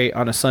 That's great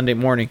on a Sunday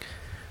morning.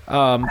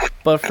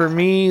 But for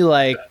me,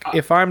 like,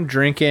 if I'm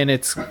drinking,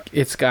 it's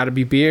got to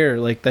be beer.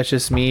 Like, that's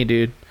just me,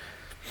 dude.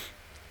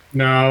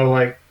 No,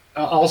 like,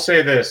 I'll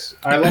say this.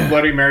 I love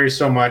Bloody Mary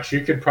so much,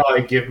 you could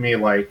probably give me,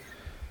 like,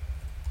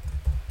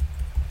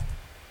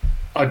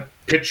 a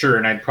pitcher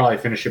and I'd probably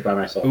finish it by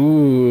myself.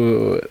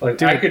 Ooh. Like,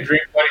 dude. I could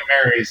drink Bloody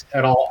Marys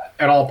at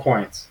all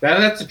points.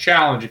 That's a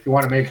challenge if you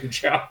want to make it a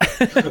challenge.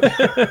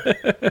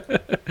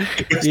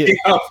 See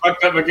how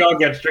fucked up Miguel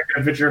gets drinking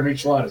a pitcher of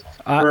micheladas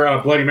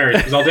or Bloody Marys,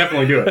 because I'll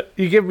definitely do it.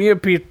 You give me a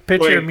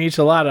pitcher of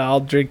michelada, I'll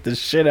drink the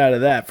shit out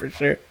of that for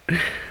sure.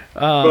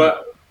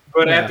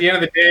 But at the end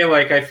of the day,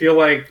 like, I feel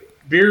like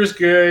beer's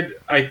good.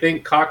 I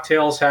think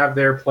cocktails have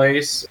their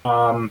place.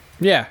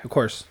 Yeah, of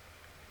course.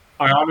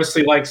 I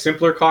honestly like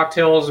simpler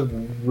cocktails.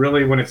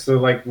 Really, when it's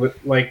like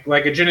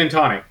a gin and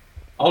tonic,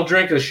 I'll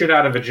drink the shit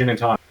out of a gin and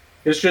tonic.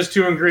 It's just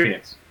 2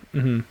 ingredients.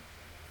 Mm-hmm.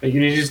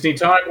 You just need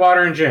tonic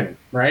water and gin,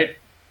 right?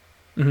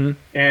 Mm-hmm.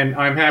 And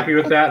I'm happy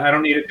with that. I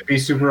don't need it to be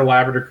super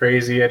elaborate or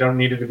crazy. I don't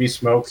need it to be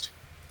smoked.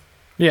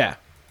 Yeah.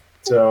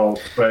 So,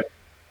 but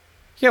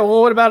yeah.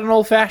 Well, what about an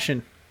old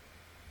fashioned?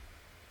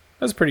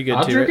 That's pretty good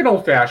I'll too. drink an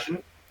old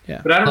fashioned.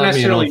 Yeah. But I don't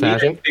necessarily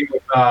need anything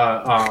with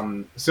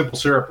simple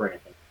syrup or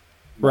anything.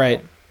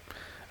 Right.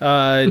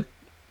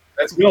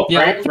 That's milk,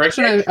 right?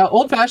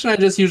 Old fashioned, I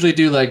just usually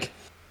do like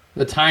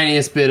the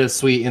tiniest bit of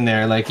sweet in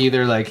there. Like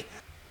either like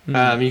you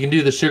can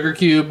do the sugar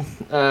cube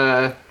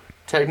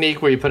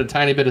technique where you put a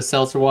tiny bit of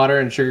seltzer water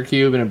in sugar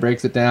cube and it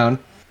breaks it down.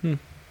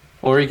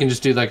 Or you can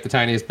just do like the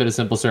tiniest bit of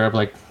simple syrup,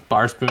 like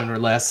bar spoon or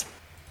less.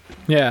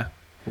 Yeah.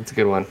 That's a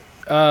good one.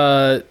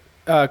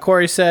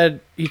 Corey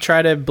said he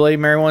tried a Bloody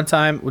Mary one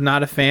time.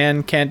 Not a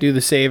fan. Can't do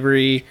the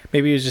savory.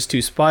 Maybe it was just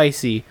too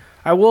spicy.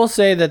 I will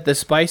say that the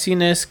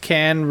spiciness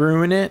can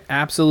ruin it.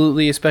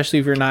 Absolutely, especially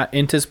if you're not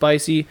into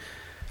spicy.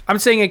 I'm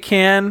saying it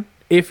can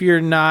if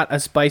you're not a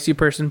spicy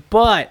person,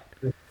 but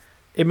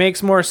it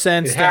makes more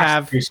sense to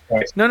have.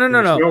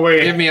 No.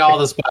 Give me all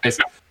the spice.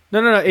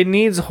 No. It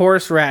needs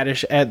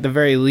horseradish at the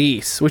very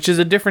least, which is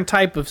a different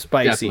type of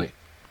spicy. Definitely.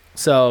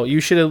 So you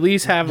should at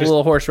least have a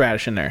little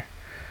horseradish in there.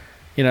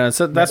 You know,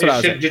 so that's what I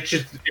was saying.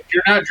 If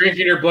you're not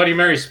drinking your Bloody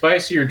Mary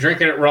spicy, you're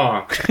drinking it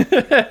wrong.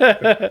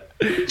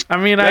 I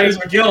mean, that is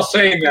Miguel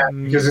saying that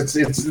because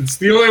it's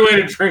the only way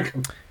to drink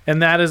them.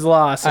 And that is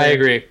law. So I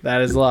agree.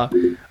 That is law.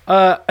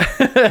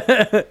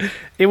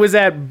 It was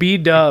at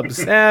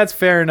B-Dubs. That's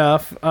fair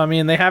enough. I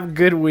mean, they have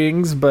good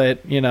wings,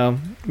 but, you know,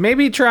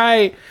 maybe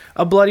try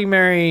a Bloody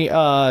Mary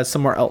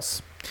somewhere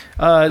else.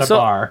 At a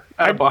bar.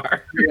 At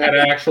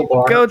an actual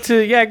bar. Go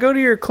to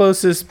your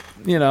closest,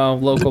 you know,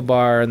 local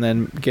bar and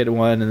then get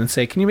one and then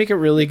say, can you make it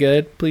really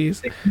good,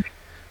 please? You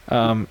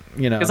know,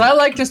 because I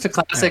like just a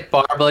classic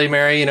bar Bloody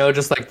Mary, you know,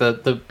 just like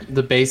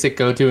the basic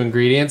go-to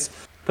ingredients.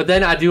 But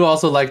then I do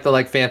also like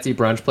the fancy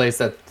brunch place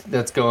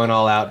that's going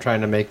all out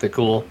trying to make the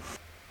cool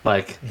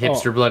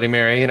hipster Bloody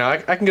Mary. You know,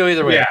 I can go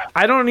either way. Yeah.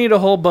 I don't need a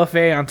whole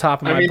buffet on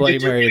top of my Bloody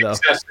Mary though.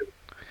 Excessive.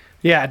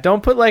 Yeah,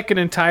 don't put an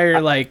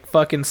entire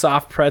fucking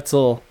soft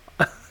pretzel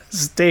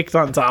staked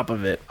on top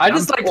of it. I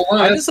just like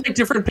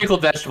different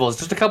pickled vegetables.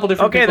 Just a couple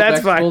different pickled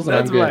vegetables. Fine.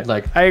 That's fine.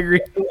 Good. I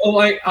agree. Well,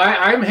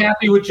 I'm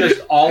happy with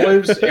just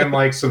olives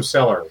and some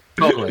celery.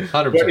 Totally, 100%.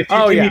 But if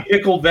you give me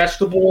pickled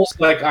vegetables,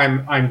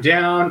 I'm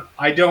down.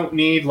 I don't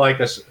need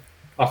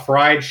a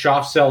fried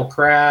soft-shell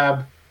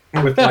crab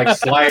with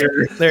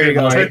sliders. There you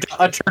go.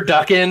 A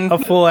turducken, a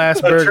full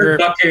ass burger, a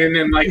turducken,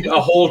 and a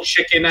whole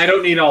chicken. I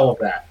don't need all of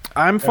that.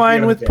 I'm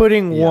fine with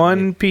putting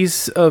one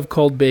piece of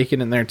cold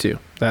bacon in there too.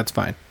 That's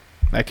fine.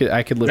 I could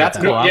live with that.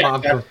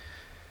 Cool.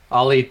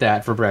 I'll eat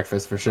that for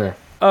breakfast for sure.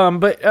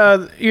 But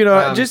you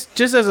know, just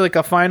as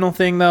a final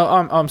thing though,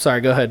 I'm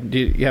sorry. Go ahead. Do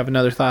you have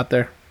another thought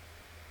there,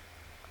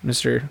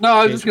 Mr.? No,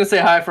 I was just gonna say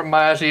hi from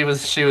Maya. She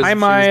was hi,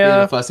 Maya.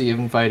 Being fussy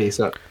and fighty,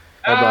 so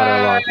I brought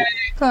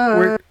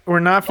her along. We're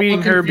not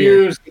feeding her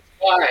beer. It's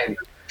fine.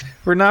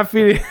 We're not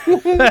feeding.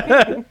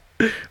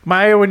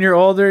 Maya, when you're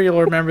older,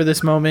 you'll remember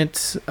this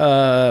moment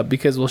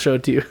because we'll show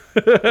it to you.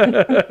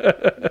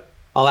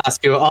 I'll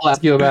ask you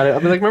about it.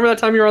 I'll be like, remember that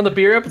time you were on the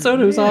beer episode?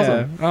 It was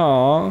awesome.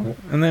 Aw.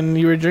 And then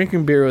you were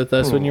drinking beer with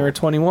us when you were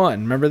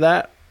 21. Remember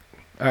that?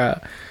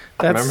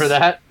 Remember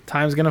that?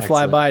 Time's gonna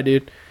fly by,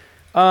 dude.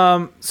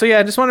 So yeah,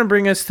 I just want to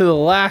bring us to the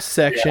last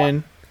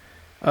section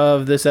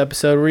of this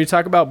episode where we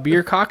talk about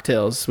beer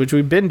cocktails, which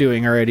we've been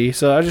doing already.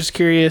 So I was just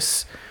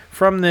curious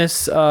from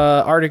this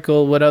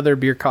article what other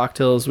beer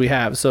cocktails we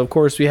have. So of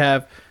course we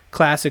have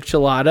classic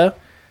chelada,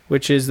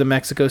 which is the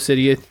Mexico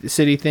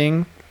City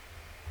thing.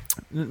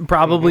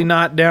 Probably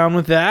not down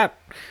with that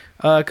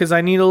because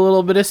I need a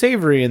little bit of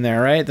savory in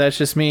there, right? That's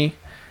just me.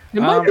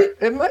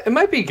 It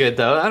might be good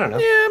though. I don't know.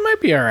 Yeah, it might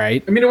be all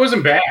right. I mean, it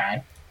wasn't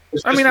bad.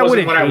 It I mean, I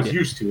wouldn't what I hate was it.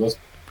 used to.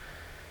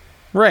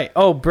 Right.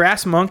 Oh,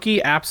 Brass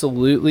Monkey,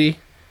 absolutely.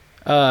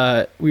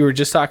 We were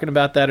just talking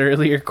about that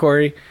earlier,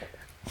 Corey.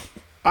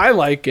 I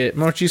like it.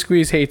 Mochi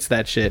Squeeze hates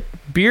that shit.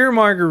 Beer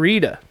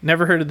margarita.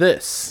 Never heard of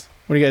this.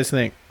 What do you guys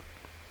think?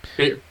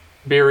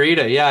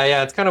 Beerita.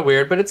 Yeah. It's kind of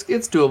weird, but it's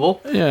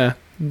doable. Yeah.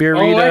 Oh,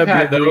 Beerita, I've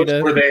had those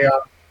Beerita. where they.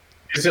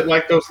 Is it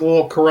like those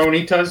little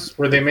Coronitas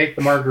where they make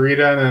the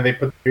margarita and then they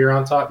put the beer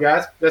on top?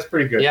 Yeah, that's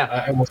pretty good.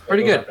 Yeah,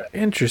 pretty good.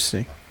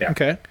 Interesting. Yeah.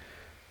 Okay.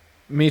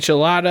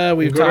 Michelada,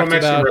 we've Go to a talked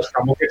Mexican about.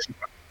 restaurant. We'll get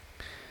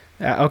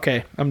you.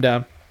 Okay, I'm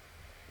down.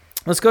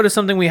 Let's go to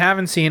something we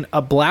haven't seen,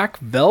 a black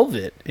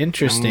velvet.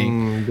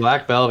 Interesting.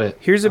 Black Velvet.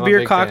 Here's a I'm beer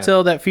big fan.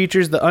 cocktail that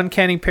features the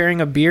uncanny pairing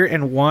of beer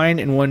and wine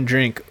in one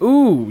drink.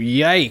 Ooh,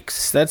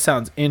 yikes. That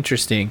sounds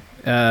interesting.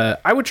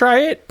 I would try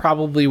it.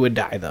 Probably would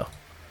die, though.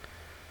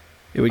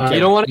 It would You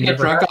don't want to get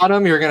drunk on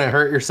them. You're going to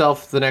hurt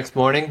yourself the next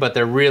morning, but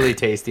they're really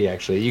tasty,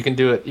 actually. You can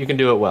do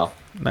it well.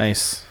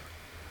 Nice.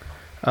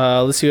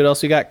 Let's see what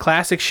else we got.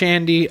 Classic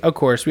Shandy. Of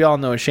course, we all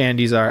know what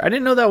Shandies are. I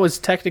didn't know that was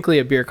technically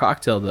a beer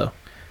cocktail, though,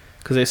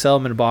 because they sell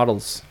them in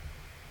bottles.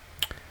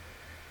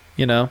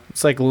 You know,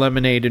 it's like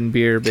lemonade and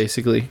beer,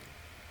 basically.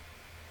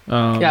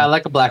 Yeah, I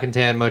like a black and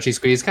tan Mochi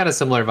Squeeze. Kind of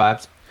similar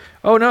vibes.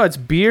 Oh, no, it's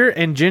beer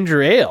and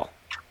ginger ale.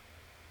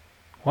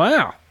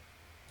 Wow.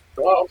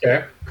 Oh,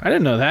 okay. I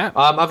didn't know that.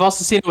 I've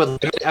also seen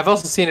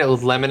it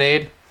with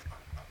lemonade.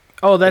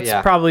 Oh, that's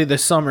Yeah. probably the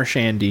summer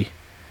Shandy.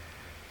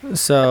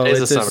 So It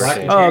is it's a summer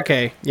Shandy. Oh,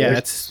 okay. Yeah,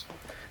 it's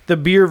the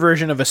beer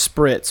version of a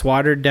spritz,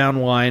 watered down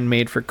wine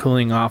made for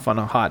cooling off on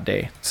a hot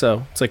day.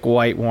 So it's like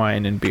white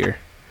wine and beer.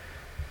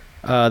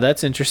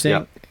 That's interesting.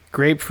 Yep.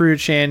 Grapefruit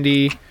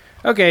Shandy.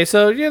 Okay,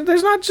 so yeah,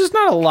 there's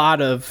not a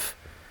lot of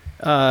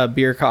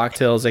beer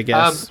cocktails, I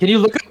guess. Can you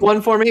look up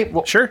one for me?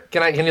 Sure.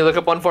 Can you look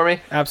up one for me?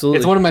 Absolutely.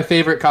 It's one of my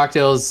favorite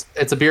cocktails.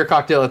 It's a beer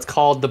cocktail. It's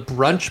called the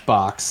Brunch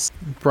Box.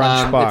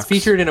 Brunch Box. It's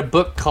featured in a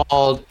book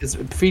called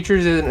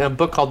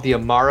the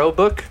Amaro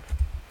book.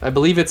 I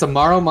believe it's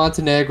Amaro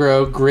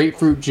Montenegro,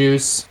 grapefruit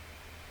juice,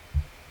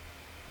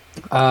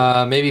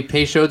 maybe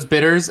Peychaud's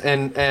bitters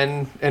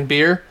and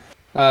beer,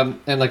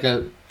 and like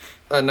a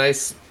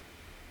nice.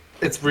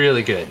 It's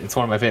really good. It's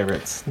one of my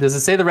favorites. Does it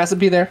say the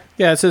recipe there?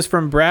 Yeah, it says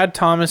from Brad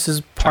Thomas's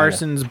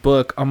Parsons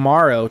book,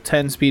 Amaro,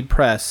 10-Speed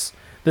Press.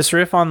 This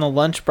riff on the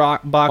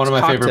lunchbox One of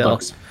my favorite cocktail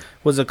books.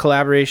 was a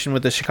collaboration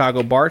with a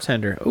Chicago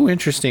bartender. Oh,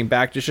 interesting.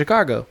 Back to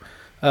Chicago.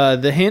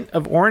 The hint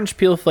of orange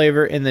peel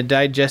flavor in the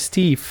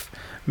digestif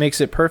makes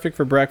it perfect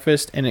for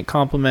breakfast, and it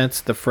complements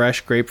the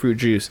fresh grapefruit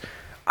juice.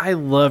 I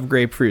love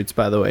grapefruits,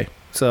 by the way,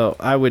 so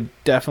I would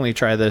definitely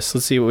try this.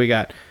 Let's see what we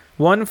got.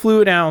 1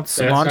 fluid ounce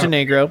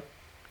Montenegro.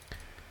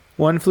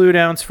 1 fluid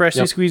ounce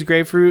freshly squeezed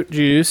grapefruit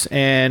juice,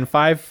 and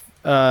 5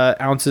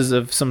 ounces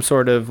of some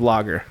sort of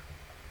lager.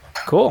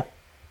 Cool.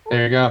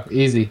 There you go.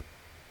 Easy.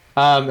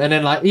 And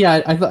then I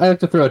like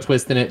to throw a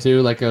twist in it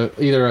too, like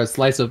either a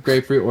slice of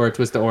grapefruit or a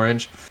twist of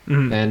orange.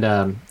 Mm-hmm.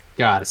 And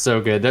God, it's so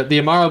good. The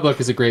Amaro book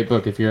is a great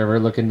book if you're ever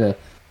looking to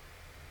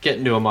get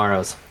into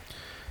Amaros.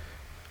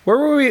 Where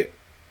were we?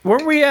 Where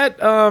were we at,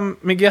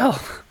 Miguel?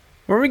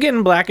 Were we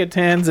getting black and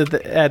tans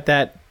at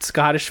that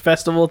Scottish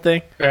festival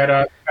thing?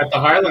 At the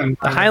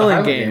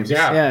Highland Games.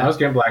 Yeah, I was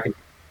getting black and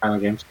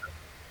Highland Games.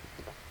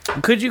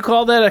 Could you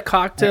call that a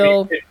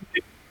cocktail? I mean,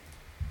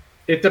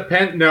 it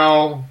depends.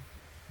 No,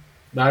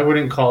 I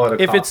wouldn't call it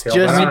a If cocktail. it's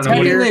just I don't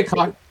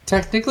know.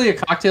 Technically, a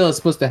cocktail is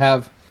supposed to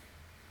have,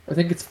 I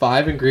think it's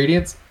 5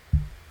 ingredients.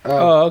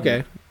 Oh,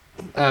 okay.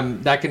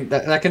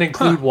 That can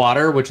include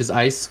water, which is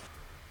ice,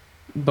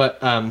 but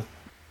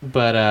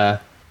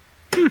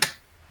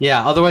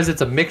yeah. Otherwise,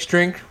 it's a mixed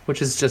drink,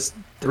 which is just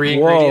 3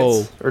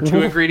 ingredients or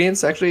 2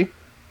 ingredients actually.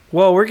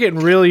 Whoa, we're getting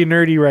really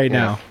nerdy right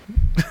now.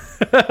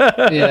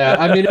 Yeah,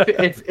 I mean,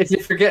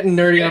 if you're getting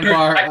nerdy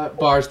on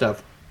bar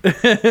stuff.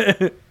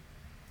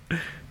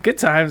 Good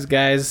times,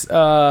 guys.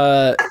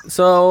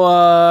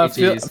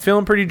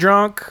 Feeling pretty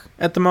drunk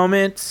at the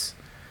moment.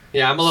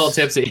 Yeah, I'm a little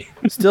tipsy.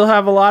 Still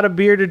have a lot of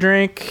beer to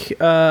drink,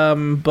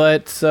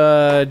 but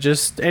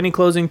just any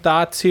closing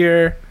thoughts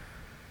here?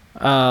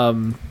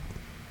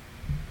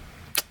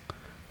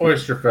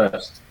 Oyster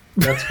Fest.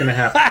 That's gonna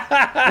happen.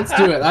 Let's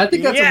do it. I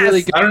think that's a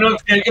really good. I don't know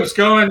if Jacob's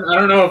going. I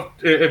don't know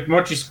if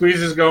Mochi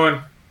Squeeze is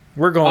going.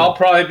 We're going. I'll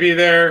probably be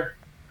there.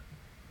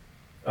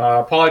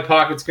 Polly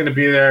Pocket's gonna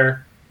be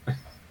there.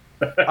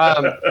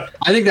 I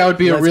think that would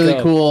be a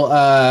really cool,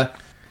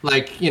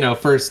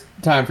 first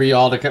time for you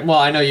all to come. Well,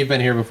 I know you've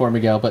been here before,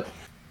 Miguel, but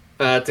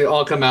to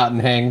all come out and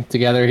hang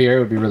together here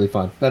would be really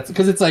fun. That's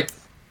because it's like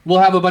we'll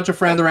have a bunch of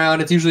friends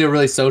around. It's usually a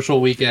really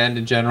social weekend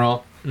in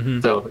general,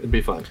 so it'd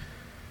be fun.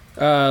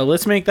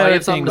 Let's make that. You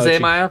have something to say,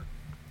 Maya?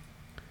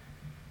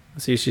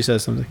 Let's see if she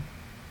says something.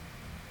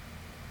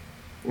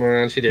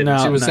 She did.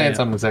 No, she was saying yet.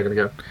 something a second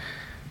ago.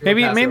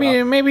 Maybe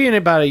in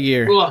about a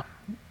year. Cool.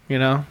 You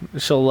know,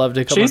 she'll love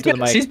to come up to the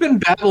mic. She's been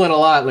babbling a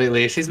lot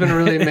lately. She's been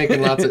really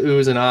making lots of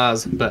oohs and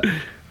ahs. But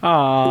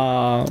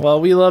well,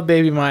 we love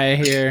Baby Maya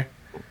here.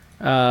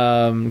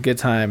 Good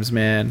times,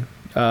 man.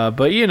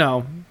 But you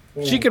know,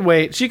 she could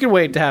wait. She could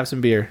wait to have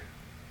some beer.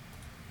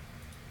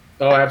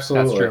 Oh,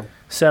 absolutely. That's true.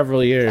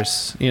 Several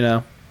years, you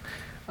know.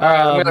 All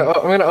right, I'm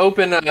gonna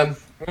open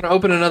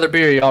another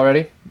beer. Y'all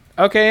ready?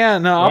 Okay, yeah.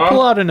 No, I'll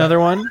pull out another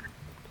one.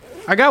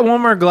 I got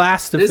one more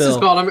glass to This fill. is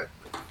called.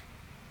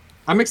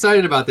 I'm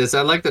excited about this.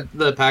 I like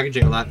the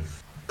packaging a lot.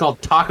 It's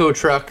called Taco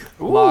Truck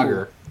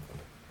Lager.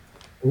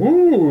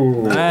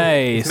 Ooh.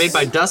 Nice. It's made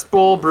by Dust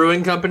Bowl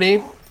Brewing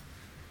Company.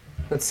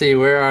 Let's see,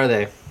 where are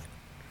they?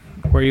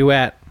 Where you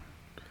at?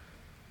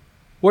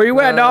 Where you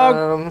at,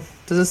 dog?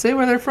 Does it say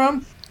where they're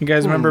from? You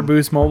guys remember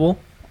Boost Mobile?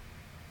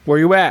 Where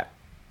you at?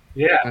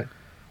 Yeah.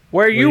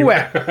 Where you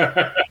at?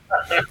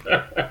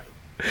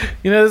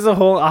 You know, there's a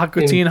whole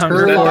Aqua Teen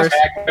Hunger Turlock. Force.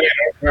 I don't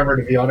remember,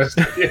 to be honest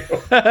with you.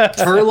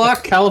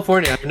 Turlock,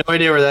 California. I have no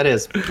idea where that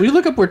is. Will you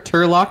look up where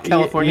Turlock,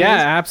 California Yeah,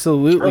 is?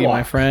 absolutely, Turlock.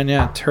 my friend.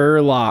 Yeah,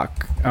 Turlock.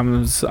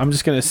 I'm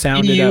just gonna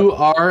sound it up.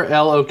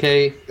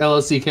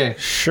 Turlock.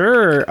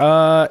 Sure.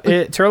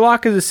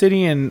 Turlock is a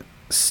city in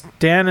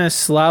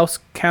Stanislaus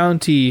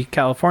County,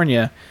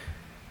 California.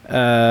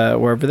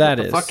 Wherever that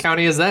is. What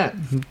county is that?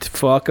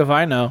 Fuck if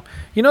I know.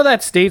 You know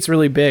that state's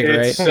really big,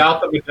 It's right?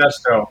 south of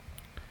Modesto.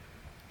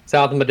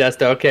 South of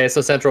Modesto. Okay,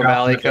 so Central South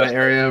Valley of kind of Modesto.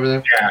 area over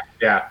there.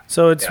 Yeah.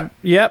 So it's Yeah.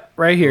 yep,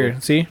 right here.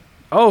 See?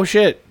 Oh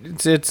shit!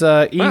 It's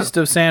east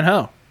of San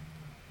Ho.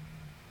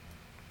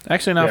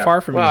 Actually, not Yeah. far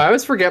from Wow, I you.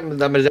 always forget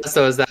that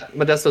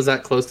Modesto's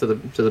that close to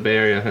the Bay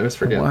Area. I always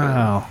forget.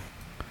 Wow.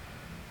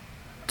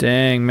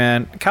 Dang,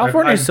 man,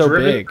 California's I've so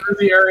driven big. through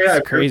the area. It's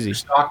I've driven crazy. through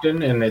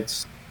Stockton, and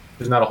there's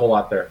not a whole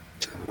lot there.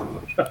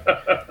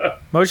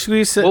 Most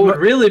What would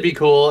really be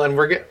cool, and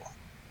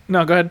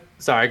no, go ahead.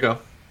 sorry, go.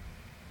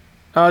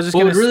 I was just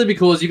What gonna would really be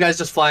cool is you guys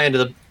just fly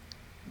into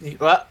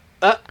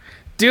the.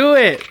 do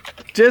it.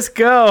 Just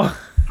go.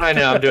 I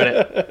know, I'm doing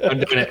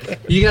it.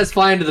 You guys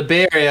fly into the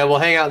Bay Area. We'll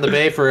hang out in the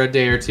Bay for a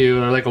day or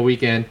two, or like a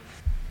weekend,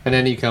 and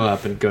then you come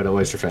up and go to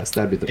Oyster Fest.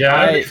 That'd be the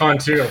Yeah, that'd be fun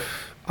too.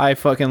 I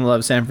fucking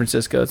love San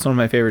Francisco. It's one of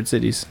my favorite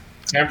cities.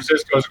 San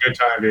Francisco's a good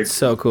time, dude. It's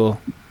so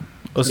cool.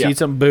 Let's Yeah. eat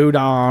some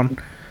boudin.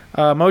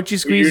 Mochi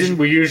squeezing.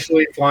 We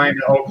usually fly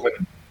into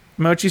Oakland.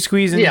 Mochi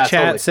Squeeze in Yeah, the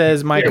chat totally.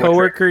 says, my Yeah,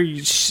 coworker,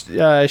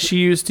 she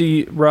used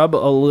to rub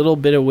a little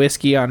bit of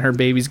whiskey on her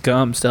baby's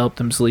gums to help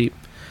them sleep.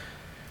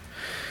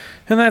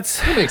 And That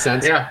makes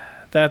sense. Yeah.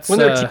 that's When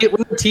they're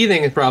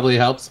teething, it probably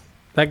helps.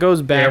 that goes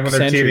Yeah, back when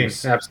they're teething.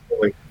 centuries.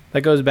 Absolutely.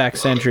 That goes back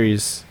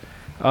centuries.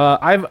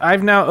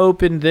 I've now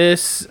opened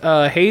this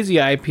hazy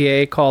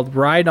IPA called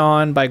Ride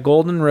On by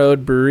Golden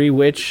Road Brewery,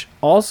 which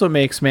also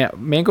makes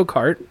Mango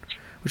Cart,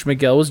 which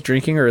Miguel was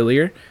drinking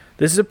earlier.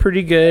 This is a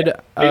pretty good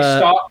They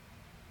stopped.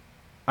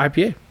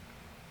 IPA.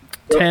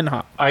 10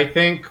 hop. I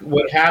think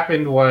what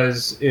happened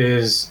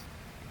is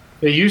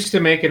they used to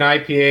make an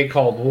IPA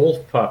called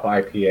Wolf Pup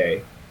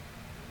IPA,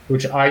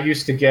 which I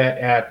used to get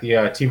at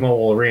the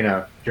T-Mobile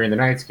Arena during the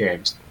Knights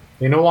games.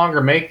 They no longer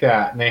make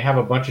that, and they have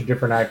a bunch of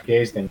different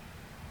IPAs then.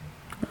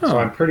 So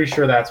I'm pretty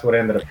sure that's what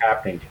ended up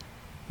happening.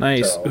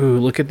 Nice. So- Ooh,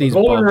 look at these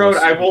Golden Road,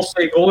 bubbles. I will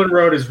say, Golden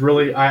Road is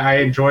really. I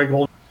enjoy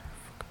Golden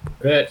Road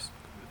a bit.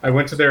 I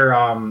went to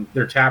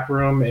their tap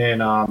room in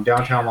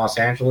downtown Los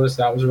Angeles.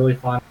 That was really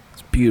fun.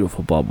 It's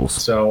beautiful bubbles.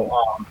 So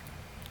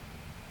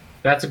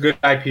that's a good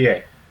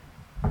IPA.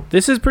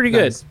 This is pretty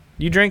good. Nice.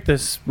 You drank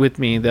this with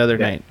me the other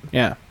Yeah. night.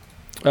 Yeah.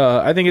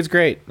 I think it's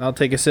great. I'll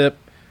take a sip.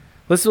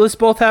 Let's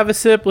both have a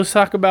sip. Let's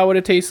talk about what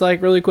it tastes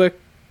like really quick.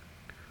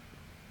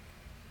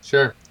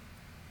 Sure.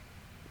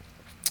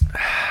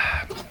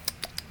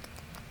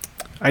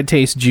 I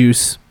taste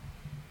juice.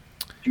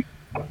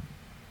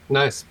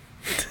 Nice.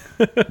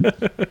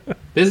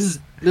 This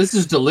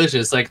is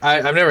delicious. Like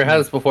I've never had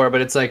this before,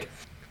 but it's like,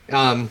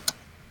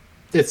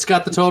 it's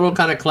got the total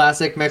kind of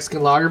classic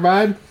Mexican lager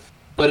vibe,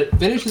 but it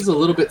finishes a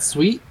little bit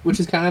sweet, which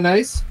is kind of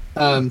nice.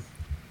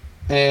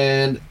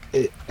 And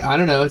I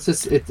don't know. It's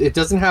just it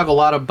doesn't have a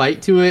lot of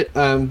bite to it,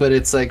 but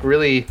it's like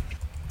really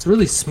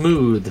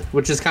smooth,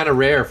 which is kind of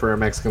rare for a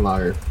Mexican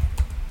lager.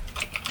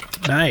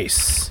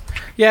 Nice.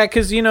 Yeah,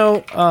 because,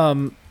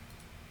 Mexican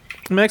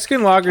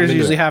lagers into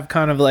usually it. have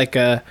kind of like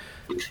a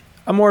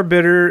more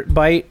bitter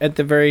bite at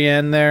the very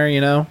end there,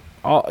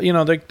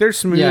 they're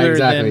smoother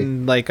exactly.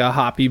 than like a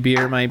hoppy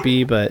beer might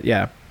be, but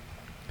yeah.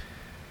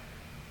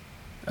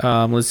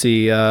 Let's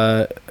see. Corey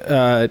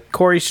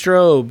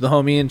Strobe, the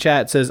homie in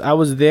chat, says, I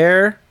was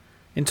there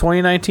in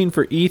 2019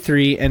 for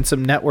E3 and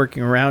some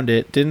networking around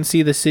it. Didn't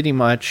see the city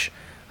much.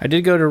 I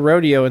did go to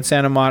Rodeo in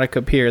Santa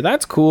Monica Pier.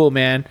 That's cool,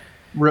 man.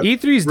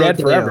 E3's dead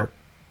Rodeo. forever.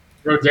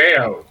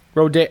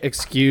 Rodeo.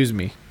 Excuse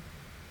me.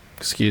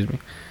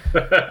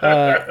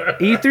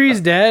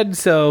 E3's dead,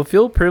 so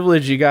feel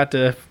privileged you got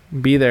to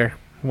be there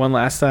one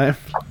last time.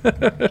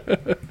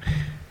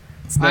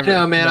 I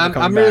know, man. never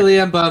coming I'm back.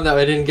 really bummed that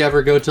I didn't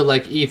ever go to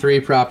like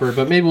E3 proper,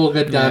 but maybe we'll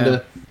get down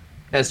to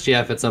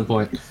SGF at some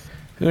point.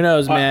 Who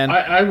knows, man?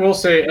 I will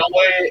say,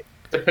 LA.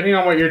 Depending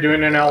on what you're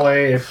doing in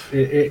LA,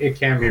 it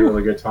can be a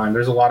really good time.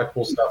 There's a lot of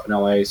cool stuff in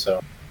LA,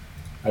 so.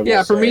 I will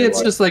Yeah, for say, me,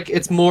 it's just like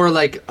it's more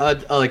like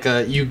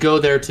a you go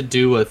there to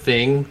do a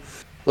thing,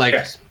 Like,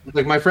 Yes.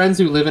 like my friends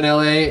who live in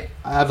LA,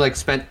 I've like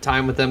spent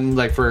time with them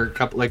like for a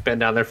couple, like been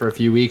down there for a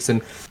few weeks,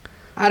 and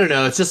I don't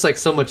know, it's just like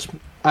so much.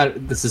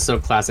 This is so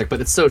classic, but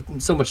it's so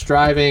much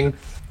driving,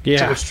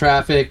 so much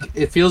traffic.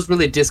 It feels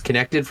really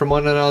disconnected from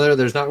one another.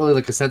 There's not really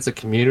like a sense of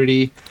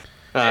community.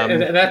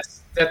 And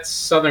that's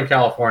Southern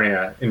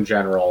California in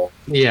general.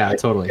 Yeah,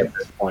 totally. At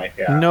this point,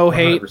 yeah, No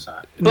hate.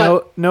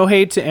 100%. No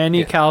hate to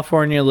any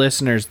California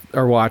listeners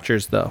or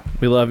watchers, though.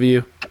 We love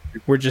you.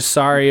 We're just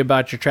sorry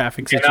about your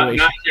traffic situation.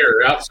 Not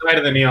here, outside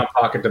of the Neon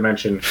Pocket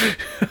dimension.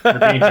 We're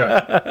being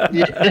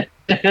judged.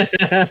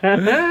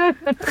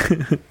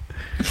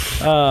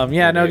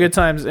 No good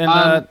times.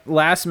 And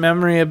last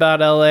memory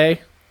about LA,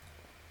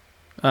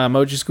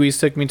 Moji Squeeze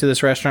took me to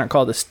this restaurant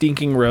called the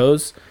Stinking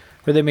Rose,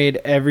 where they made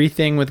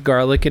everything with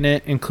garlic in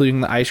it, including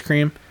the ice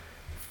cream.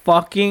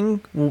 Fucking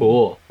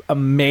Cool.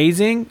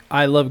 Amazing.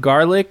 I love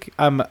garlic.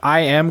 I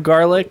am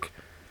garlic.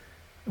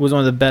 It was one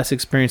of the best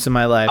experiences of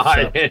my life.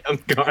 I am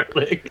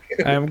garlic.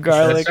 I am That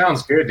garlic.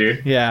 sounds good,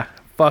 dude. Yeah.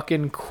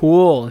 Fucking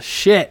cool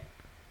shit.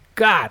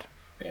 God.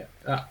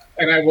 Yeah.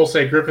 And I will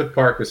say Griffith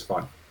Park is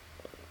fun.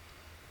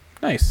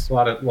 Nice. A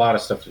lot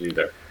of stuff to do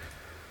there.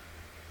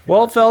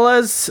 Well,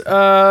 fellas,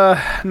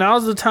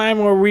 now's the time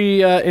where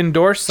we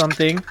endorse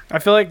something. I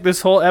feel like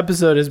this whole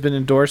episode has been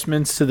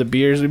endorsements to the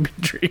beers we've been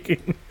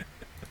drinking.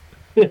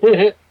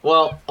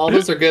 Well, all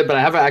those are good, but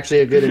I have actually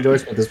a good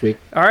endorsement this week.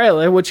 All right,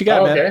 what you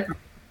got, man? Okay.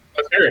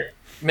 Let's hear it.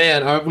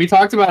 Man, we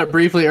talked about it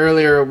briefly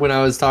earlier when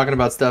I was talking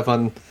about stuff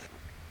on.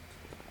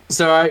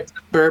 Sorry,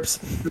 burps.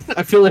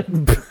 I feel like.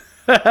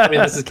 I mean,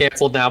 this is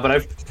canceled now,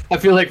 but I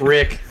feel like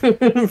Rick from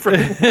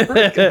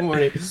Rick and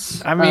Morty.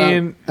 I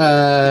mean, you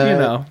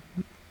know,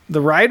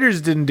 the writers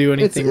didn't do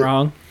anything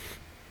wrong.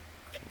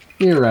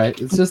 You're right.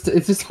 It's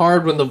just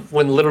hard when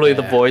literally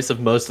the voice of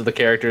most of the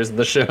characters in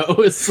the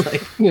show is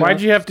like. Why'd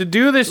you have to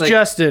do this, like,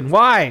 Justin?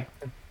 Why?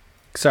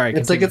 Sorry.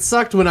 It's like it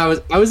sucked when I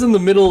was in the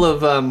middle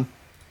of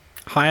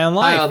High on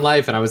Life. High on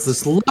Life, and I was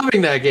just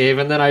loving that game,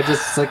 and then I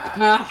just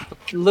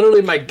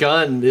literally my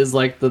gun is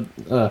like the.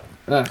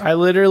 I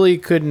literally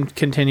couldn't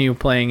continue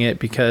playing it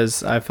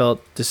because I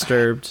felt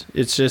disturbed.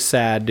 It's just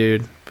sad,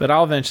 dude. But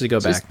I'll eventually go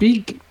back.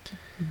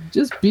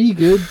 Just be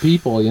good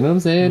people. You know what I'm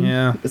saying?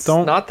 Yeah. It's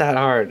not that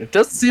hard. It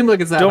doesn't seem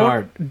like it's that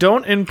hard.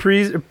 Don't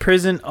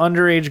imprison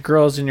underage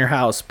girls in your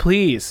house,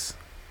 please.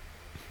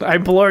 I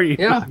implore you.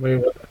 Yeah.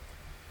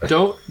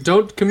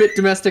 Don't commit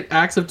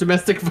acts of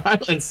domestic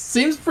violence.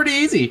 Seems pretty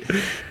easy.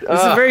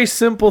 This is very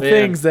simple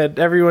things that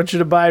everyone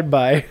should abide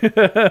by.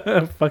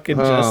 Fucking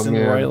Justin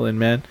Roiland,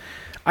 man.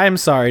 I am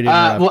sorry to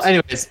interrupt. Well,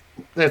 anyways,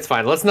 that's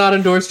fine. Let's not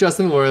endorse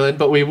Justin Roiland,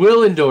 but we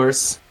will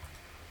endorse.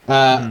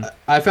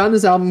 I found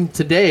this album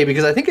today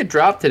because I think it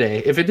dropped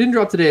today. If it didn't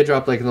drop today, it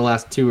dropped like in the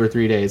last 2 or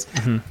 3 days.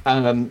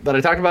 But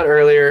I talked about it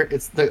earlier.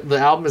 It's the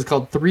album is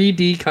called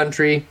 3D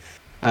Country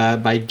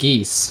by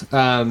Geese.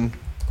 Never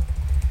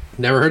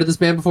heard of this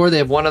band before. They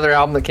have one other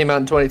album that came out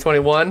in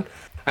 2021.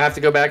 I have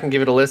to go back and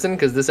give it a listen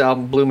because this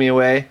album blew me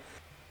away.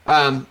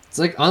 It's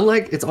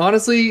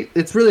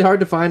it's really hard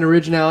to find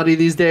originality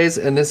these days,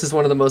 and this is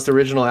one of the most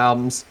original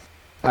albums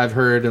I've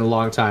heard in a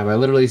long time. I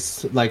literally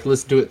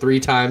listened to it 3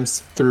 times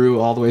through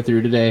all the way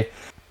through today.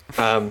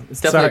 It's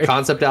definitely a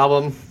concept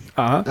album.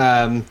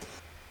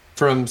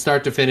 From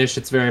start to finish,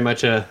 it's very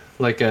much it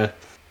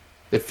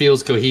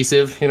feels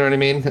cohesive. You know what I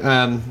mean?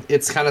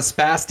 It's kind of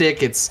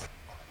spastic. It's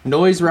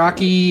noise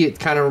rocky. It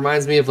kind of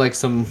reminds me of like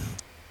some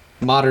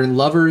Modern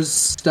Lovers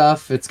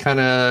stuff. It's kind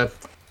of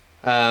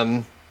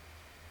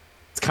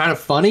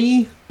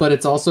funny, but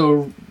it's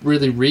also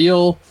really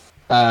real.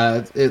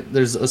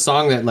 There's a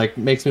song that like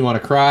makes me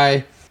want to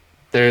cry.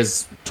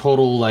 There's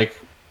total like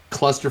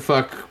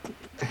clusterfuck,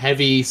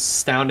 heavy,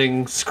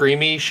 sounding,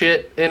 screamy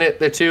shit in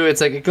it too.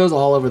 It's like it goes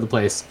all over the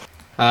place.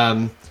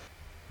 But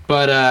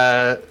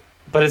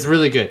it's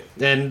really good,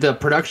 and the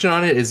production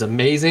on it is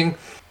amazing.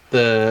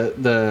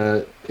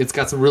 It's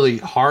got some really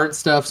hard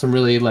stuff, some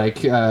really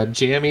like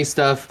jammy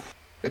stuff,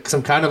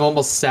 some kind of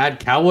almost sad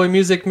cowboy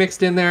music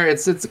mixed in there.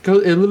 It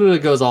literally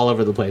goes all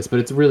over the place, but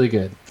it's really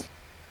good.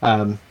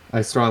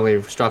 I strongly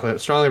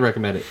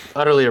recommend it.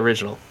 Utterly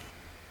original.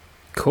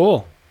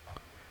 Cool.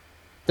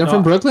 They're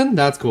from Brooklyn?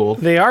 That's cool.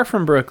 They are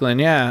from Brooklyn,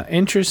 yeah.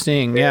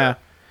 Interesting, yeah.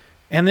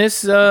 And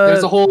this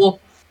there's a whole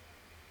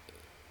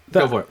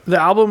go for it. The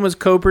album was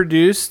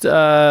co-produced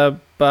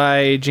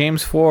by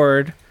James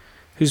Ford,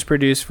 who's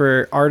produced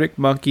for Arctic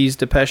Monkeys,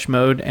 Depeche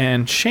Mode,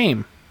 and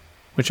Shame,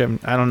 which I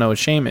don't know what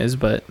Shame is,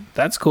 but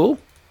that's cool.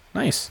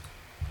 Nice.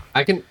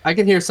 I can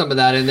hear some of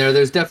that in there.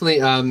 There's definitely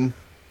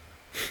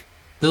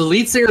the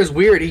lead singer is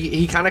weird.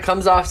 He kind of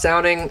comes off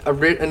sounding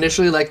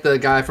initially like the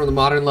guy from the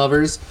Modern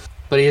Lovers,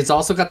 but he's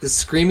also got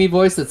this screamy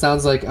voice that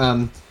sounds like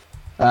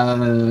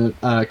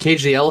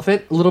Cage the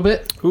Elephant a little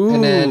bit. Ooh.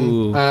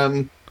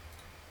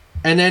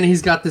 And then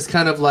he's got this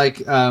kind of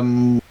like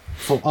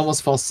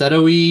almost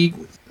falsetto-y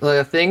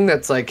thing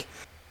that's like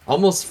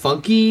almost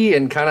funky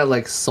and kind of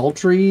like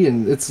sultry,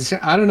 and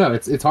I don't know,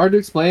 it's hard to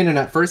explain. And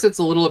at first, it's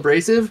a little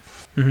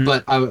abrasive,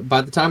 but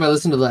by the time I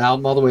listened to the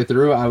album all the way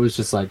through, I was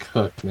just like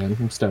hooked, man.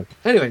 I'm stoked.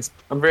 Anyways,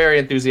 I'm very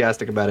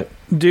enthusiastic about it.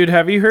 Dude,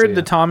 have you heard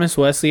the Thomas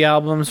Wesley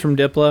albums from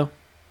Diplo?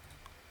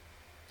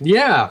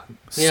 Yeah,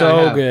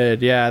 so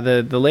good. Yeah,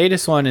 the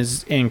latest one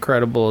is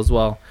incredible as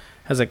well.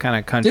 Has a kind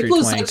of country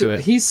twang to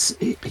it. He's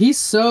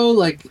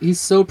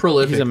so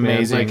prolific. He's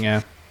amazing. Man. Like,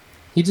 yeah,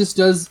 he just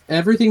does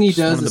everything he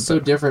does is so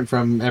different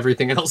from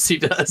everything else he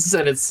does,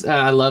 and it's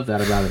I love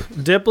that about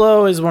him.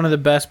 Diplo is one of the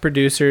best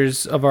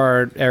producers of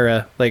our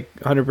era, like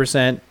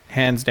 100%,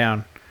 hands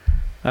down.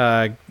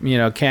 Can't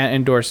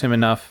endorse him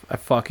enough. I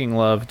fucking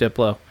love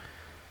Diplo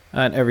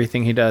and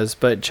everything he does.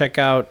 But check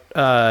out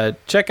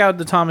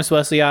the Thomas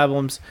Wesley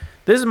albums.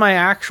 This is my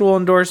actual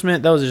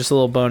endorsement. That was just a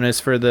little bonus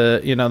for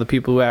the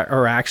people who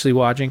are actually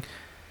watching.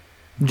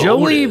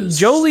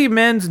 Jolie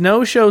men's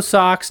no-show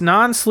socks,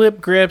 non-slip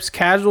grips,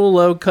 casual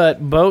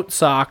low-cut boat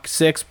sock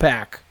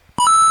 6-pack.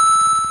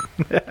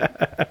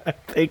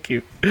 Thank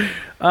you.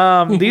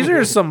 These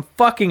are some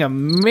fucking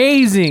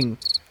amazing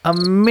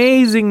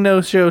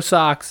no-show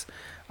socks.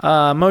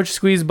 Mocha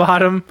Squeeze bought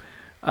them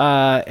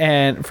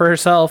and for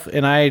herself,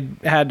 and I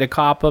had to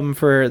cop them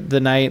for the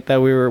night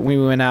that we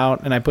went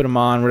out, and I put them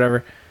on,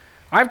 whatever.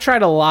 I've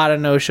tried a lot of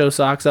no-show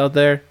socks out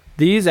there.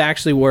 These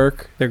actually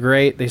work. They're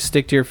great. They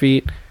stick to your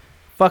feet.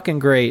 Fucking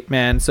great,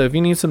 man. So if you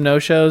need some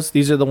no-shows,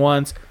 these are the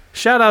ones.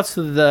 Shout outs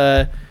to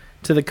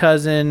the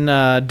cousin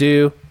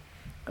Do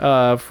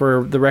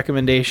for the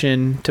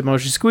recommendation to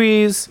Mocha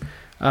Squeeze.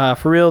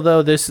 For real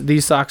though,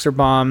 these socks are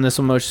bomb. This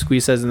one Mocha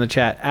Squeeze says in the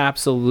chat.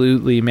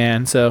 Absolutely,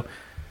 man. So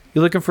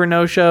you're looking for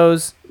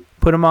no-shows,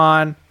 put them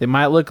on. They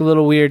might look a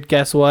little weird.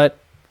 Guess what?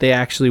 They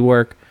actually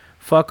work.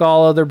 Fuck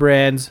all other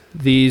brands.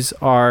 These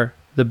are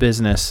the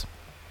business.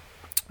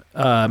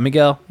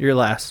 Miguel, you're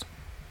last.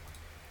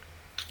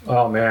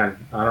 Oh man,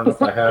 I don't know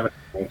if I have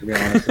anything, to be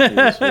honest with you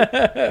this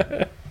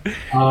week.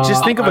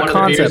 Just think of a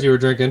concept you were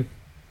drinking.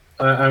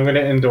 I'm going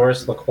to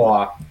endorse La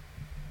Croix.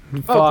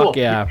 Fuck cool.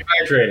 yeah.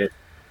 Hydrated.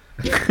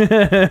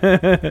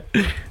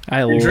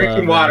 I love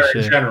drinking water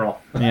shit. in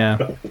general.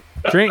 Yeah.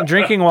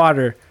 Drinking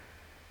water.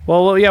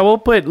 Well, yeah, we'll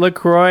put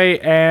LaCroix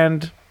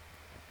and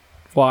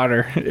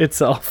water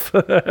itself.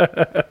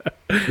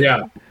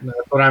 Yeah,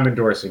 that's what I'm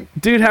endorsing.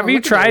 Dude, have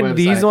you tried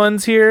these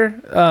ones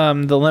here?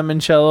 The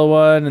limoncello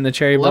one and the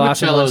cherry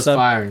blossom Limoncello is stuff.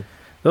 fire.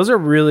 Those are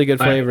really good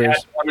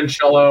flavors.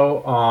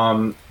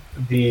 Limoncello,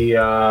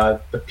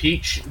 the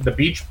peach, the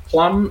beach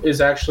plum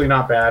is actually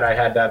not bad. I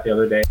had that the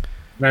other day,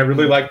 and I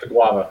really like the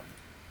guava.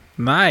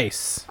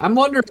 Nice. I'm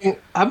wondering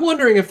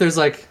if there's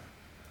like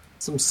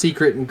some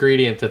secret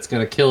ingredient that's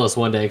gonna kill us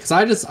one day,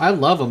 because I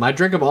love them. I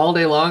drink them all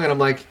day long, and I'm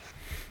like,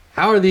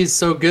 how are these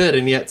so good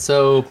and yet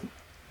so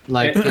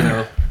like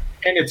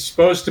And it's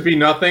supposed to be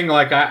nothing.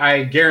 Like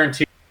I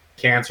guarantee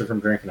cancer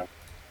from drinking them.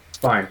 It's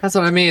fine. That's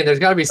what I mean. There's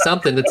got to be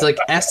something. It's like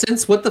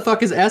essence. What the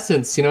fuck is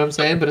essence? You know what I'm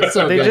saying? But it's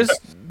so good.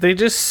 They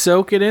just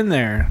soak it in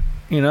there,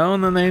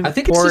 and then they I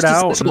think pour it's it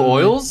just out. essential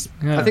oils.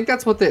 Yeah. I think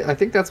that's what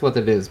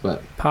it is.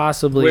 But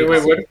Possibly.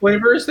 Wait, what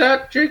flavor is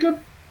that,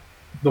 Jacob?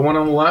 The one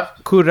on the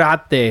left?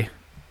 Curate,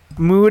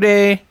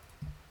 mure,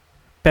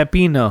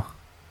 pepino,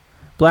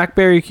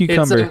 blackberry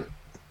cucumber.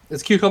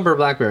 It's cucumber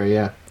blackberry.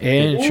 Yeah.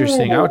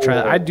 Interesting. I would try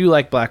that. I do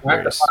like I have to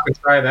blackberries. fucking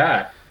try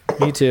that.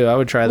 Me too. I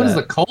would try What that. is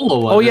the cola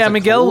one? Oh yeah, There's a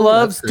Miguel cola?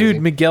 loves, That's crazy.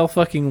 dude. Miguel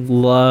fucking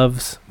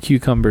loves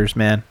cucumbers,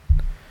 man,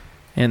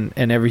 and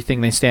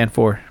everything they stand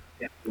for.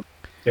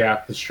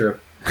 Yeah, that's true.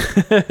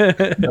 I like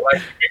them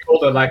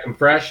pickled. I like them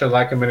fresh. I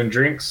like them in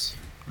drinks.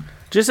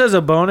 Just as a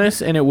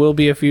bonus, and it will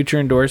be a future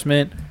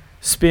endorsement.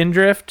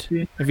 Spindrift.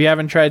 If you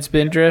haven't tried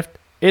Spindrift,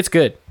 it's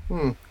good.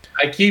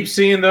 I keep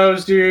seeing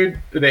those, dude.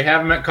 They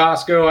have them at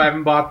Costco. I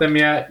haven't bought them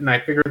yet, and I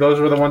figured those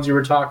were the ones you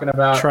were talking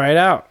about. Try it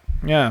out.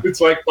 Yeah.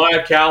 It's like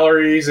 5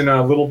 calories and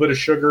a little bit of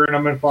sugar in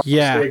them, if I'm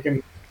Yeah.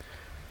 mistaken.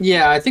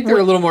 Yeah, I think they're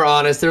a little more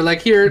honest. They're like,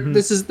 here,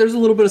 there's a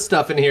little bit of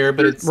stuff in here,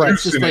 but it's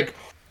just like,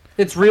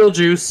 it's real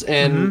juice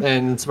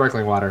and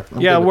sparkling water.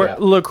 I'm Yeah, good with where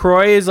that.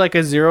 LaCroix is like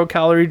a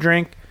 0-calorie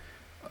drink.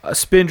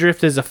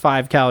 Spindrift is a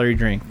 5-calorie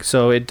drink.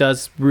 So it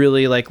does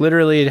really, like,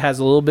 literally, it has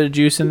a little bit of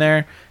juice in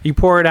there. You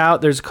pour it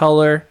out, there's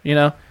color,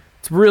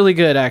 It's really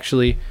good,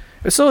 actually.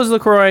 So is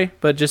LaCroix,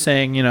 but just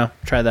saying,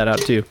 try that out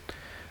too.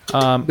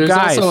 There's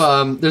guys,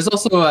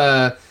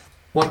 also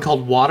one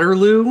called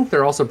Waterloo.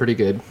 They're also pretty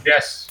good.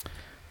 Yes.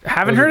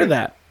 haven't heard of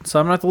that, so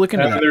I'm going to have to look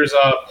into And that. there's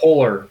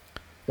Polar.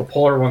 The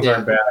Polar ones Yeah.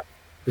 aren't bad.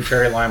 The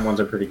cherry lime ones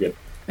are pretty good.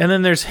 And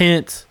then there's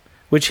Hint,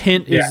 which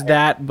Hint is Yeah.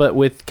 that, but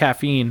with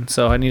caffeine.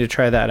 So I need to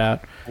try that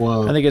out.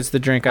 Whoa. I think it's the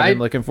drink I've been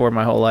looking for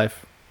my whole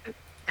life.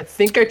 I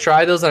think I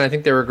tried those and I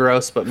think they were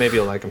gross, but maybe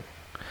you'll like them.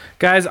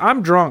 Guys,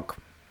 I'm drunk,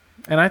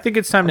 and I think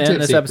it's time to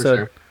end this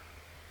episode.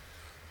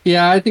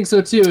 Yeah, I think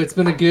so too. It's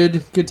been a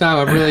good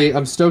time.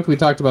 I'm stoked we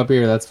talked about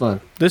beer. That's fun.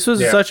 This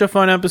was such a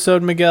fun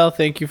episode, Miguel.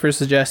 Thank you for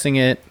suggesting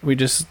it. We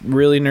just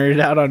really nerded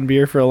out on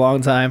beer for a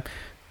long time.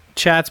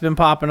 Chat's been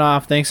popping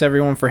off. Thanks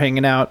everyone for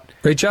hanging out.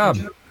 Great job.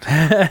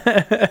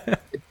 It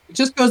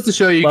just goes to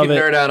show you Love can it.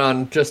 nerd out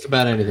on just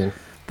about anything.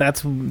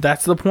 That's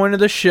the point of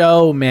the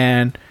show,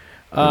 man.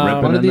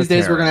 One of these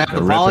days we're gonna have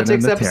the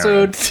politics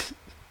episode.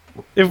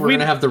 If we're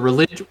gonna have the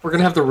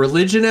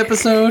religion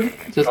episode.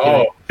 Just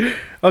kidding.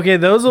 Okay,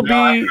 those will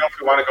I don't know if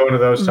we want to go into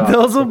those topics.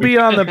 Those will be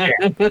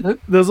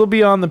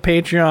on the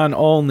Patreon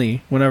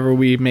only whenever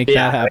we make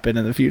that happen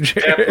in the future.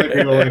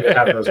 Definitely be willing to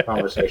have those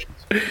conversations.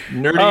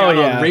 Nerding out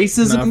on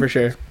racism, no, for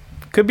sure.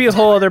 Could be a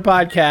whole other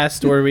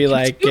podcast where we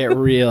get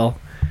real.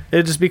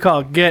 It'd just be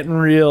called Getting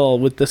Real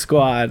with the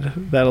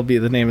Squad. That'll be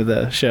the name of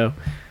the show.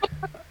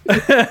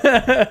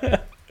 Yeah,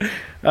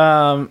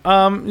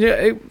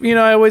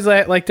 I always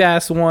like to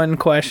ask one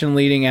question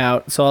leading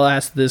out, so I'll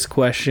ask this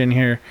question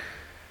here.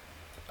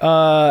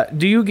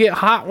 Do you get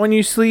hot when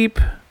you sleep,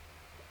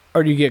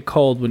 or do you get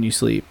cold when you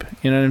sleep?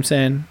 You know what I'm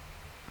saying?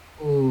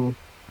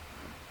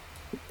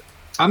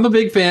 I'm a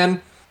big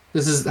fan.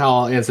 This is how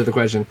I'll answer the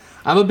question.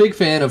 I'm a big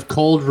fan of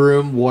cold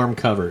room warm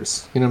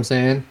covers. You know what I'm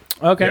saying?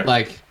 Okay.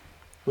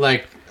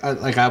 Like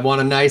I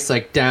want a nice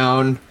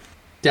down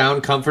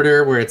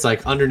comforter where it's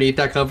underneath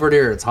that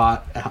comforter it's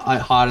hot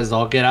as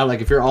all get out.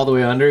 Like if you're all the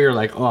way under, you're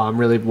like, oh, I'm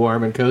really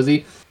warm and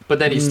cozy. But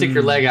then you stick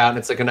your leg out and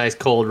it's like a nice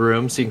cold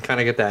room, so you can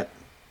kind of get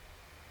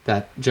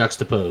that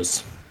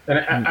juxtapose. And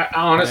I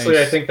honestly,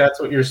 nice. I think that's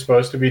what you're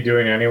supposed to be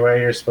doing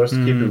anyway. You're supposed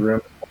to keep the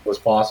room as cold as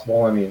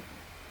possible. I mean,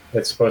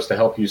 it's supposed to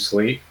help you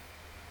sleep.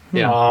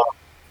 Yeah.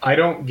 I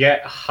don't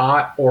get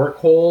hot or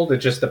cold. It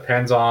just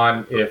depends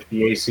on if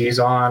the AC's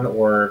on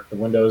or if the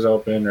window's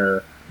open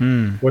or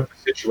what the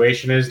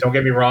situation is. Don't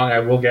get me wrong. I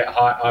will get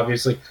hot,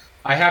 obviously.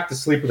 I have to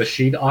sleep with a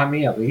sheet on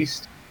me at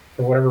least.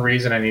 For whatever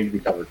reason, I need to be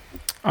covered.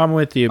 I'm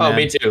with you, man. Oh,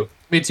 me too.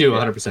 Me too,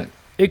 100%.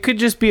 It could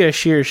just be a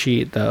sheer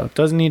sheet, though. It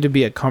doesn't need to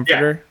be a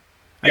comforter.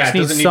 Yeah. I just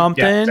need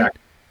something and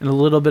a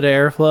little bit of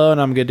airflow,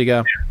 and I'm good to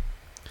go.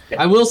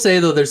 Yeah. I will say,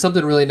 though, there's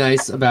something really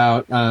nice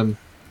about...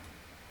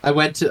 I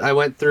went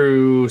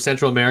through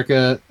Central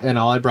America, and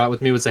all I brought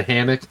with me was a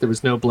hammock. There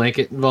was no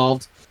blanket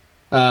involved.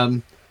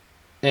 And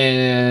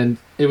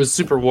it was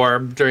super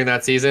warm during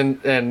that season,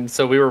 and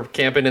so we were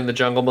camping in the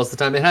jungle most of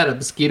the time. It had a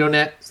mosquito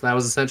net, so that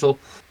was essential.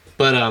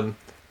 But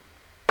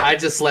I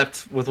just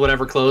slept with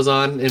whatever clothes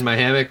on in my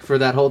hammock for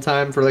that whole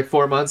time for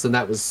 4 months, and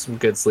that was some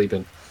good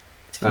sleeping.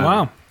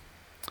 Wow.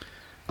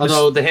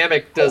 Although the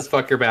hammock does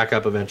fuck your back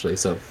up eventually,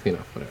 so,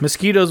 whatever.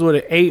 Mosquitoes would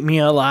have ate me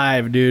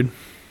alive, dude.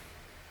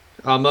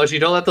 Mochi,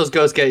 don't let those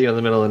ghosts get you in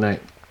the middle of the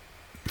night.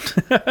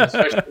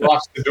 Especially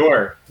lock the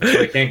door so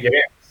they can't get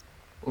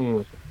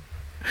in.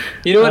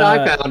 You know what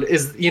I found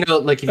is,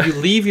 if you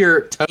leave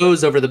your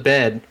toes over the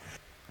bed,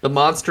 the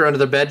monster under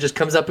the bed just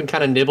comes up and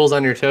kind of nibbles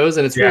on your toes,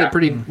 and it's really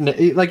pretty.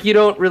 You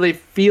don't really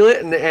feel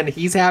it, and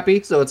he's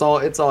happy, so it's all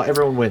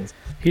everyone wins.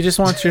 He just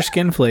wants your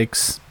skin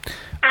flakes.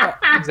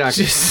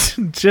 Exactly.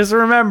 Just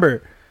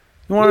remember,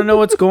 you want to know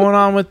what's going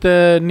on with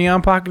the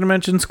Neon Pocket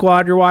Dimension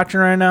squad you're watching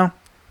right now?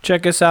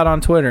 Check us out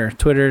on Twitter,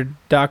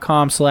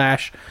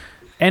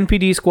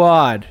 twitter.com/NPD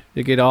Squad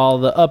to get all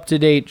the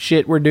up-to-date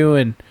shit we're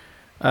doing.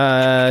 You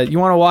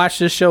want to watch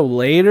this show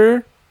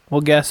later?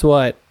 Well, guess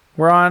what?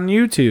 We're on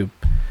YouTube.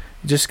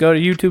 Just go to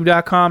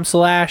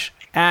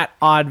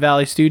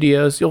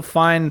youtube.com/@OddValleyStudios. You'll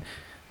find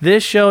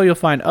this show. You'll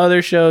find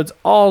other shows,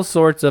 all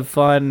sorts of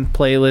fun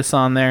playlists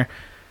on there.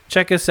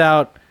 Check us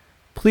out.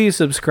 Please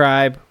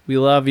subscribe. We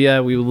love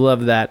you. We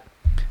love that.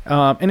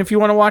 And if you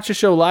want to watch the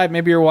show live,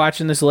 maybe you're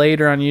watching this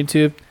later on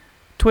YouTube,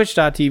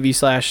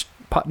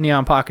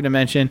 twitch.tv/Neon Pocket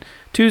Dimension.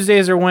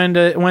 Tuesdays or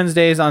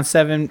Wednesdays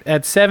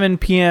at 7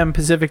 p.m.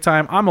 Pacific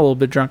time. I'm a little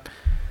bit drunk.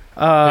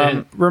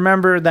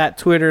 Remember that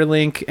Twitter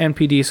link,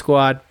 NPD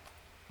Squad.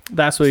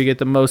 That's where you get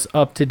the most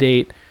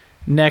up-to-date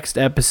next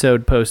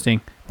episode posting.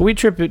 We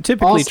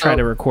typically try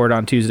to record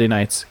on Tuesday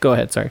nights. Go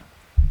ahead, sorry.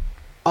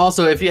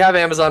 Also, if you have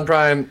Amazon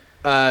Prime,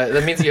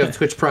 that means you have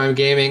Twitch Prime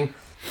Gaming.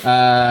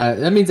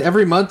 That means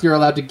every month you're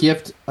allowed to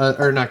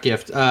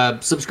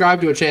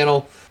subscribe to a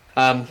channel.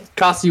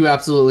 Costs you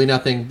absolutely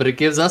nothing, but it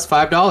gives us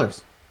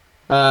 $5.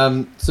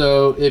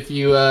 So if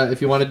you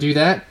want to do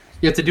that,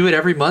 you have to do it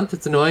every month.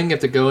 It's annoying. You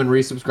have to go and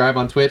resubscribe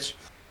on Twitch.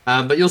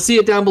 But you'll see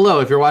it down below.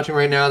 If you're watching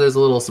right now, there's a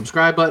little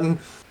subscribe button.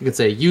 You can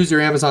say use your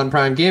Amazon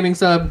Prime Gaming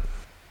sub,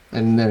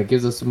 and then it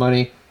gives us some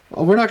money.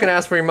 Well, we're not going to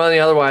ask for your money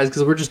otherwise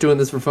because we're just doing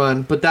this for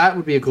fun, but that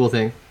would be a cool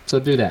thing. So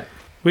do that.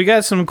 We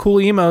got some cool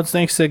emotes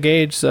thanks to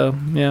Gage, so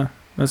yeah,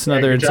 that's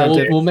another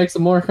incentive. We'll make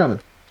some more coming.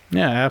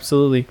 Yeah,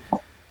 absolutely.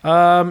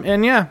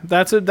 And yeah,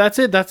 that's it. That's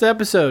the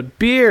episode.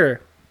 Beer.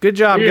 Good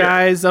job,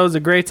 guys. That was a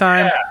great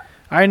time. Yeah.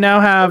 I now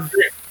have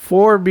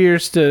 4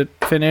 beers to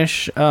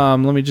finish. Let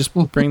me just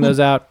bring those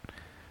out.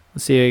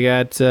 Let's see. We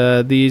got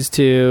these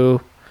 2.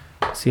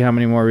 Let's see how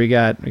many more we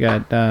got. We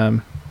got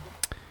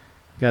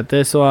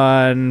this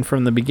one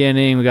from the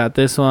beginning. We got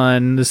this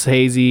one. This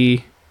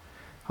hazy.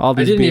 All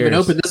these I didn't beers. even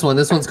open this one.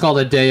 This one's called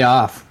A Day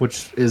Off,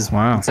 which is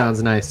it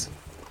sounds nice.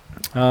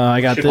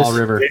 I got this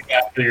River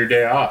after your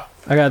day off.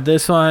 I got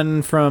this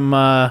one from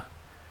a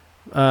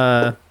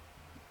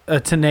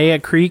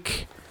Tenaya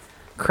Creek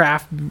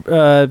craft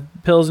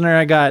Pilsner.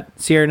 I got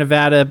Sierra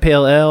Nevada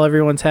Pale Ale.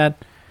 Everyone's had.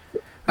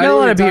 I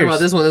didn't even talk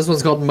about this one. This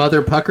one's called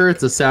Mother Pucker.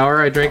 It's a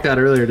sour. I drank that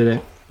earlier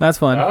today. That's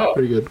fun. Oh.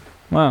 Pretty good.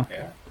 Wow.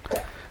 Yeah.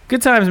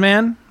 Good times,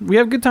 man. We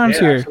have good times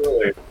here.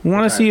 Absolutely. We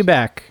want to see you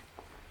back.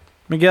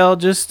 Miguel,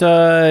 just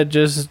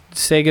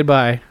say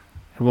goodbye.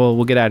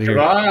 We'll get out of here.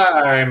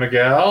 Goodbye,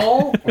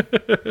 Miguel.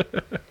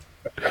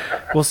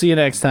 We'll see you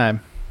next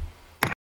time.